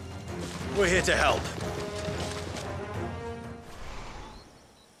 We're here to help.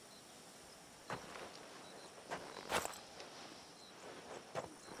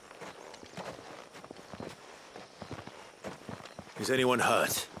 Is anyone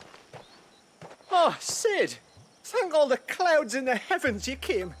hurt? Oh, Sid! Thank all the clouds in the heavens you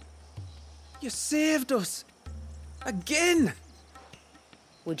came. You saved us. Again.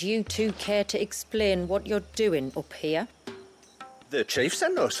 Would you two care to explain what you're doing up here? The chief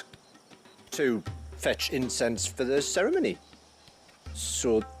sent us to fetch incense for the ceremony.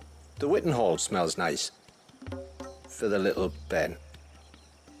 So the Witten Hall smells nice. For the little Ben.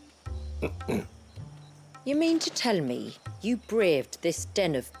 You mean to tell me you braved this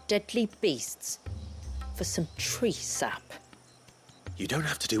den of deadly beasts for some tree sap? You don't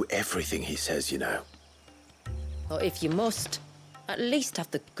have to do everything he says, you know. Or if you must, at least have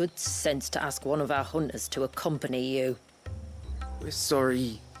the good sense to ask one of our hunters to accompany you. We're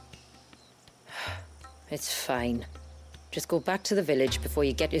sorry. It's fine. Just go back to the village before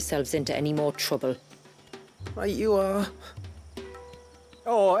you get yourselves into any more trouble. Right you are.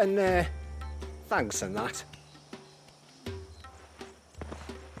 Oh, and thanks and that.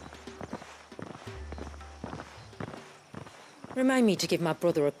 Remind me to give my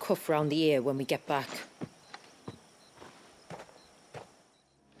brother a cuff round the ear when we get back.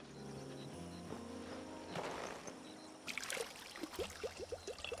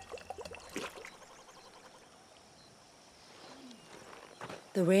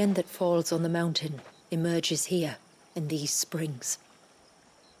 The rain that falls on the mountain emerges here, in these springs.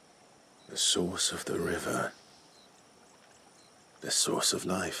 The source of the river. The source of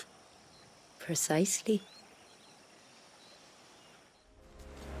life. Precisely.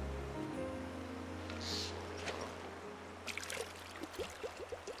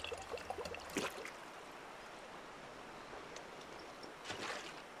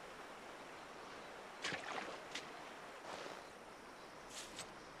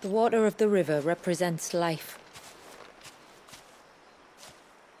 The water of the river represents life.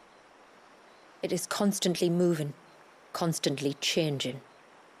 It is constantly moving, constantly changing.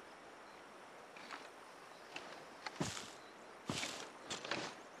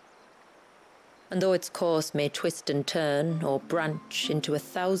 And though its course may twist and turn or branch into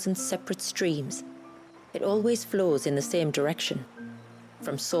 1,000 separate streams, it always flows in the same direction,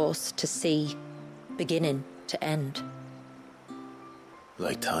 from source to sea, beginning to end.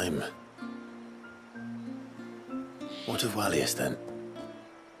 Like time. What of Wallius then?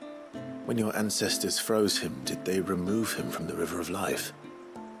 When your ancestors froze him, did they remove him from the River of Life?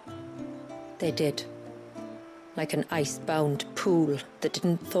 They did. Like an ice-bound pool that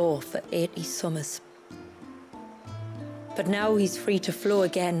didn't thaw for 80 summers. But now he's free to flow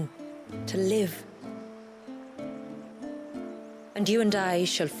again, to live. And you and I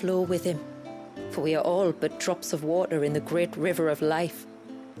shall flow with him, for we are all but drops of water in the great river of life.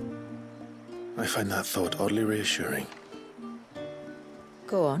 I find that thought oddly reassuring.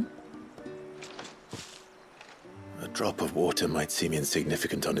 Go on. A drop of water might seem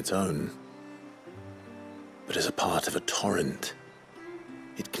insignificant on its own, but as a part of a torrent,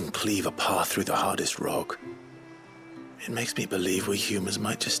 it can cleave a path through the hardest rock. It makes me believe we humans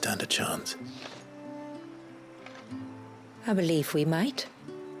might just stand a chance. I believe we might.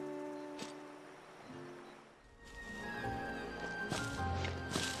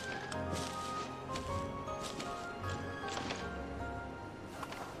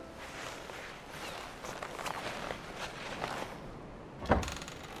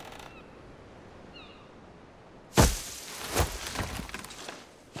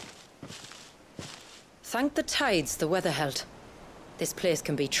 Thank the tides the weather held. This place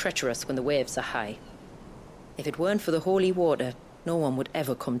can be treacherous when the waves are high. If it weren't for the holy water, no one would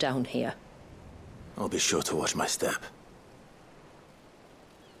ever come down here. I'll be sure to watch my step.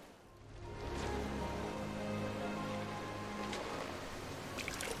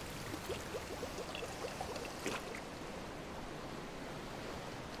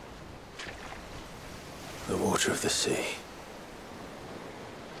 The water of the sea.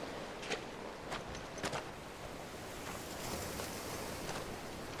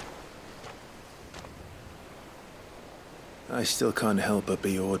 I still can't help but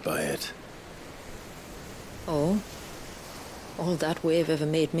be awed by it. Oh? All that wave ever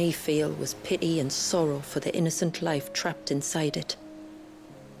made me feel was pity and sorrow for the innocent life trapped inside it.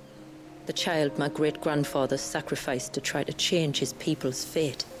 The child my great-grandfather sacrificed to try to change his people's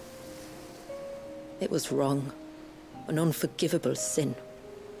fate. It was wrong, an unforgivable sin.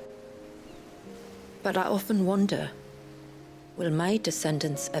 But I often wonder, Will my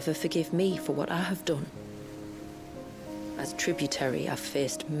descendants ever forgive me for what I have done? As tributary, I've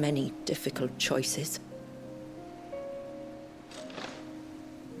faced many difficult choices.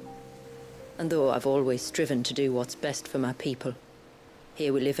 And though I've always striven to do what's best for my people,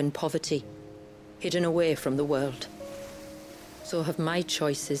 here we live in poverty, hidden away from the world. So have my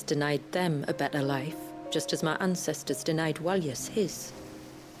choices denied them a better life, just as my ancestors denied Walyas his?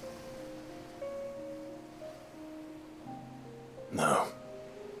 No.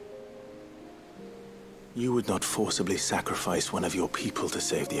 You would not forcibly sacrifice one of your people to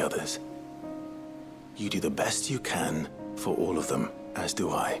save the others. You do the best you can for all of them, as do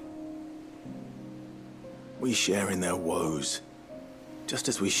I. We share in their woes, just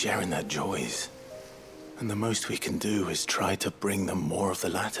as we share in their joys. And the most we can do is try to bring them more of the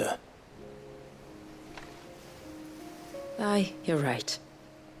latter. Aye, you're right.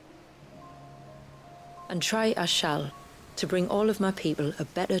 And try I shall, to bring all of my people a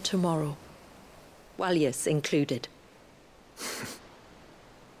better tomorrow. Walyas included.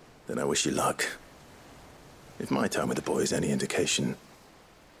 Then I wish you luck. If my time with the boy is any indication,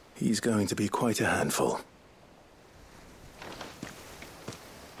 he's going to be quite a handful.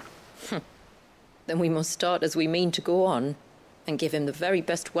 Then we must start as we mean to go on, and give him the very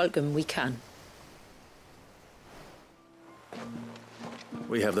best welcome we can.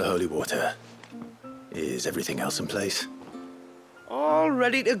 We have the holy water. Is everything else in place? All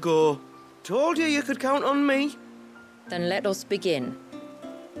ready to go. Told you you could count on me. Then let us begin.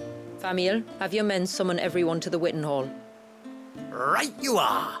 Famiel, have your men summon everyone to the Witten Hall. Right you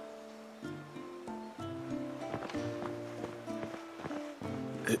are.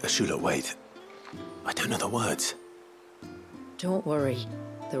 Ashula, wait. I don't know the words. Don't worry.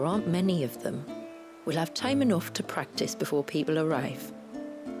 There aren't many of them. We'll have time enough to practice before people arrive.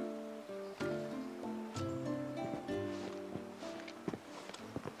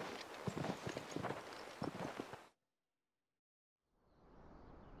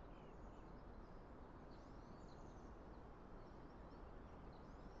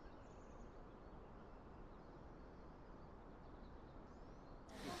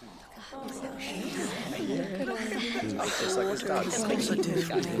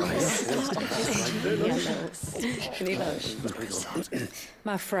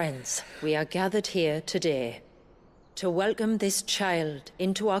 My friends, we are gathered here today to welcome this child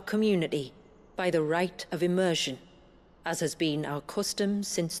into our community by the rite of immersion, as has been our custom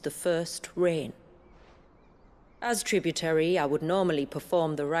since the first reign. As tributary, I would normally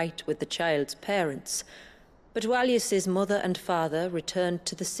perform the rite with the child's parents, but Walyas's mother and father returned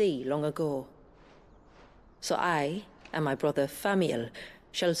to the sea long ago. So I and my brother Famiel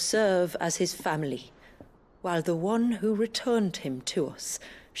shall serve as his family, while the one who returned him to us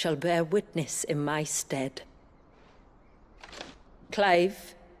shall bear witness in my stead.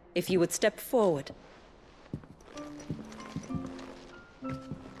 Clive, if you would step forward.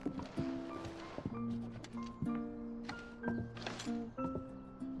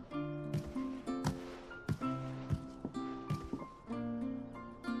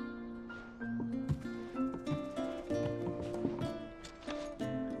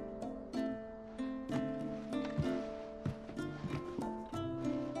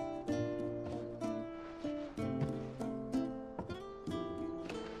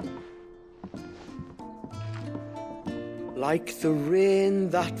 Like the rain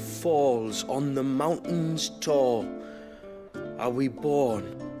that falls on the mountains tall, are we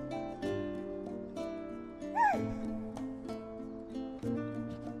born.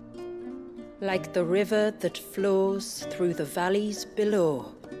 Like the river that flows through the valleys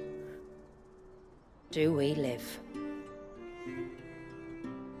below, do we live.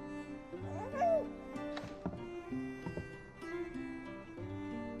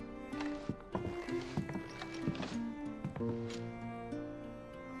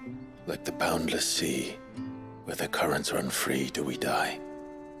 Like the boundless sea, where the currents run free, do we die,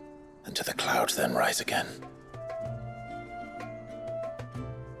 and to the clouds then rise again.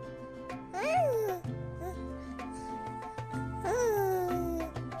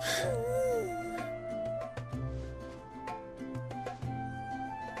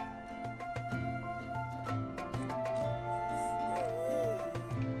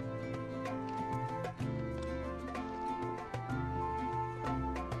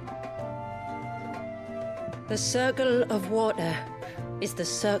 The circle of water is the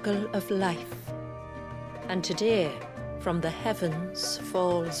circle of life, and today from the heavens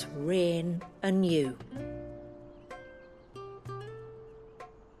falls rain anew.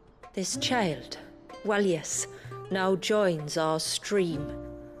 This child, Walyas, now joins our stream,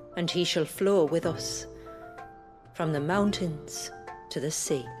 and he shall flow with us. From the mountains to the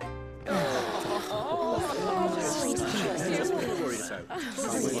sea.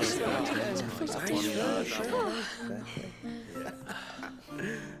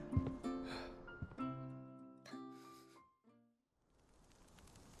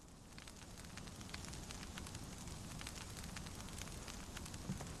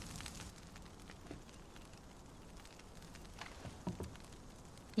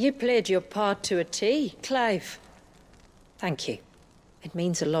 You played your part to a T, Clive. Thank you. It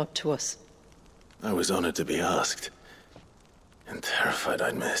means a lot to us. I was honored to be asked. And terrified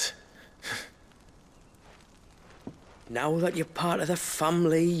I'd miss. Now that you're part of the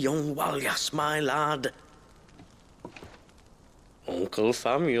family, young Walyas, my lad. Uncle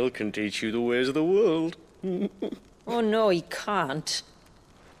Samuel can teach you the ways of the world. Oh, no, he can't.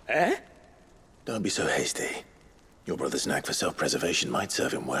 Eh? Don't be so hasty. Your brother's knack for self-preservation might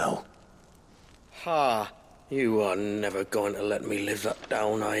serve him well. Ha! You are never going to let me live that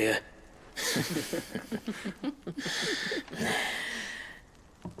down, are you?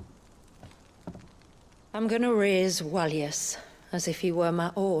 I'm gonna raise Walyas as if he were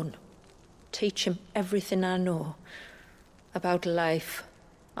my own. Teach him everything I know about life,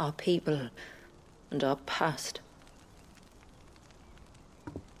 our people, and our past.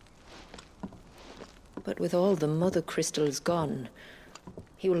 But with all the mother crystals gone,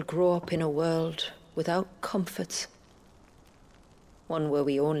 he will grow up in a world without comforts. One where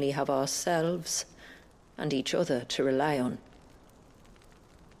we only have ourselves and each other to rely on.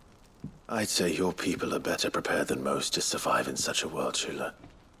 I'd say your people are better prepared than most to survive in such a world, Shula.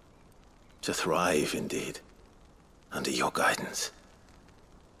 To thrive, indeed, under your guidance.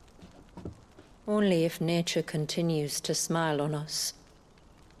 Only if nature continues to smile on us.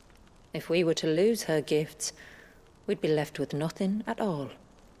 If we were to lose her gifts, we'd be left with nothing at all.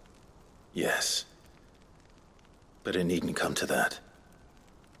 Yes. But it needn't come to that.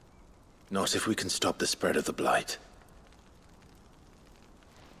 Not if we can stop the spread of the Blight.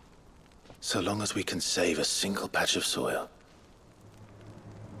 So long as we can save a single patch of soil,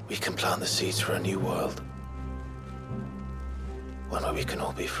 we can plant the seeds for a new world. One where we can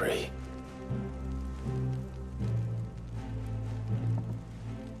all be free.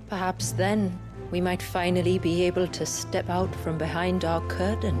 Perhaps then we might finally be able to step out from behind our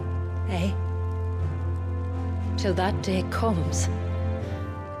curtain, eh? Till that day comes,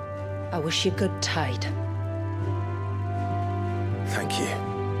 I wish you good tide. Thank you.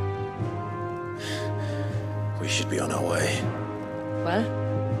 We should be on our way. Well,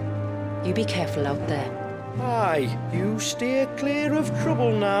 you be careful out there. Aye, you steer clear of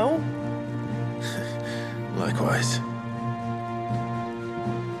trouble now. Likewise.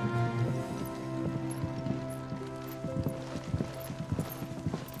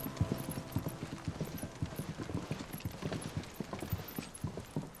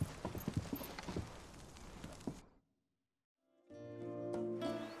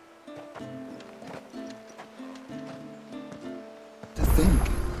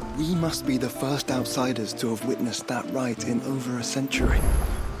 We must be the first outsiders to have witnessed that rite in over a century.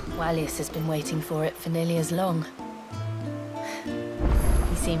 Walyas has been waiting for it for nearly as long.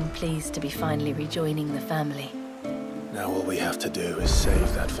 He seemed pleased to be finally rejoining the family. Now all we have to do is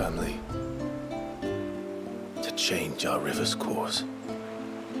save that family. To change our river's course.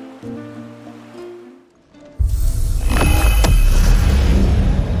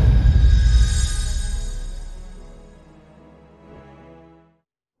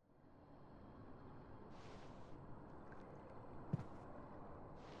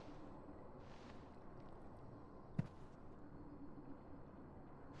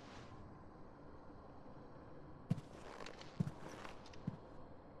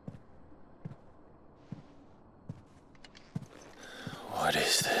 What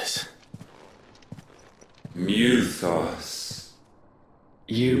is this? Muthos.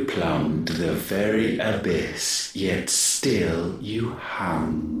 You plumbed the very abyss, yet still you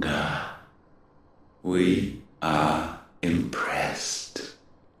hunger. We are impressed.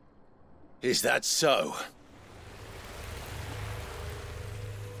 Is that so?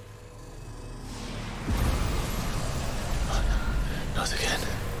 Not again.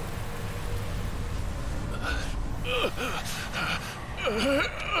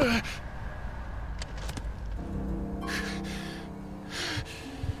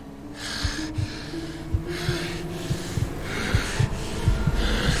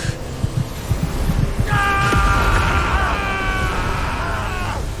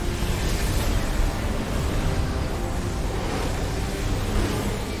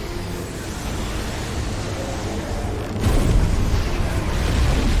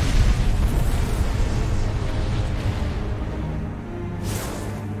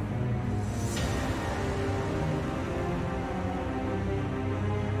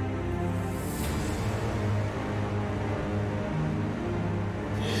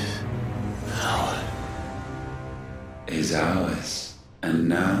 is ours, and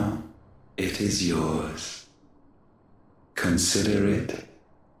now it is yours. Consider it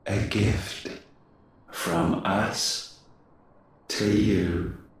a gift from us to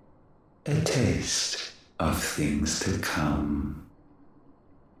you, a taste of things to come.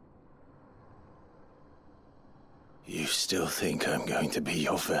 You still think I'm going to be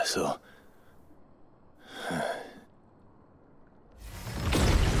your vessel?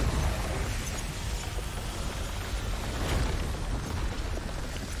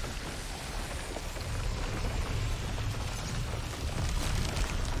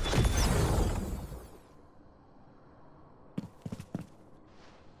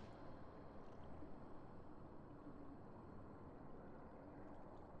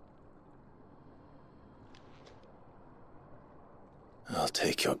 I'll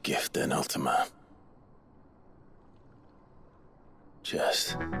take your gift then, Ultima.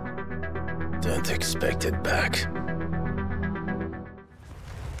 Just don't expect it back.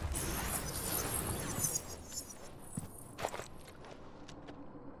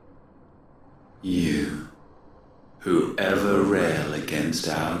 You, who ever rail against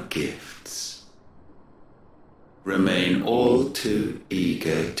our gifts, remain all too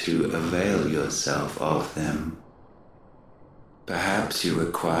eager to avail yourself of them. Perhaps you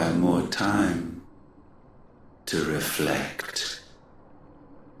require more time to reflect.